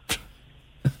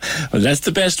 Well, that's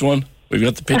the best one. We've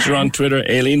got the picture on Twitter.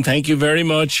 Aileen, thank you very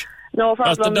much. No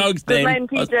problem. What's the dog's Good name? man,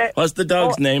 PJ. What's the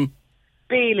dog's name?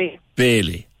 Bailey.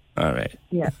 Bailey. All right.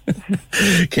 Yeah.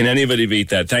 Can anybody beat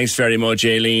that? Thanks very much,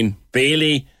 Aileen.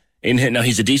 Bailey, now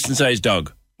he's a decent-sized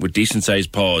dog with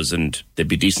decent-sized paws, and there'd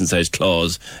be decent-sized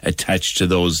claws attached to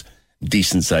those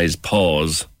decent-sized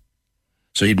paws.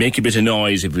 So he'd make a bit of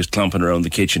noise if he was clomping around the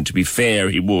kitchen. To be fair,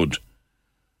 he would.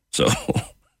 So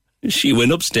she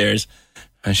went upstairs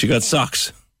and she got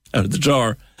socks out of the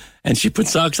drawer and she put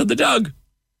socks on the dog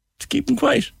to keep him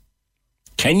quiet.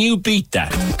 Can you beat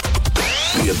that?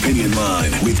 The Opinion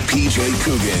Line with PJ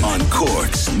Coogan on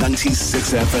Cork's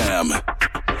 96 FM.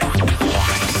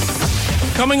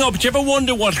 Coming up, do you ever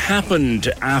wonder what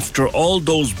happened after all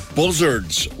those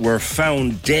buzzards were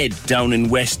found dead down in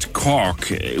West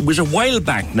Cork? It was a while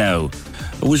back now.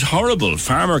 It was horrible.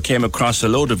 Farmer came across a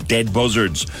load of dead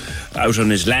buzzards out on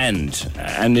his land,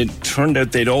 and it turned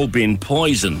out they'd all been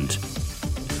poisoned.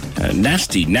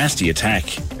 Nasty attack.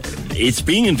 It's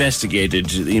being investigated.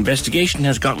 The investigation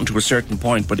has gotten to a certain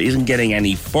point, but isn't getting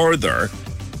any further.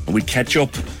 We'll catch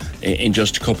up in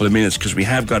just a couple of minutes because we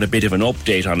have got a bit of an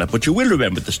update on it. But you will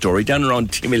remember the story down around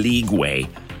Timoleague Way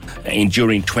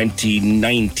during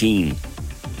 2019.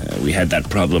 We had that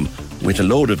problem with a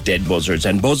load of dead buzzards,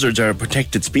 and buzzards are a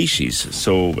protected species.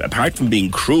 So apart from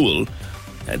being cruel,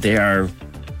 they are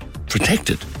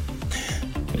protected.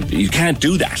 You can't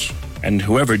do that. And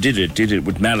whoever did it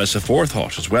with malice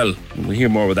aforethought as well. We'll hear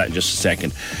more about that in just a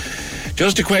second.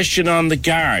 Just a question on the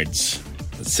guards.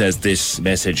 It says this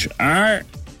message. Are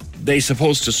they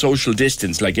supposed to social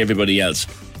distance like everybody else?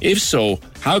 If so,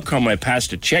 how come I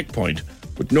passed a checkpoint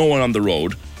with no one on the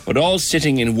road, but all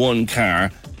sitting in one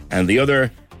car and the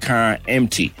other car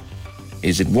empty?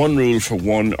 Is it one rule for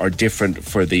one or different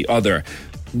for the other?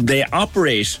 They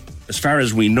operate, as far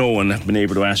as we know and have been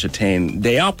able to ascertain,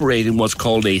 they operate in what's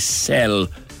called a cell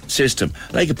system,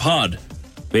 like a pod,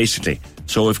 basically.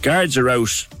 So if guards are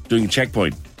out doing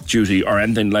checkpoint duty or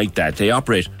anything like that, they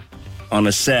operate on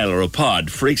a cell or a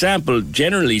pod. For example,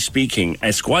 generally speaking,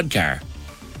 a squad car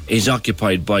is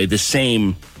occupied by the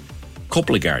same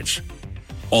couple of guards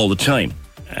all the time.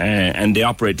 And they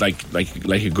operate like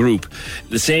a group.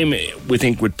 The same, we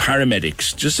think, with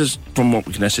paramedics. Just as from what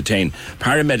we can ascertain,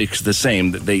 paramedics are the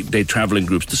same. They travel in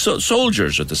groups. The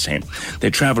soldiers are the same. They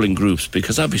travel in groups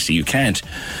because obviously you can't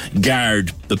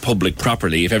guard the public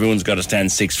properly if everyone's got to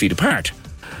stand 6 feet apart.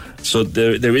 So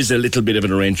there is a little bit of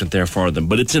an arrangement there for them.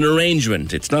 But it's an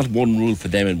arrangement. It's not one rule for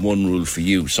them and one rule for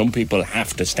you. Some people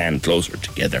have to stand closer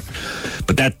together.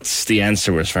 But that's the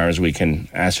answer as far as we can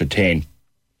ascertain.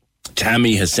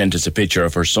 Tammy has sent us a picture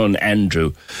of her son,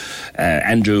 Andrew.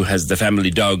 Andrew has the family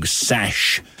dog,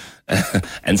 Sash.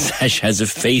 And Sash has a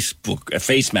face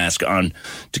mask on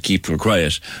to keep her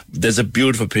quiet. There's a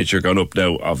beautiful picture gone up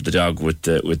now of the dog with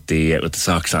the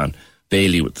socks on.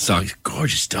 Bailey with the socks.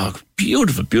 Gorgeous dog.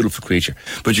 Beautiful, beautiful creature.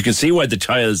 But you can see why the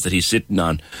tiles that he's sitting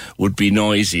on would be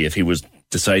noisy if he was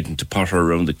deciding to potter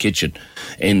around the kitchen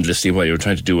endlessly while you were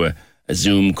trying to do a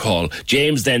Zoom call.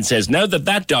 James then says, now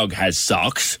that dog has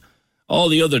socks, all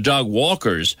the other dog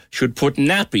walkers should put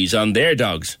nappies on their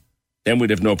dogs. Then we'd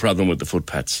have no problem with the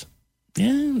footpads.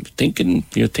 Yeah,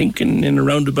 you're thinking in a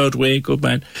roundabout way. Good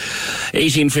man.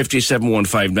 1850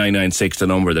 715 996, the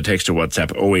number, the text or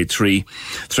WhatsApp 083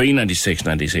 396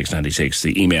 96 96.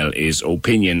 The email is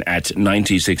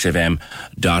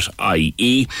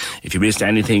opinion@96fm.ie. If you missed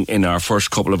anything in our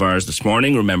first couple of hours this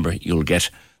morning, remember you'll get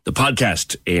the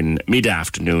podcast in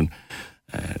mid-afternoon.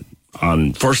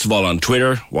 First of all on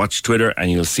Twitter, watch Twitter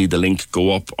and you'll see the link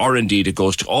go up, or indeed it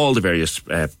goes to all the various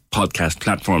podcast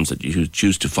platforms that you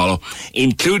choose to follow,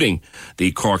 including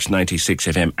the Cork's 96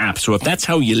 FM app. So if that's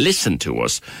how you listen to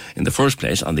us in the first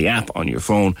place, on the app on your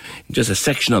phone, just a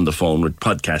section on the phone with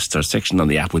podcasts or a section on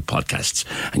the app with podcasts,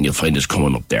 and you'll find us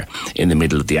coming up there in the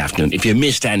middle of the afternoon if you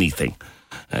missed anything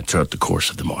throughout the course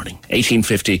of the morning.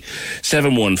 1850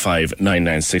 715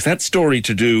 996. That story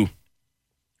to do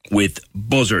with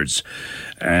buzzards.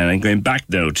 And I'm going back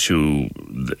now to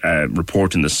a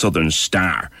report in the Southern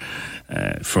Star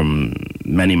from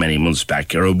many, many months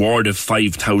back. A reward of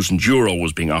 €5,000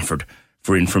 was being offered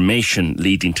for information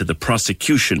leading to the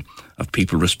prosecution of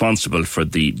people responsible for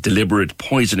the deliberate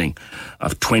poisoning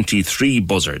of 23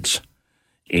 buzzards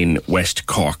in West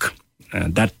Cork.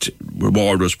 That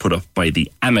reward was put up by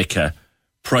the Amica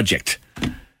project.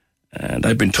 And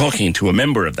I've been talking to a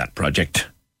member of that project,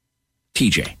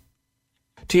 TJ.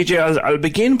 TJ, I'll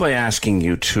begin by asking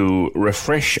you to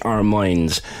refresh our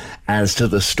minds as to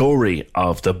the story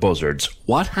of the buzzards.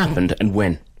 What happened and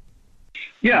when?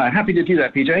 Yeah, happy to do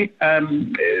that,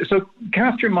 PJ. So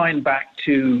cast your mind back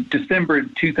to December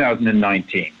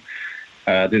 2019.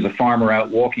 There's a farmer out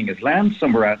walking his land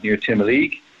somewhere out near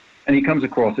Timoleague, and he comes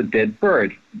across a dead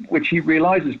bird, which he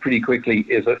realizes pretty quickly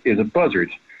is a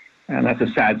buzzard. And that's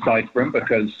a sad sight for him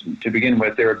because, to begin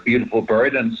with, they're a beautiful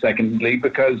bird, and secondly,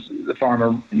 because the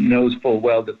farmer knows full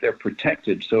well that they're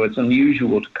protected, so it's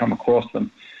unusual to come across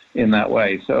them in that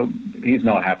way. So he's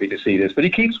not happy to see this, but he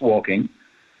keeps walking,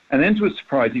 and then to his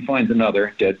surprise, he finds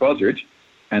another dead buzzard,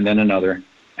 and then another,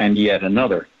 and yet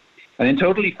another. And in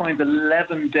total, he finds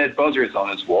 11 dead buzzards on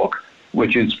his walk,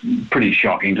 which is pretty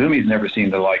shocking to him. He's never seen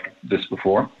the like this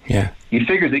before. Yeah. He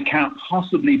figures it can't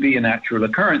possibly be a natural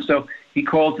occurrence, so he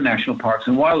calls the National Parks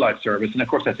and Wildlife Service, and of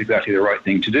course that's exactly the right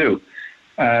thing to do.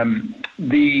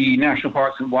 The National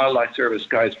Parks and Wildlife Service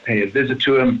guys pay a visit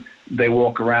to him. They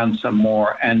walk around some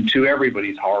more, and to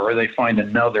everybody's horror, they find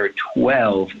another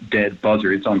 12 dead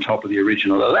buzzards on top of the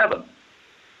original 11.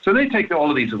 So they take all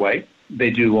of these away.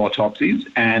 They do autopsies,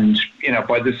 and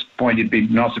by this point, you'd be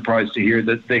not surprised to hear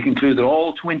that they conclude that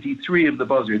all 23 of the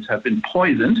buzzards have been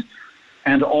poisoned,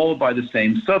 and all by the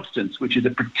same substance, which is a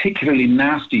particularly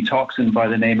nasty toxin by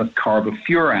the name of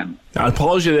carbofuran. I'll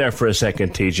pause you there for a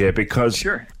second, TJ, because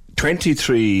sure.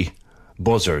 23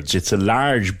 buzzards, it's a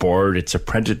large bird, it's a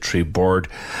predatory bird.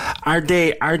 Are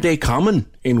they common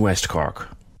in West Cork?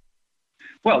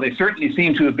 Well, they certainly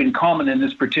seem to have been common in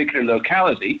this particular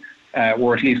locality,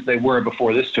 or at least they were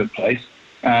before this took place.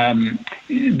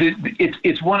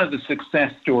 It's one of the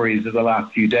success stories of the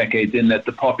last few decades in that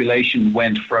the population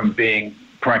went from being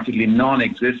practically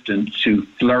non-existent to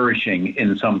flourishing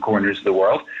in some corners of the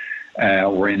world,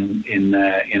 or in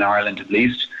Ireland at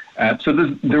least. So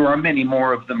there are many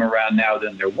more of them around now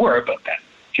than there were, but that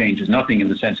changes nothing in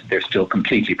the sense that they're still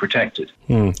completely protected.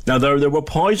 Now, they were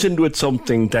poisoned with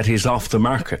something that is off the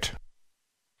market.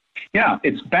 Yeah,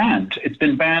 it's banned. It's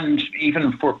been banned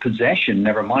even for possession,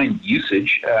 never mind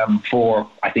usage, for,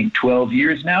 I think, 12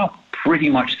 years now, pretty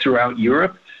much throughout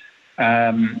Europe.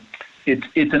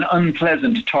 It's an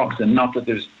unpleasant toxin, not that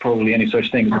there's probably any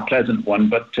such thing as a pleasant one,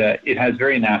 but it has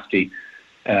very nasty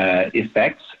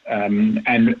effects.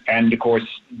 And of course,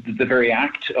 the very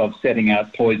act of setting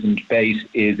out poisoned bait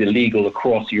is illegal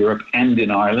across Europe and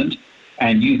in Ireland.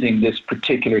 And using this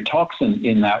particular toxin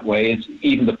in that way,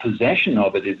 even the possession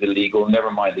of it is illegal,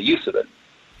 never mind the use of it.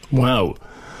 Wow.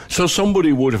 So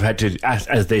somebody would have had to,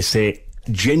 as they say,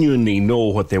 genuinely know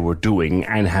what they were doing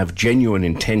and have genuine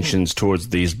intentions towards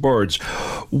these birds.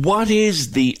 What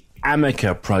is the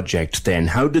Amica project then?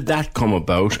 How did that come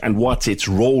about, and what's its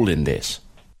role in this?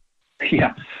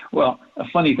 Yeah, well, a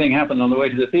funny thing happened on the way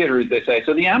to the theatre, as they say.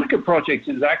 So the Amica project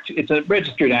is it's a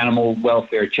registered animal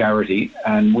welfare charity,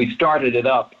 and we started it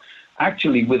up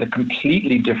actually with a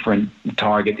completely different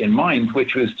target in mind,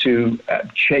 which was to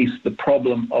chase the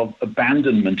problem of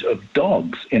abandonment of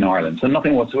dogs in Ireland. So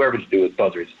nothing whatsoever to do with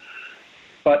buzzards.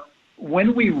 But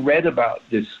when we read about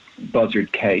this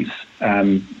buzzard case,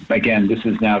 again, this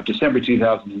is now December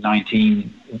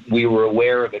 2019, we were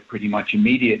aware of it pretty much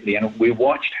immediately, and we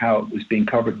watched how it was being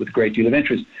covered with a great deal of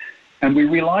interest. And we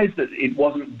realized that it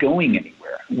wasn't going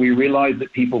anywhere. We realized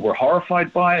that people were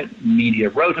horrified by it, media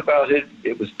wrote about it,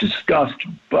 it was discussed,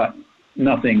 but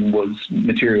nothing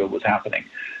material was happening.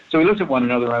 So we looked at one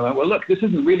another and I went, well, look, this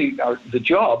isn't really the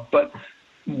job, but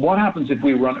what happens if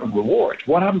we run a reward?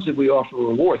 What happens if we offer a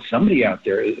reward? Somebody out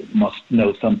there must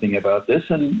know something about this,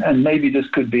 and maybe this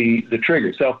could be the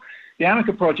trigger. So the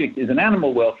Amica Project is an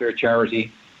animal welfare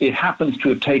charity. It happens to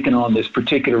have taken on this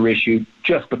particular issue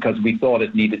just because we thought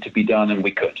it needed to be done and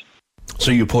we could. So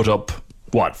you put up,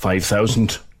 what,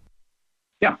 5,000?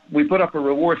 Yeah, we put up a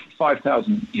reward for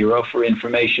 €5,000 for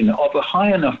information of a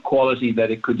high enough quality that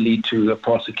it could lead to a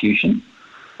prosecution.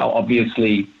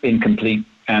 Obviously, incomplete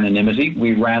anonymity.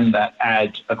 We ran that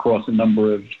ad across a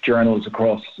number of journals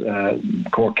across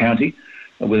Cork County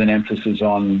with an emphasis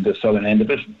on the southern end of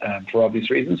it for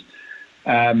obvious reasons.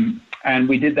 And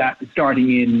we did that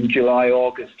starting in July,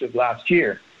 August of last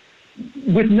year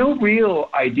with no real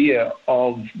idea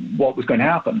of what was going to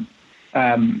happen.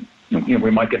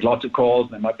 We might get lots of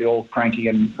calls, they might be all cranky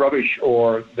and rubbish,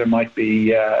 or there might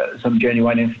be some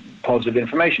genuine positive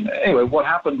information. Anyway, what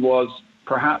happened was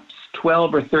perhaps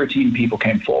 12 or 13 people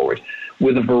came forward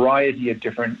with a variety of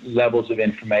different levels of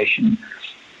information,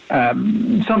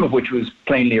 some of which was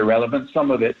plainly irrelevant.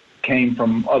 Some of it came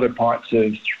from other parts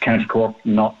of County Cork,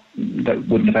 that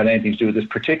wouldn't have had anything to do with this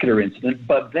particular incident.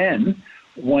 But then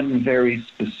one very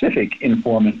specific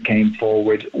informant came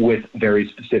forward with very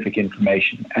specific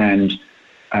information, and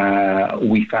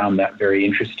we found that very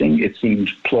interesting. It seemed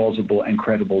plausible and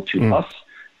credible to us,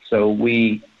 so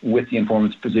we, with the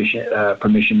informant's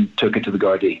permission, took it to the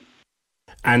Gardaí.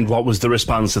 And what was the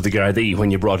response of the Gardaí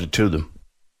when you brought it to them?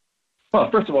 Well,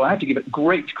 first of all, I have to give it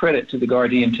great credit to the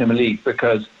Gardaí in Timoleague,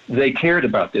 because they cared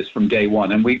about this from day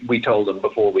one. And we told them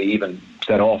before we even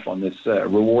set off on this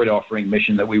reward offering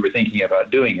mission that we were thinking about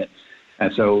doing it.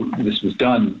 And so this was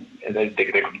done. They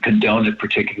didn't condone it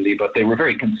particularly, but they were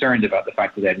very concerned about the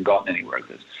fact that they hadn't gotten anywhere with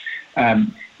this.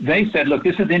 They said, look,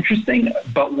 this is interesting,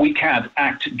 but we can't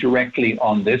act directly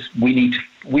on this. We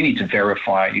need to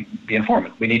verify the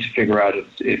informant. We need to figure out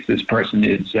if this person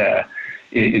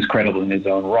is credible in his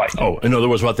own right. Oh, in other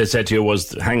words, what they said to you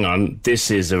was, hang on,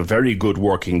 this is a very good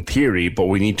working theory, but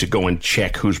we need to go and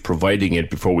check who's providing it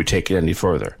before we take it any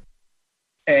further.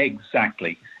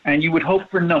 Exactly. And you would hope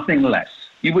for nothing less.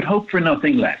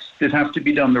 This has to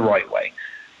be done the right way.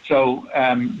 So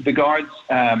the guards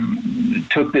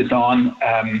took this on,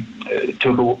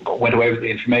 went away with the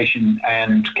information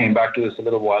and came back to us a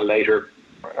little while later,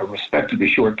 a respectively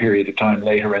short period of time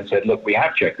later, and said, look, we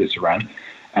have checked this around.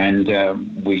 And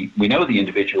we know the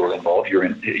individual involved,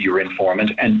 your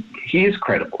informant, and he is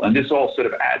credible. And this all sort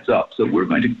of adds up. So we're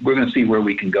going to see where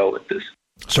we can go with this.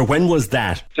 So when was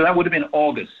that? So that would have been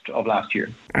August of last year.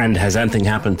 And has anything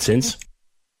happened since?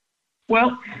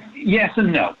 Well, yes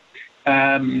and no.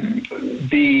 I'm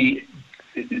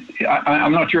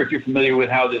not sure if you're familiar with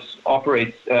how this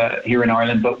operates here in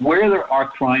Ireland, but where there are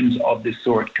crimes of this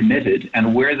sort committed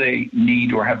and where they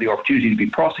need or have the opportunity to be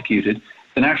prosecuted,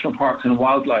 the National Parks and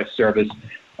Wildlife Service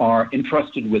are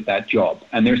entrusted with that job,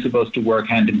 and they're supposed to work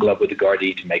hand in glove with the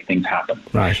Gardaí to make things happen.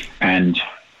 Right. And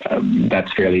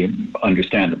that's fairly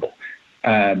understandable.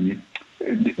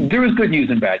 There was good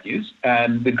news and bad news.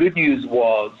 The good news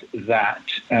was that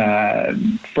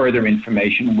further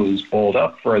information was balled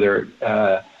up, further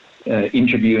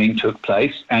interviewing took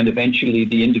place, and eventually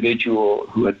the individual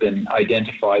who had been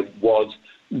identified was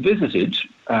visited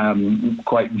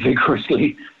quite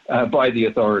vigorously by the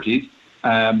authorities.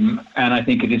 And I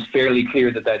think it is fairly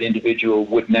clear that individual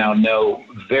would now know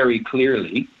very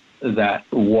clearly that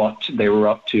what they were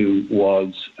up to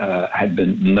was had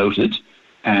been noted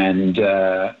and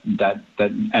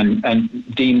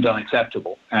and deemed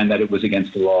unacceptable, and that it was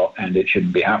against the law and it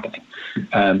shouldn't be happening.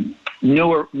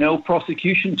 No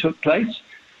prosecution took place,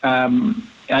 and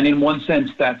in one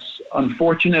sense that's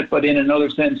unfortunate, but in another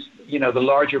sense, the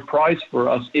larger prize for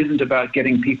us isn't about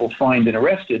getting people fined and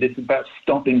arrested, it's about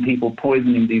stopping people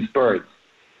poisoning these birds.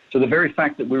 So the very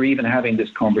fact that we're even having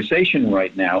this conversation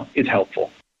right now is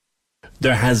helpful.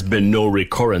 There has been no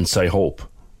recurrence, I hope.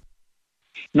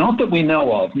 Not that we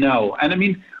know of, no. And I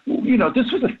mean,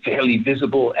 this was a fairly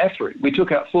visible effort. We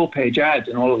took out full-page ads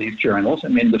in all of these journals. I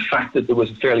mean, the fact that there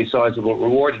was a fairly sizable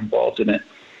reward involved in it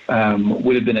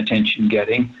would have been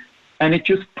attention-getting. And it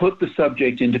just put the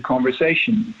subject into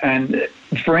conversation. And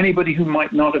for anybody who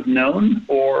might not have known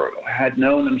or had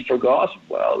known and forgot,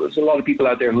 well, there's a lot of people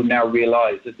out there who now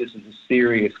realize that this is a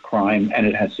serious crime and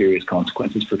it has serious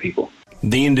consequences for people.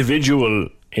 The individual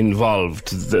involved,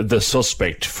 the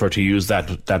suspect, to use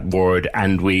that word,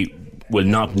 and we will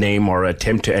not name or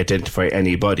attempt to identify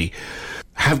anybody,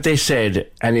 have they said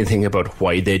anything about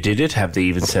why they did it? Have they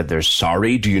even said they're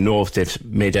sorry? Do you know if they've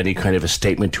made any kind of a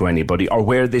statement to anybody, or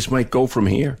where this might go from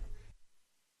here?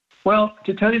 Well,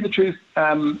 to tell you the truth,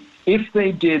 if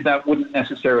they did, that wouldn't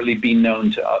necessarily be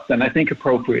known to us, and I think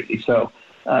appropriately so.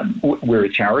 We're a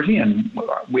charity and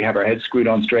we have our heads screwed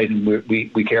on straight and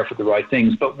we care for the right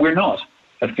things, but we're not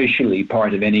officially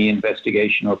part of any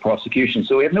investigation or prosecution,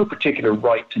 so we have no particular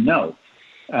right to know.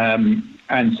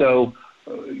 And so,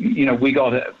 we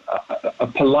got a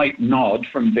polite nod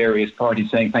from various parties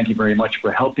saying thank you very much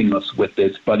for helping us with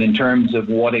this, but in terms of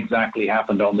what exactly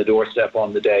happened on the doorstep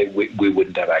on the day, we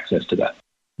wouldn't have access to that.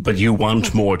 But you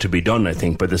want more to be done, I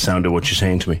think, by the sound of what you're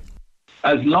saying to me.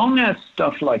 As long as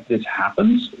stuff like this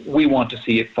happens, we want to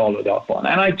see it followed up on.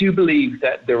 And I do believe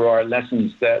that there are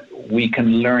lessons that we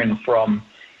can learn from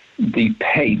the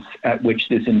pace at which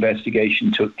this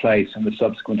investigation took place and the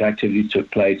subsequent activities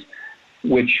took place,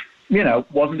 which,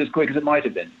 wasn't as quick as it might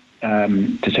have been,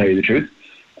 to tell you the truth.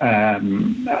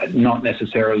 Not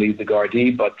necessarily the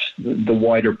Gardaí, but the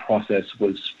wider process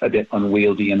was a bit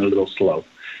unwieldy and a little slow.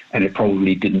 And it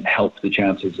probably didn't help the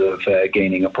chances of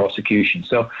gaining a prosecution.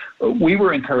 So we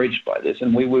were encouraged by this,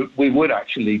 and we would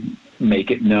actually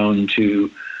make it known to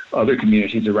other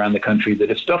communities around the country that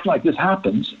if stuff like this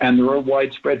happens and there are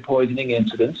widespread poisoning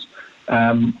incidents,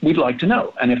 we'd like to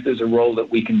know. And if there's a role that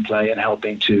we can play in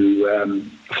helping to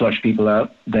flush people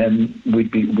out, then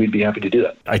we'd be happy to do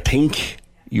that. I think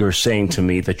you're saying to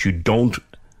me that you don't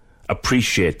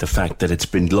appreciate the fact that it's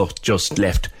been just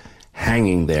left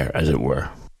hanging there, as it were.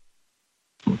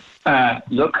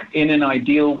 Look, in an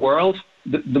ideal world,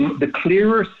 the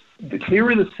clearer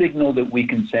the signal that we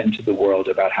can send to the world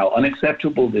about how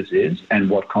unacceptable this is and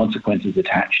what consequences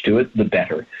attach to it, the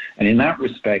better. And in that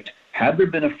respect, had there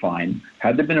been a fine,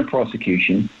 had there been a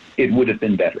prosecution, it would have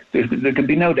been better. There could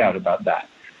be no doubt about that.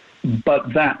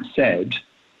 But that said,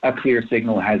 a clear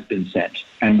signal has been sent.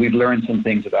 And we've learned some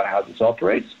things about how this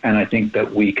operates. And I think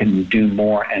that we can do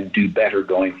more and do better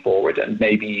going forward, and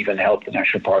maybe even help the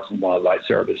National Parks and Wildlife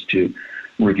Service to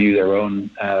review their own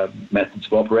methods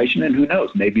of operation. And who knows,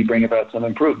 maybe bring about some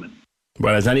improvement.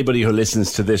 Well, as anybody who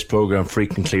listens to this programme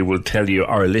frequently will tell you,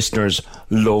 our listeners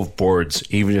love birds,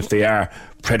 even if they are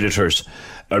predators.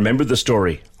 I remember the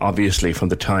story, obviously, from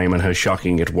the time and how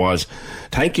shocking it was.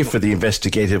 Thank you for the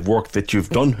investigative work that you've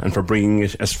done and for bringing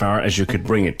it as far as you could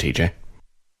bring it, TJ.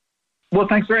 Well,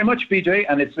 thanks very much, PJ,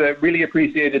 and it's really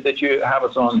appreciated that you have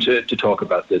us on to talk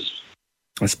about this.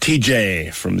 It's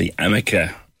TJ from the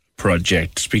Amica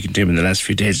Project, speaking to him in the last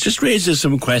few days. Just raises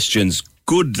some questions.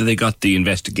 Good that they got the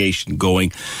investigation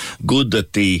going. Good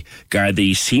that the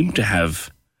Gardaí seem to have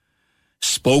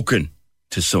spoken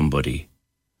to somebody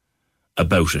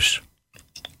about it.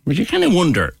 But you kind of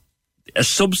wonder, a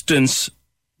substance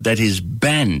that is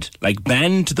banned, like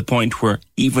banned to the point where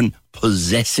even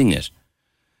possessing it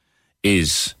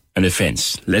is an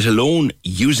offence, let alone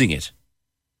using it.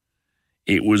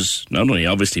 It was not only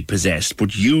obviously possessed,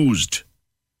 but used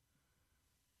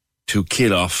to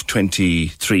kill off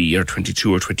 23 or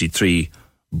 22 or 23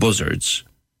 buzzards.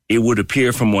 It would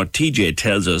appear from what TJ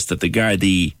tells us that the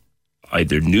Gardaí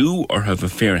either knew or have a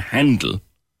fair handle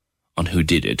on who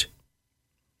did it,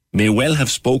 may well have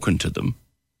spoken to them,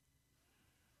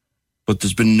 but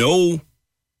there's been no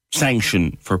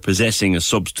sanction for possessing a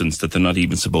substance that they're not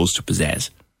even supposed to possess,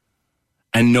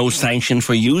 and no sanction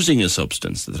for using a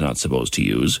substance that they're not supposed to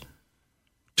use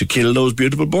to kill those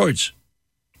beautiful birds.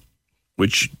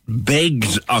 Which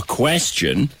begs a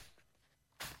question,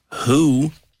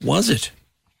 who was it?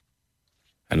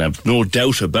 And I've no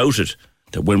doubt about it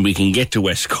that when we can get to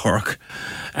West Cork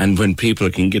and when people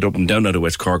can get up and down out of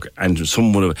West Cork and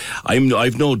someone,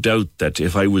 I've no doubt that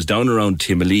if I was down around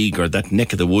Timaleague or that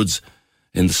neck of the woods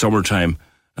in the summertime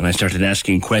and I started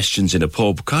asking questions in a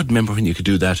pub, God, remember when you could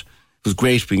do that? It was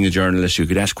great being a journalist. You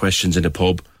could ask questions in a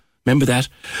pub. Remember that?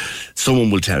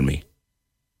 Someone will tell me.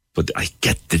 But I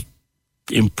get the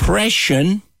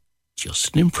impression,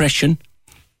 just an impression,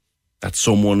 that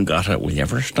someone got a, will you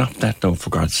ever stop that? No, for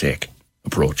God's sake,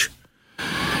 approach.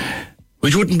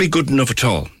 Which wouldn't be good enough at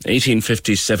all.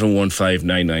 1850 715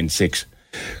 996.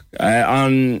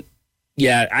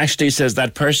 Ashley says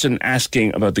that person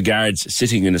asking about the guards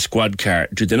sitting in a squad car,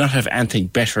 do they not have anything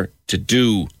better to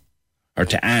do or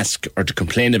to ask or to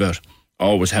complain about?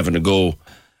 Always having a go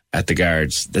at the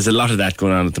guards. There's a lot of that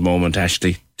going on at the moment,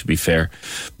 Ashley, to be fair.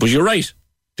 But you're right.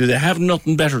 Do they have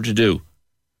nothing better to do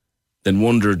than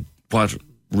wonder what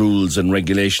rules and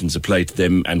regulations apply to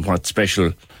them and what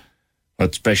special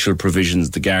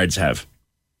provisions the guards have?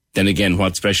 Then again,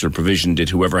 what special provision did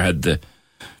whoever had the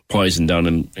poison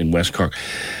down in West Cork?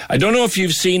 I don't know if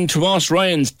you've seen Tomas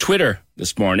Ryan's Twitter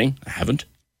this morning. I haven't.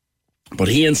 But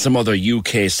he and some other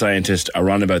UK scientists are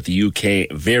on about the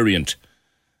UK variant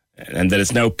and that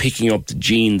it's now picking up the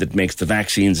gene that makes the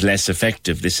vaccines less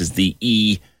effective. This is the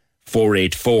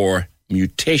E484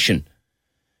 mutation.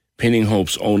 Pinning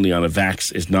hopes only on a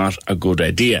vax is not a good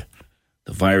idea.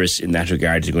 The virus in that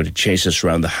regard is going to chase us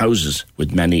around the houses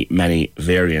with many, many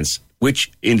variants,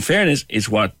 which, in fairness, is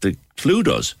what the flu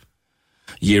does.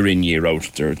 Year in, year out,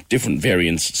 there are different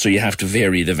variants, so you have to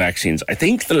vary the vaccines. I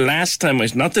think the last time,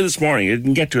 not this morning, I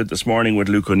didn't get to it this morning with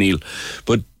Luke O'Neill,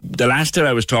 but the last time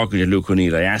I was talking to Luke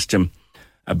O'Neill, I asked him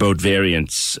about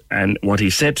variants, and what he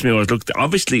said to me was, look,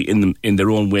 obviously in their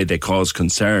own way they cause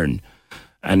concern,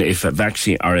 and if a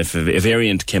vaccine or if a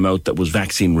variant came out that was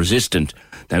vaccine resistant,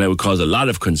 then it would cause a lot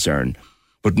of concern.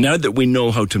 But now that we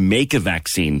know how to make a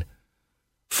vaccine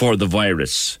for the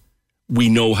virus, we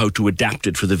know how to adapt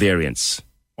it for the variants,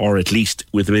 or at least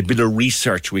with a bit of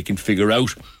research we can figure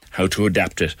out how to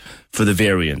adapt it for the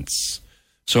variants.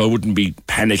 So I wouldn't be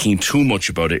panicking too much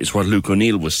about it, is what Luke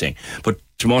O'Neill was saying. But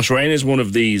Tomas Ryan is one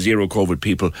of the zero COVID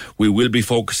people. We will be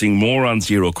focusing more on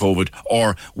zero COVID,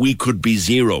 or We Could Be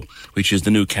Zero, which is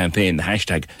the new campaign, the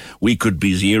hashtag We Could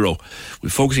Be Zero. We're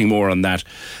focusing more on that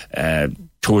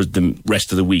towards the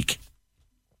rest of the week.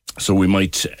 So we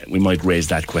might raise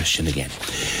that question again.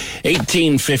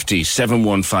 1850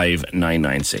 715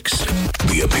 996.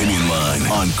 The Opinion Line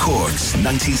on Cork's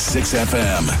 96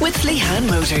 FM. With Lehan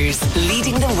Motors,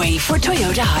 leading the way for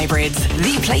Toyota hybrids.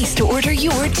 The place to order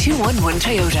your 211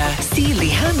 Toyota. See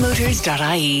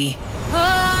lehanmotors.ie.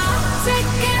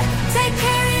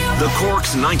 The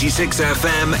Cork's 96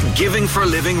 FM Giving for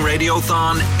Living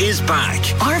Radiothon is back.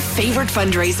 Our favourite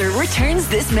fundraiser returns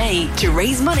this May to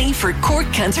raise money for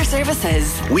Cork Cancer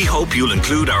Services. We hope you'll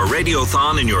include our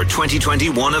radiothon in your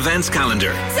 2021 events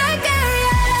calendar.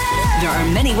 There are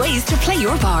many ways to play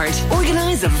your part.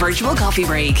 Organise a virtual coffee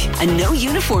break, a no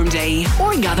uniform day,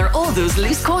 or gather all those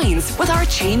loose coins with our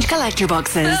change collector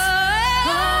boxes.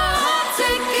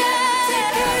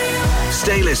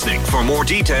 Stay listening for more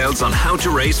details on how to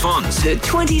raise funds. The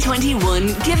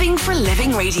 2021 Giving for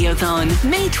Living Radiothon,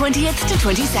 May 20th to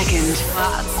 22nd.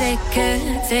 I'll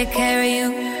take care of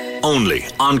you. Only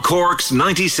on Cork's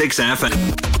 96 FM.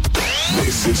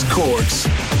 This is Cork's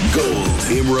Gold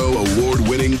IMRO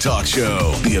award-winning talk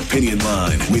show, The Opinion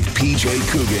Line with PJ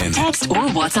Coogan. Text or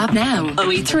WhatsApp now,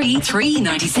 083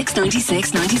 396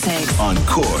 96 96. On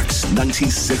Cork's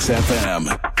 96 FM.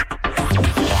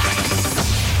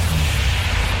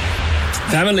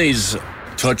 Families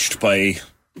touched by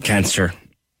cancer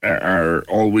are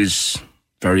always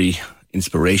very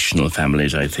inspirational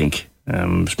families, I think.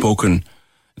 Spoken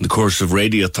in the course of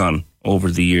Radiothon over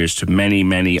the years to many,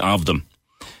 many of them,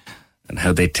 and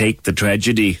how they take the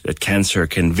tragedy that cancer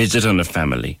can visit on a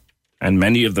family, and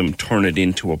many of them turn it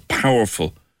into a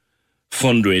powerful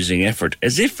fundraising effort,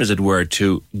 as if, as it were,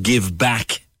 to give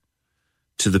back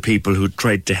to the people who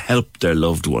tried to help their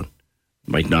loved one.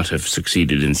 Might not have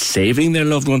succeeded in saving their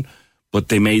loved one, but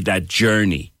they made that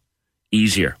journey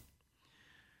easier.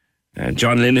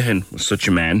 John Linehan was such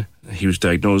a man. He was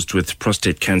diagnosed with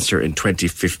prostate cancer in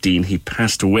 2015. He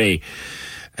passed away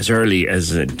as early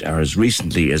as, or as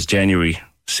recently as January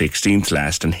 16th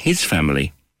last, and his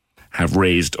family have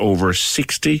raised over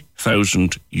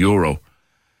 €60,000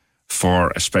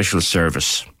 for a special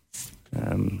service.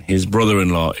 His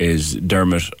brother-in-law is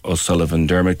Dermot O'Sullivan.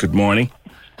 Dermot, good morning.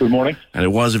 Good morning. And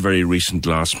it was a very recent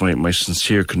loss. My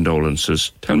sincere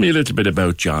condolences. Tell me a little bit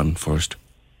about John first.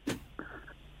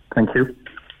 Thank you.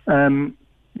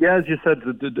 Yeah, as you said,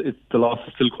 the loss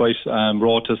is still quite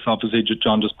raw to us. Obviously,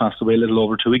 John just passed away a little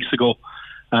over 2 weeks ago.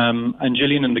 And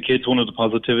Gillian and the kids, one of the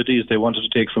positivities they wanted to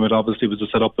take from it, obviously, was to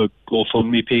set up a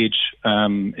GoFundMe page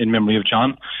in memory of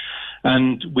John.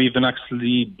 And we've been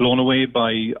actually blown away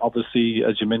by, obviously,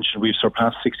 as you mentioned, we've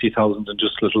surpassed 60,000 in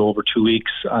just a little over 2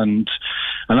 weeks. And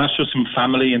that's just from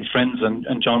family and friends and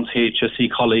John's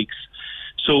HSE colleagues.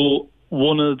 So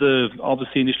one of the,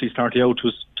 obviously, initially started out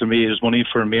was to raise money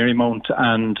for Marymount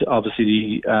and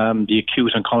obviously the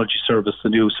acute oncology service, the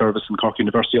new service in Cork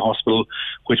University Hospital,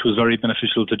 which was very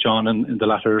beneficial to John in the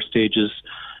latter stages.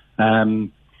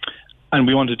 And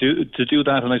we wanted to do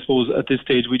that. And I suppose at this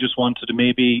stage, we just wanted to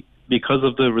maybe, because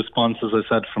of the response, as I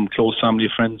said, from close family,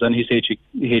 friends and his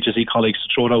HSE colleagues, to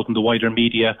throw it out in the wider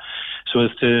media so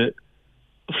as to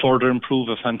further improve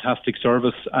a fantastic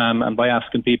service. And by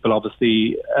asking people,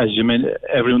 obviously, as you mean,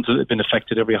 everyone's been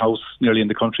affected. Every house nearly in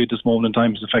the country at this moment in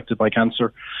time is affected by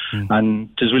cancer. And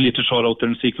it's really to throw it out there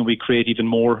and see can we create even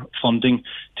more funding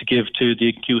to give to the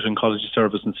acute oncology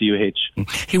service in CUH.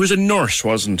 He was a nurse,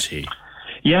 wasn't he?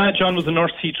 Yeah, John was a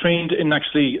nurse. He trained in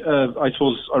actually, I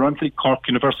suppose, ironically, Cork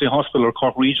University Hospital or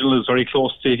Cork Regional is very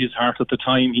close to his heart at the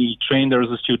time. He trained there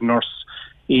as a student nurse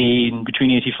in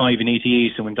between 85 and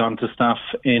 88 and went on to staff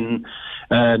in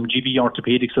GB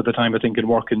Orthopedics at the time, I think, and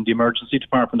work in the emergency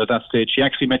department at that stage. He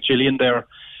actually met Gillian there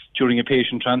during a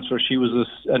patient transfer. She was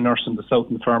a nurse in the South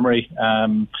Infirmary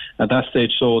at that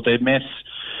stage. So they met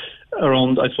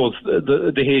around, I suppose,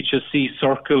 the HSC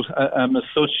circle as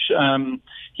such.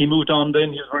 He moved on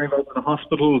then. He was very involved in the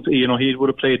hospital. You know, he would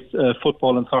have played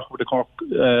football and soccer with the Cork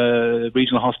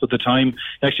Regional Hospital at the time.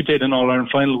 He actually played an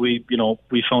All-Ireland final. We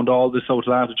found all this out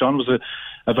later. John was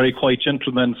a very quiet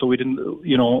gentleman, so we didn't,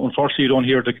 unfortunately you don't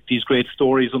hear these great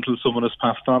stories until someone has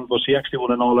passed on, but he actually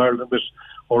won an All-Ireland with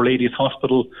Our Lady's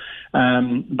Hospital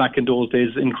back in those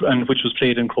days, and which was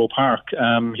played in Crow Park.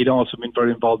 He'd also been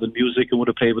very involved in music and would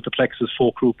have played with the Plexus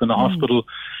folk group in the hospital.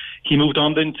 He moved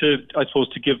on then to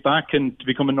give back and to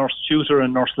become a nurse tutor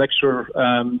and nurse lecturer,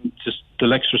 just to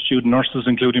lecture student nurses,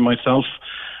 including myself,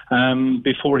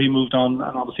 before he moved on,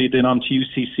 and obviously then on to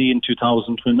UCC in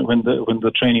 2000 when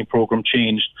the training program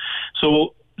changed.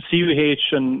 So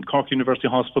CUH and Cork University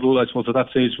Hospital, I suppose at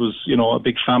that stage was, a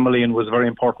big family and was a very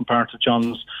important part of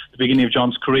the beginning of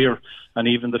John's career, and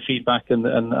even the feedback and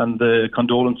the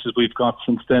condolences we've got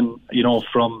since then,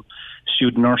 from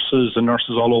student nurses and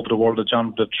nurses all over the world that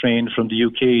John would have trained, from the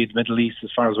UK, the Middle East, as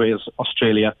far away as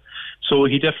Australia. So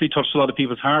he definitely touched a lot of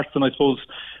people's hearts, and I suppose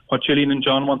what Gillian and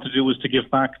John wanted to do was to give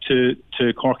back to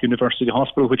Cork University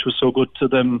Hospital, which was so good to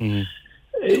them,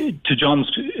 to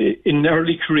John's in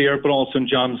early career, but also in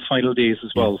John's final days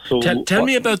as well. So tell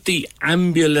me about the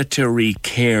ambulatory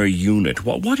care unit.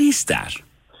 What is that?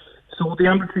 So the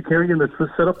ambulatory care unit was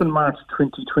set up in March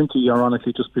 2020,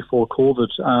 ironically, just before COVID,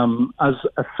 as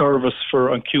a service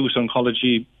for acute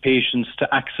oncology patients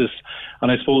to access.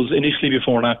 And I suppose initially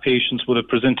before that, patients would have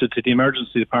presented to the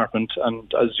emergency department,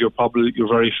 and as you're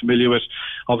very familiar with,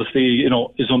 obviously,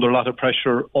 is under a lot of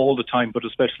pressure all the time, but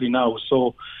especially now.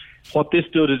 So what this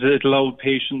did is it allowed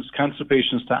cancer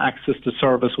patients, to access the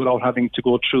service without having to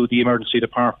go through the emergency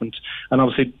department. And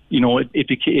obviously,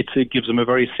 it gives them a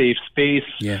very safe space.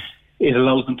 Yeah. It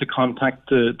allows them to contact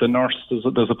the nurse.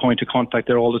 There's a point of contact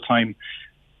there all the time.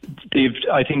 They've,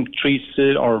 I think,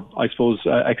 treated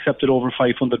accepted over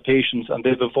 500 patients, and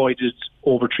they've avoided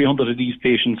over 300 of these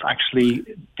patients actually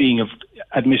being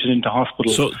admitted into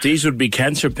hospital. So these would be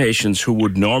cancer patients who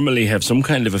would normally have some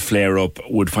kind of a flare-up,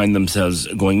 would find themselves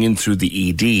going in through the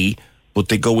ED, but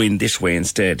they go in this way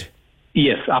instead.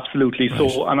 Yes, absolutely. Right.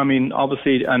 So, and I mean,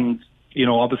 obviously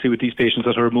with these patients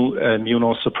that are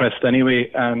immunosuppressed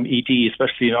anyway, ED,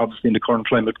 especially obviously in the current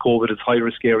climate, COVID is high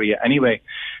risk area anyway.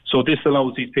 So this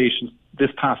allows these patients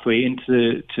this pathway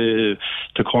into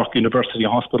Cork University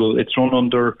Hospital. It's run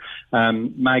under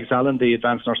Mags Allen, the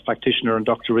advanced nurse practitioner, and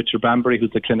Dr. Richard Bambury,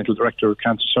 who's the clinical director of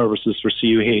cancer services for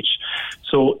CUH.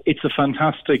 So it's a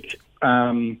fantastic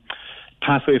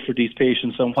pathway for these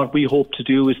patients. And what we hope to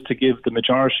do is to give the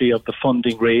majority of the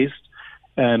funding raised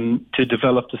to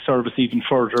develop the service even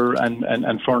further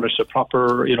and furnish a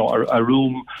proper, a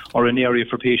room or an area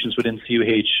for patients within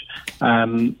CUH.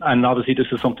 And obviously this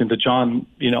is something that John,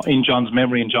 in John's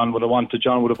memory, and John would have wanted.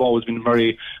 John would have always been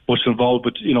very much involved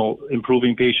with,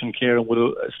 improving patient care, and would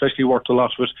have especially worked a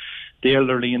lot with the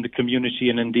elderly in the community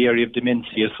and in the area of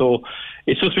dementia. So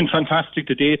it's just been fantastic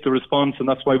to date, the response, and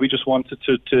that's why we just wanted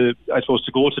to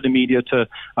go to the media to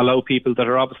allow people that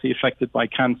are obviously affected by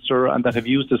cancer and that have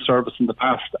used the service in the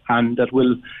past and that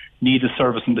will need a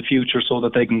service in the future, so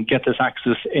that they can get this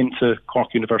access into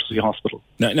Cork University Hospital.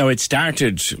 Now it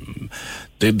started,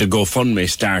 the GoFundMe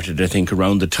started, I think,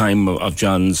 around the time of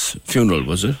John's funeral,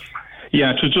 was it?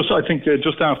 Yeah, it was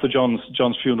just after John's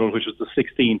funeral, which was the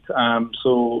 16th.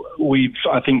 So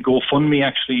I think GoFundMe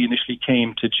actually initially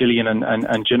came to Gillian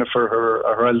and Jennifer,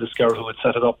 her eldest girl, who had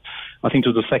set it up. I think it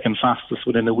was the second fastest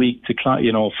within a week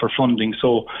for funding.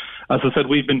 So, as I said,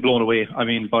 we've been blown away. I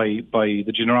mean, by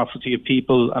the generosity of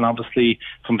people, and obviously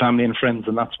from family and friends,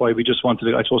 and that's why we just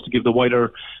wanted to give the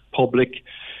wider public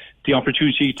the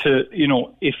opportunity to,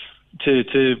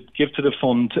 to give to the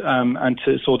fund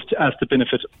as to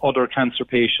benefit other cancer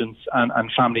patients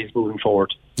and families moving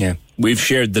forward. Yeah, we've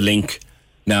shared the link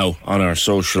now on our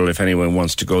social if anyone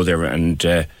wants to go there and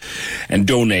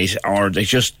donate, or they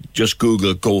just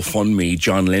Google GoFundMe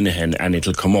John Linehan and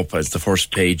it'll come up as the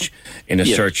first page in a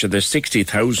search. So there's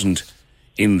 60,000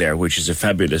 in there, which is a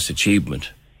fabulous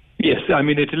achievement. Yes, I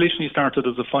mean, it initially started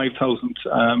as a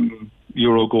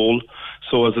 €5,000 goal.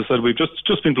 So, as I said, we've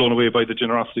just been blown away by the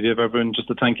generosity of everyone, just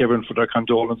to thank everyone for their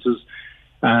condolences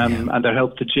and their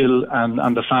help to Jill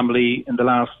and the family in the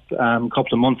last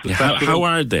couple of months. Yeah, how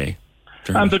are they?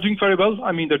 They're doing very well.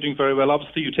 I mean, they're doing very well.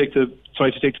 Obviously, you try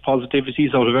to take the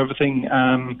positivities out of everything.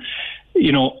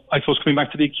 I suppose coming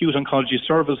back to the acute oncology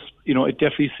service, it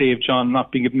definitely saved John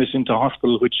not being admitted into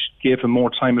hospital, which gave him more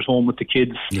time at home with the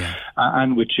kids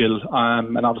and with Jill.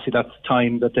 And obviously that's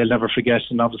time that they'll never forget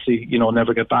and obviously,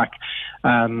 never get back.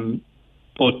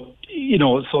 But,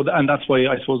 and that's why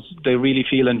I suppose they really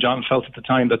feel, and John felt at the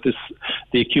time, that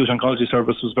the acute oncology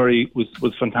service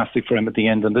was fantastic for him at the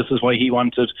end. And this is why he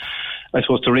wanted, I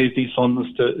suppose, to raise these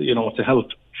funds to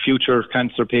help future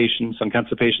cancer patients and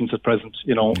cancer patients at present,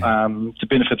 to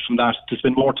benefit from that, to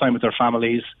spend more time with their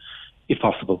families, if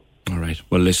possible. All right.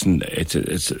 Well, listen, it's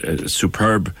a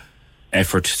superb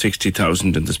effort,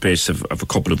 60,000 in the space of a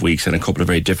couple of weeks, and a couple of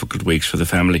very difficult weeks for the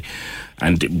family.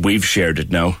 And we've shared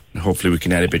it now. Hopefully we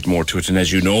can add a bit more to it. And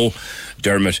as you know,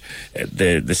 Dermot,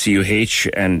 the CUH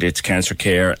and its cancer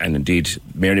care, and indeed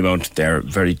Marymount, they're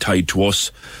very tied to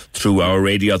us through our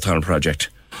Radiothon project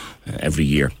every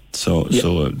year. So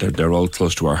they're all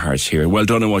close to our hearts here. Well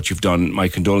done on what you've done. My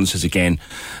condolences again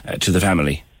to the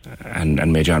family,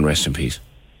 and may John rest in peace.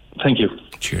 Thank you.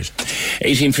 Cheers.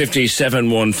 1850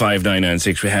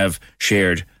 715 We have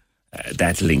shared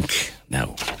that link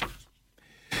now.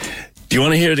 Do you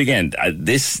want to hear it again?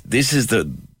 This is the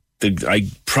I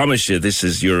promise you, this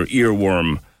is your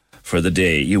earworm for the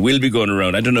day. You will be going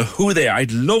around. I don't know who they are.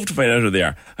 I'd love to find out who they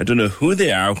are. I don't know who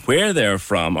they are, where they're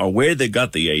from, or where they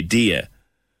got the idea.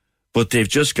 But they've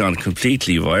just gone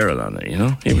completely viral on it, you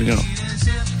know? Here we go.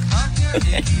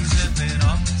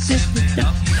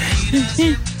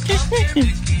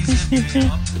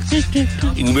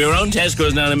 You can be around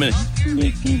Tesco's now in a minute.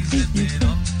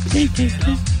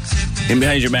 In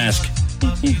behind your mask.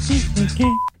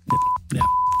 Yeah,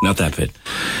 not that bit.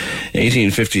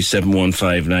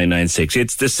 1850-715-996.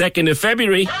 It's the 2nd of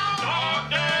February.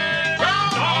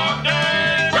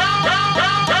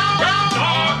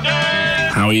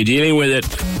 How are you dealing with it?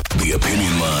 The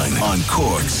Opinion Line on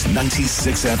Cork's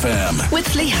 96 FM. With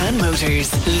Lehan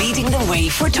Motors, leading the way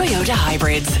for Toyota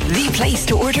hybrids. The place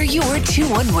to order your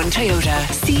 211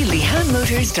 Toyota. See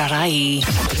lehanmotors.ie.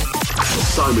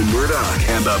 Simon Murdoch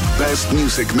and the best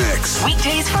music mix.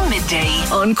 Weekdays from midday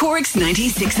on Cork's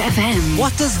 96 FM.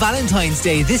 What does Valentine's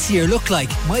Day this year look like?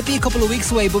 Might be a couple of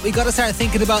weeks away, but we got to start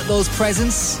thinking about those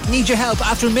presents. Need your help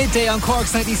after midday on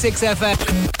Cork's 96 FM.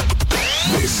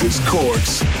 This is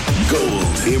Cork's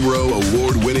Gold IMRO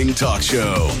award-winning talk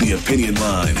show. The Opinion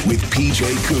Line with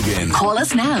PJ Coogan. Call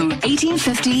us now,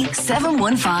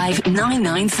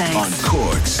 1850-715-996. On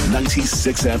Cork's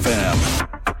 96 FM.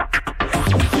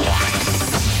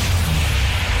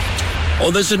 Oh,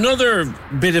 there's another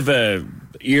bit of a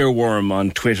earworm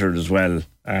on Twitter as well,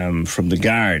 from the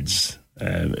Guards.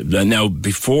 Now,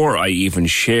 before I even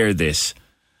share this,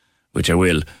 which I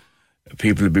will,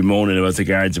 people will be moaning about the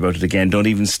Guards about it again. Don't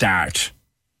even start.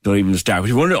 But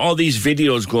you wonder, all these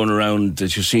videos going around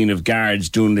that you've seen of Guards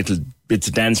doing little bits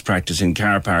of dance practice in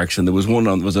car parks, and there was one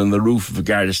was on the roof of a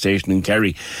Garda station in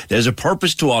Kerry. There's a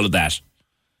purpose to all of that.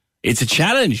 It's a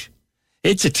challenge.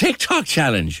 It's a TikTok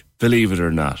challenge, believe it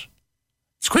or not.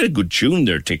 It's quite a good tune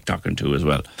they're TikToking to as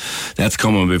well. That's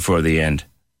coming before the end.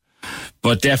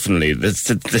 But definitely, the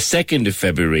 2nd of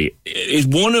February is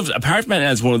apart from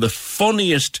that, it's one of the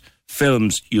funniest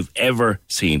films you've ever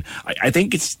seen. I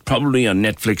think it's probably on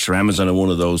Netflix or Amazon or one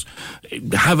of those.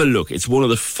 Have a look. It's one of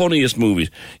the funniest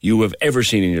movies you have ever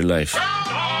seen in your life.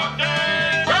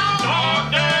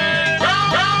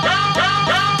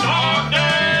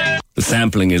 The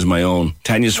sampling is my own.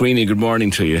 Tanya Sweeney, good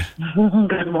morning to you.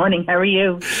 Good morning. How are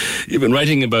you? You've been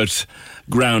writing about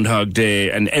Groundhog Day,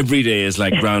 and every day is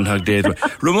like Groundhog Day.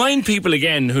 Remind people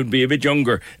again who'd be a bit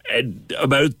younger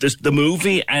about the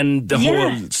movie and the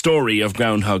whole story of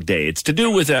Groundhog Day. It's to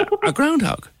do with a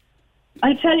groundhog.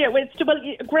 I tell you,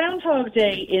 Groundhog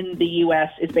Day in the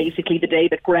US is basically the day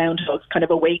that groundhogs kind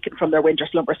of awaken from their winter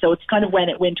slumber. So it's kind of when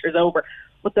it winters over.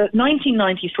 But the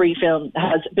 1993 film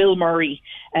has Bill Murray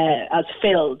as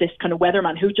Phil, this kind of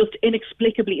weatherman who just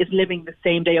inexplicably is living the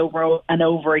same day over and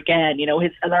over again. You know,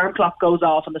 his alarm clock goes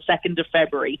off on the 2nd of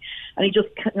February and he just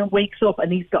kind of wakes up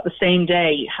and he's got the same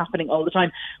day happening all the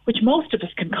time, which most of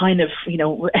us can kind of, you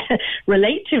know,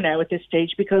 relate to now at this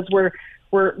stage, because we're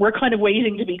kind of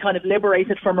waiting to be kind of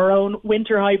liberated from our own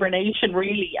winter hibernation,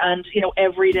 really. And, you know,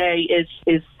 every day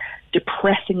is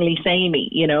depressingly samey,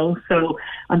 you know. So,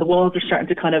 and the walls are starting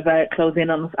to kind of close in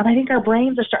on us. And I think our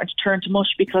brains are starting to turn to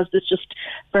mush because there's just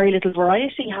very little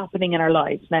variety happening in our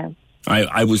lives now.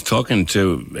 I was talking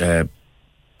to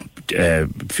a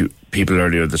few people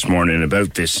earlier this morning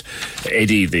about this.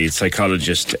 Eddie, the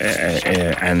psychologist,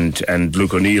 and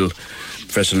Luke O'Neill,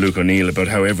 Professor Luke O'Neill, about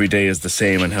how every day is the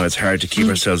same and how it's hard to keep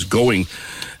ourselves going.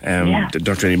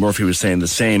 Dr. Eddie Murphy was saying the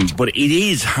same, but it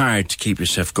is hard to keep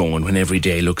yourself going when every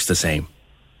day looks the same.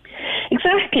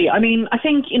 Exactly. I mean, I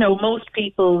think, you know, most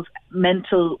people's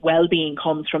mental well-being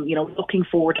comes from, you know, looking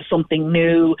forward to something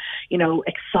new, you know,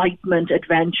 excitement,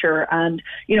 adventure. And,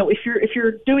 you know, if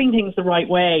you're doing things the right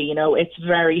way, you know, it's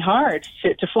very hard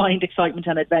to find excitement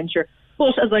and adventure.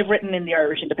 But as I've written in the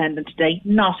Irish Independent today,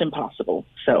 not impossible.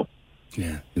 So...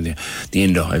 yeah, the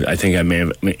Indo. I think I may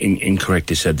have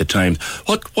incorrectly said the Times.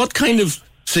 What kind of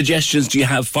suggestions do you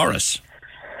have for us?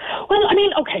 Well, I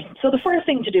mean, okay, so the first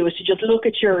thing to do is to just look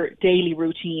at your daily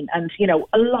routine, and, you know,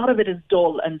 a lot of it is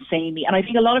dull and samey, and I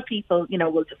think a lot of people, you know,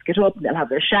 will just get up and they'll have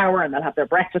their shower and they'll have their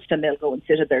breakfast and they'll go and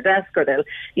sit at their desk, or they'll,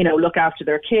 you know, look after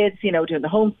their kids, you know, doing the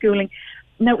homeschooling.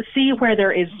 Now, see where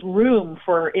there is room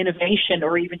for innovation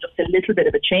or even just a little bit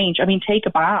of a change. I mean, take a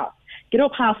bath. Get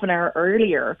up half an hour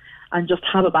earlier and just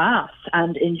have a bath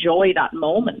and enjoy that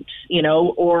moment, you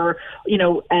know, or, you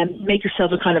know, make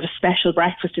yourself a kind of a special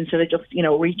breakfast instead of just, you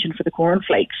know, reaching for the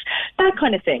cornflakes, that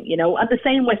kind of thing, you know. And the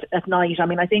same with at night. I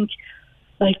mean, I think,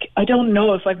 like, I don't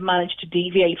know if I've managed to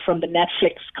deviate from the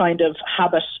Netflix kind of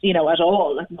habit, you know, at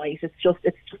all at night. It's just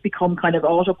become kind of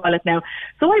autopilot now.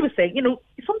 So I would say, you know,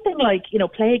 something like, you know,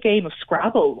 play a game of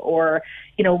Scrabble, or,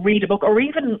 you know, read a book, or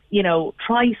even, you know,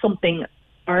 try something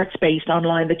arts-based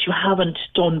online that you haven't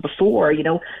done before. You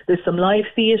know, there's some live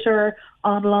theatre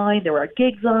online, there are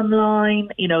gigs online,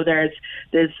 you know, there's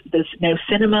now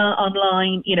cinema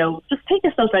online. You know, just take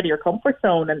yourself out of your comfort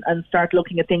zone and start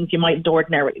looking at things you mightn't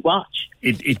ordinarily watch.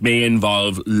 It may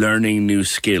involve learning new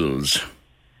skills.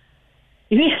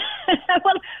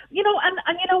 Well, you know,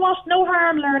 and you know what? No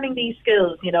harm learning these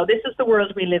skills. You know, this is the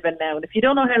world we live in now. And if you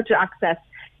don't know how to access,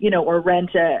 you know, or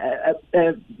rent a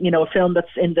film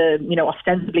that's in the, you know,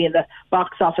 ostensibly in the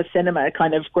box office cinema,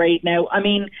 kind of great. Now, I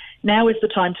mean, now is the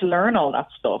time to learn all that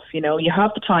stuff. You know, you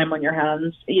have the time on your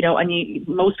hands, you know, and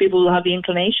most people will have the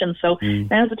inclination. So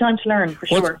now's the time to learn, for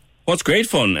sure. What's great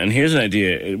fun, and here's an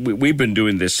idea. We've been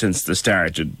doing this since the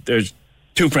start. There's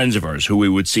two friends of ours who we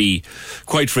would see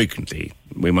quite frequently.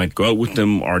 We might go out with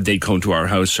them, or they'd come to our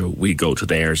house, or we'd go to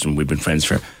theirs, and we've been friends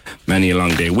for many a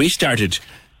long day. We started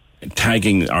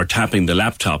tagging or tapping the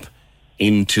laptop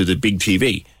into the big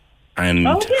TV and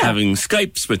having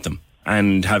Skypes with them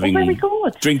and having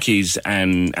drinkies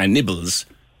and nibbles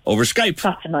over Skype.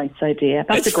 That's a nice idea.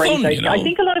 That's a great idea. You know? I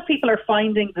think a lot of people are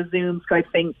finding the Zoom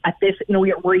Skype thing at this, you know,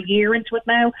 we're a year into it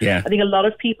now. Yeah. I think a lot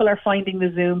of people are finding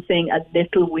the Zoom thing a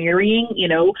little wearying, you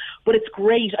know, but it's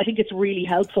great. I think it's really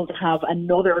helpful to have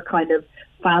another kind of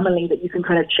family that you can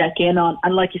kind of check in on.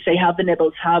 And like you say, have the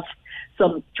nibbles, have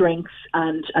some drinks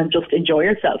and just enjoy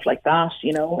yourself like that,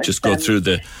 you know. Just go through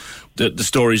the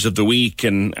stories of the week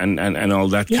and all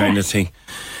that kind of thing.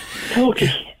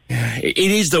 Totally. It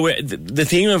is the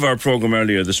theme of our programme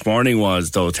earlier this morning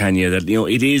was, though, Tanya, that, you know,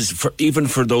 it is even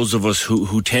for those of us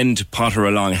who tend to potter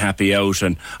along happy out,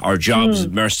 and our jobs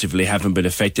mercifully haven't been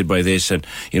affected by this, and,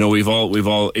 you know, we've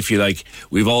all, if you like,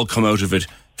 we've all come out of it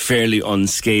fairly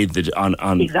unscathed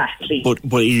on exactly.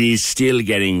 But it is still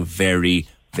getting very,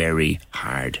 very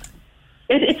hard.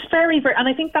 It's very, very, and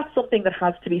I think that's something that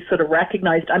has to be sort of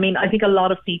recognised. I mean, I think a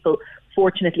lot of people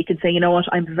fortunately can say, you know what,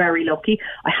 I'm very lucky.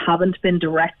 I haven't been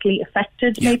directly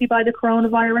affected maybe by the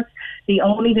coronavirus. The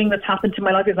only thing that's happened to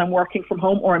my life is I'm working from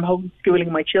home or I'm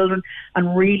homeschooling my children,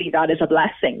 and really that is a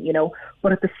blessing, you know.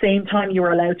 But at the same time, you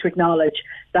are allowed to acknowledge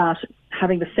that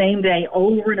having the same day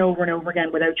over and over and over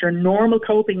again without your normal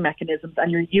coping mechanisms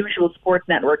and your usual support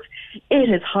networks, it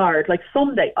is hard. Like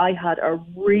Sunday, I had a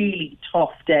really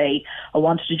tough day. I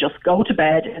wanted to just go to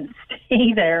bed and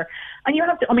stay there. And you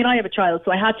have to, I mean, I have a child,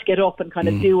 so I had to get up and kind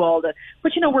of do all the,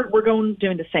 but you know, we're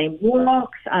doing the same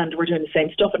walks and we're doing the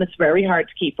same stuff, and it's very hard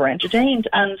to keep her entertained.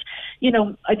 And, you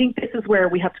know, I think this is where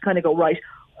we have to kind of go, right,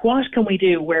 what can we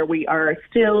do where we are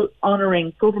still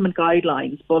honouring government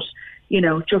guidelines, but, you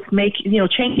know, just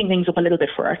changing things up a little bit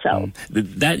for ourselves.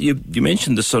 That you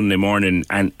mentioned the Sunday morning,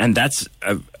 and that's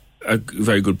a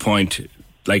very good point.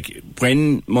 Like,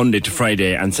 when Monday to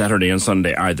Friday and Saturday and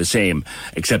Sunday are the same,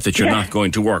 except that you're not going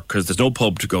to work because there's no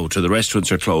pub to go to, the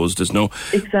restaurants are closed, there's no...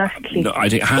 Exactly. No, I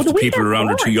think half the people around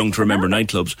are too young to remember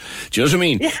nightclubs. Do you know what I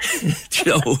mean? Yeah. You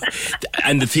know,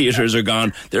 and the theatres are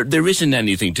gone. There isn't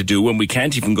anything to do, and we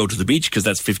can't even go to the beach because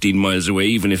that's 15 miles away,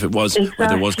 even if it was... Exactly. Or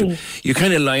there was. You're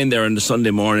kind of lying there on the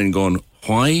Sunday morning going,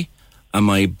 why am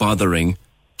I bothering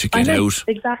to get out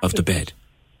of the bed?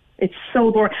 It's so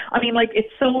boring. I mean, like,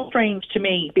 it's so strange to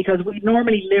me because we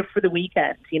normally live for the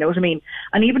weekend, you know what I mean?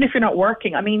 And even if you're not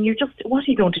working, I mean, what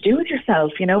are you going to do with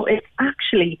yourself, you know? It's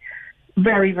actually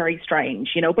very, very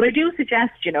strange, you know? But I do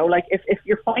suggest, you know, like, if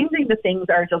you're finding that things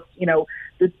are just, you know,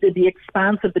 the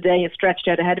expanse of the day is stretched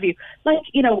out ahead of you, like,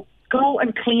 you know, go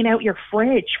and clean out your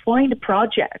fridge, find a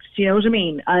project, you know what I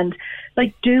mean? And,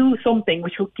 like, do something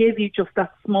which will give you just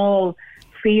that small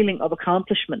feeling of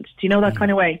accomplishment. Do you know that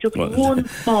kind of way? Just one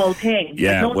small thing.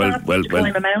 Yeah, like, well,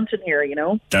 climb a mountain here, you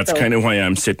know? That's kind of why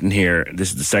I'm sitting here.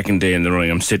 This is the second day in the running.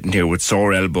 I'm sitting here with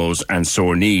sore elbows and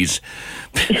sore knees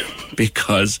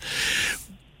because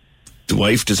the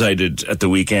wife decided at the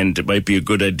weekend it might be a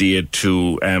good idea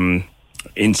to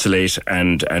insulate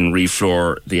and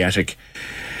refloor the attic.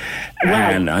 Wow.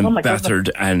 And I'm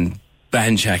battered and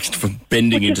banjaxed from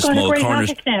bending into small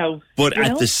corners. But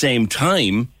at the same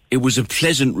time, it was a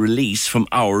pleasant release from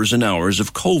hours and hours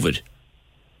of COVID.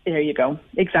 There you go.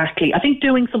 Exactly. I think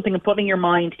doing something and putting your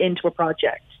mind into a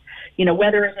project, you know,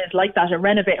 whether it is like that,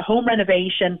 home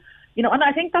renovation, you know, and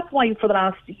I think that's why for the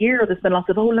last year there's been lots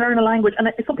of, learn a language. And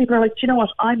some people are like, you know what,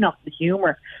 I'm not the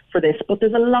humour for this. But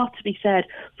there's a lot to be said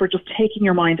for just taking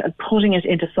your mind and putting it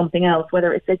into something else,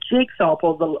 whether it's a jigsaw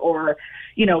puzzle or,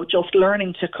 you know, just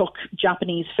learning to cook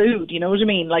Japanese food. You know what I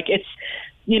mean? Like, it's,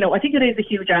 you know, I think it is a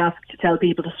huge ask to tell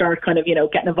people to start kind of, you know,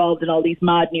 getting involved in all these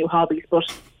mad new hobbies. But,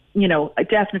 you know, I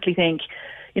definitely think,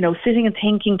 you know, sitting and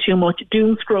thinking too much,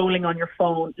 doom scrolling on your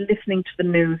phone, listening to the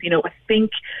news, you know, I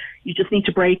think you just need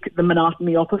to break the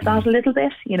monotony up of that a little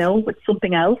bit, you know, with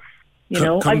something else.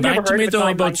 Come I've back never to heard me of a though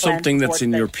timeline about something plan that's for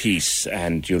in it. your piece,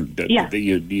 and you Yeah.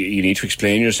 need to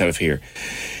explain yourself here.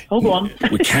 Oh, go on.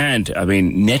 We can't. I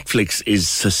mean, Netflix is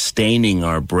sustaining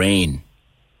our brain.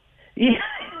 Yeah,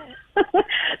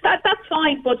 that's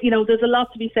fine, but there's a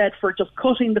lot to be said for just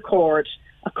cutting the cord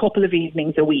a couple of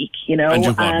evenings a week. And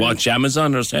you watch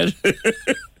Amazon or said? Well,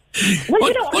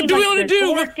 what do we want to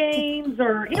do? Board games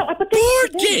or but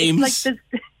board games. Like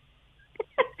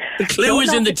the clue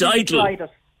is in the title.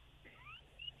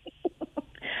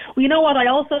 Well, you know what? I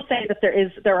also say that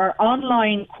there are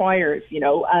online choirs,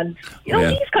 and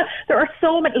these there are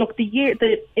so many. Look,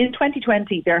 in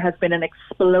 2020 there has been an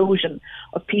explosion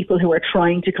of people who are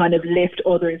trying to kind of lift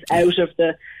others out of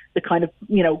the kind of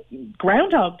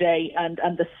Groundhog Day and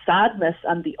the sadness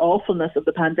and the awfulness of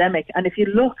the pandemic. And if you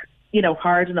look,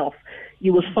 hard enough,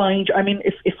 you will find. I mean,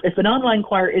 if an online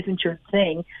choir isn't your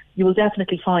thing, you will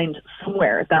definitely find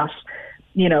somewhere that.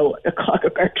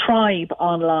 A tribe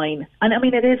online. And I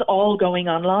mean, it is all going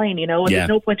online, and there's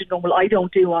no point in going, well, I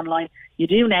don't do online. You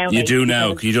do now. You do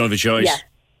now. You don't have a choice. Yeah.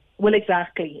 Well,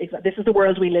 exactly. This is the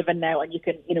world we live in now, and you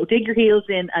can, dig your heels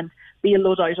in and be a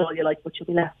Luddite all you like, but you'll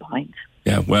be left behind.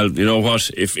 Yeah, well, you know what?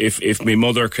 If my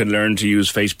mother can learn to use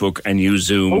Facebook and use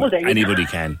Zoom, anybody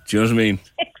can. Do you know what I mean?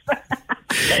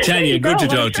 Tanya, good to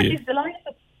talk to you.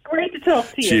 Great to talk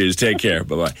to you. Cheers. Take care.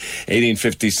 Bye-bye.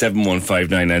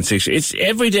 1850-715-996. It's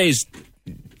every day's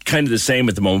kind of the same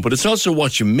at the moment, but it's also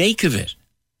what you make of it.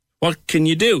 What can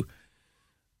you do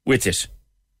with it?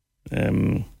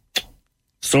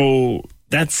 So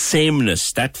that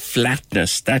sameness, that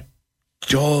flatness, that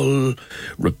dull,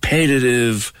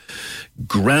 repetitive,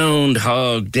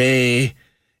 Groundhog Day,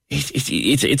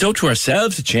 it's up to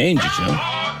ourselves to change it,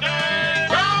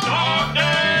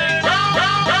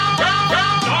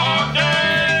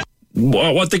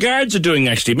 What the guards are doing,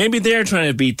 actually, maybe they're trying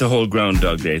to beat the whole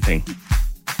Groundhog Day thing.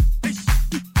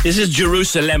 This is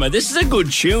Jerusalem. This is a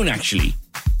good tune, actually.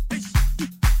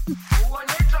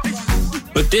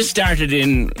 But this started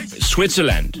in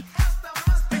Switzerland,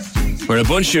 where a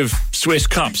bunch of Swiss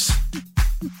cops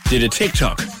did a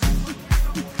TikTok.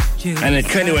 And it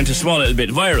kind of went a small little bit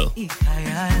viral.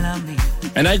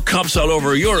 And now cops all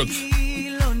over Europe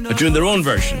are doing their own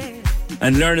version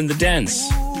and learning the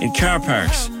dance in car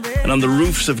parks and on the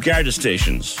roofs of Garda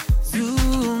stations.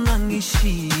 It's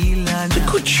a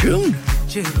good tune.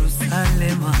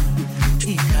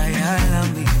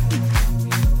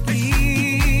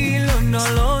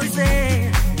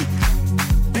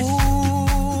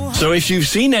 So if you've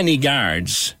seen any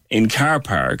guards in car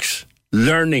parks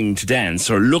learning to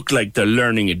dance or look like they're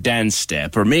learning a dance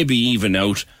step, or maybe even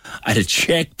out at a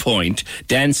checkpoint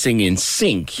dancing in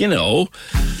sync,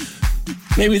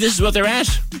 maybe this is what they're at.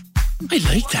 I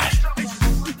like that.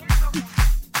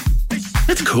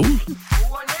 That's cool.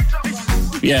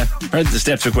 Yeah, heard the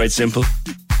steps are quite simple.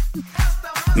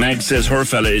 Mag says her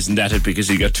fella isn't at it because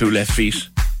he got two left feet.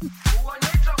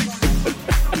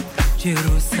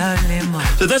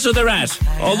 So that's what they're at.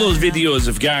 All those videos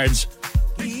of guards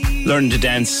learning to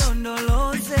dance.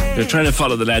 They're trying to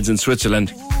follow the lads in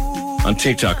Switzerland on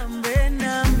TikTok.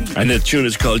 And the tune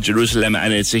is called Jerusalem,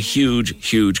 and it's a huge,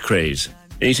 huge craze.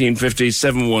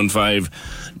 1850-715-996.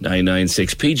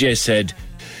 PJ said,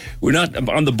 we're not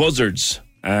on the buzzards.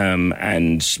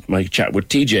 And my chat with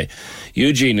TJ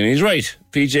Eugene, and he's right,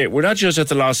 PJ, we're not just at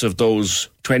the loss of those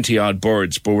 20 odd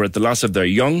birds, but we're at the loss of their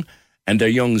young and their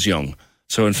young's young.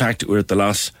 So in fact we're at the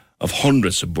loss of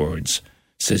hundreds of birds,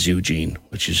 says Eugene,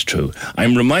 which is true.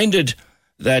 I'm reminded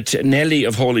that Nellie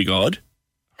of Holy God,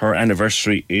 her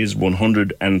anniversary is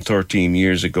 113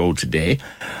 years ago today.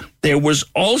 There was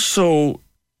also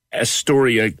a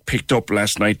story I picked up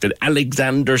last night that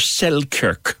Alexander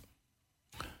Selkirk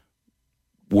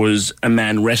was a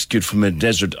man rescued from a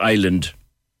desert island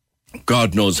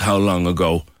God knows how long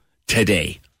ago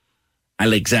today.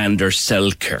 Alexander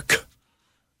Selkirk.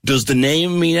 Does the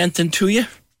name mean anything to you?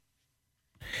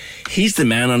 He's the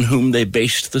man on whom they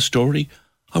based the story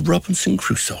of Robinson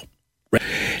Crusoe.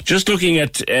 Just looking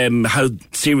at how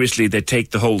seriously they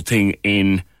take the whole thing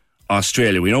in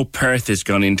Australia. We know Perth has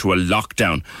gone into a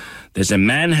lockdown. There's a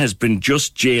man has been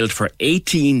just jailed for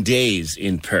 18 days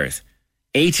in Perth.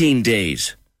 18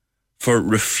 days for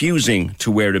refusing to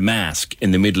wear a mask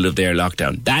in the middle of their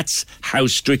lockdown. That's how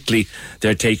strictly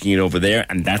they're taking it over there,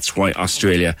 and that's why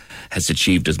Australia has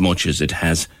achieved as much as it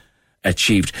has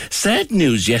achieved. Sad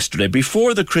news yesterday.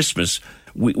 Before the Christmas,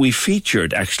 we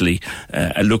featured actually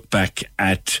a look back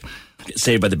at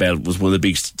Saved by the Bell. Was one of the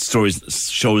big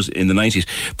shows in the 90s.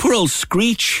 Poor old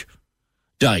Screech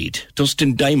died.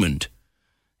 Dustin Diamond.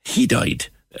 He died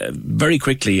very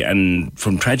quickly and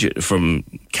from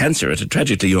cancer at a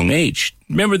tragically young age.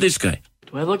 Remember this guy?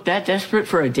 Do I look that desperate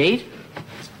for a date?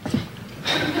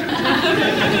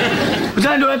 What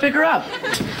time do I pick her up?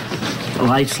 The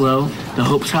light's low, the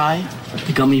hope's high,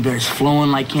 the gummy bear's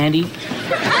flowing like candy.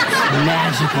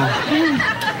 Magical.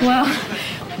 Well,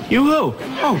 you who?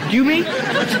 Oh, you me?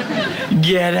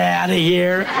 Get out of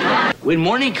here. When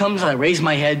morning comes, I raise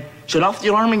my head, shut off the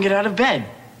alarm, and get out of bed.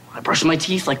 I brush my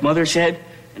teeth like Mother said,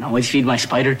 and always feed my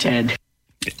spider Ted.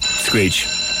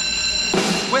 Screech.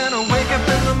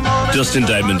 Justin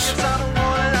Diamond.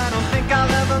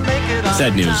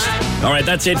 Sad news. All right,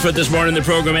 that's it for this morning. The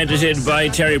programme edited by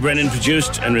Terry Brennan,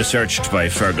 produced and researched by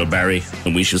Fergal Barry.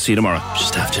 And we shall see you tomorrow,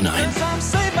 just after 9.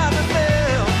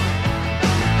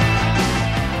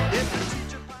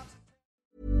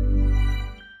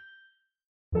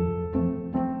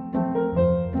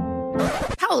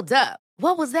 Hold up.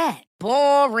 What was that?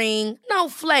 Boring. No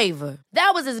flavor.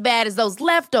 That was as bad as those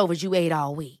leftovers you ate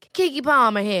all week. Keke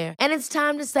Palmer here, and it's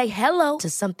time to say hello to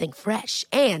something fresh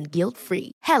and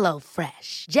guilt-free. Hello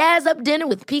Fresh. Jazz up dinner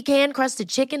with pecan-crusted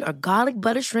chicken or garlic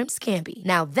butter shrimp scampi.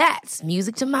 Now that's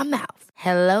music to my mouth.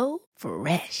 Hello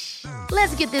Fresh.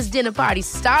 Let's get this dinner party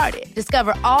started.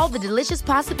 Discover all the delicious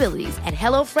possibilities at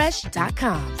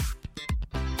HelloFresh.com.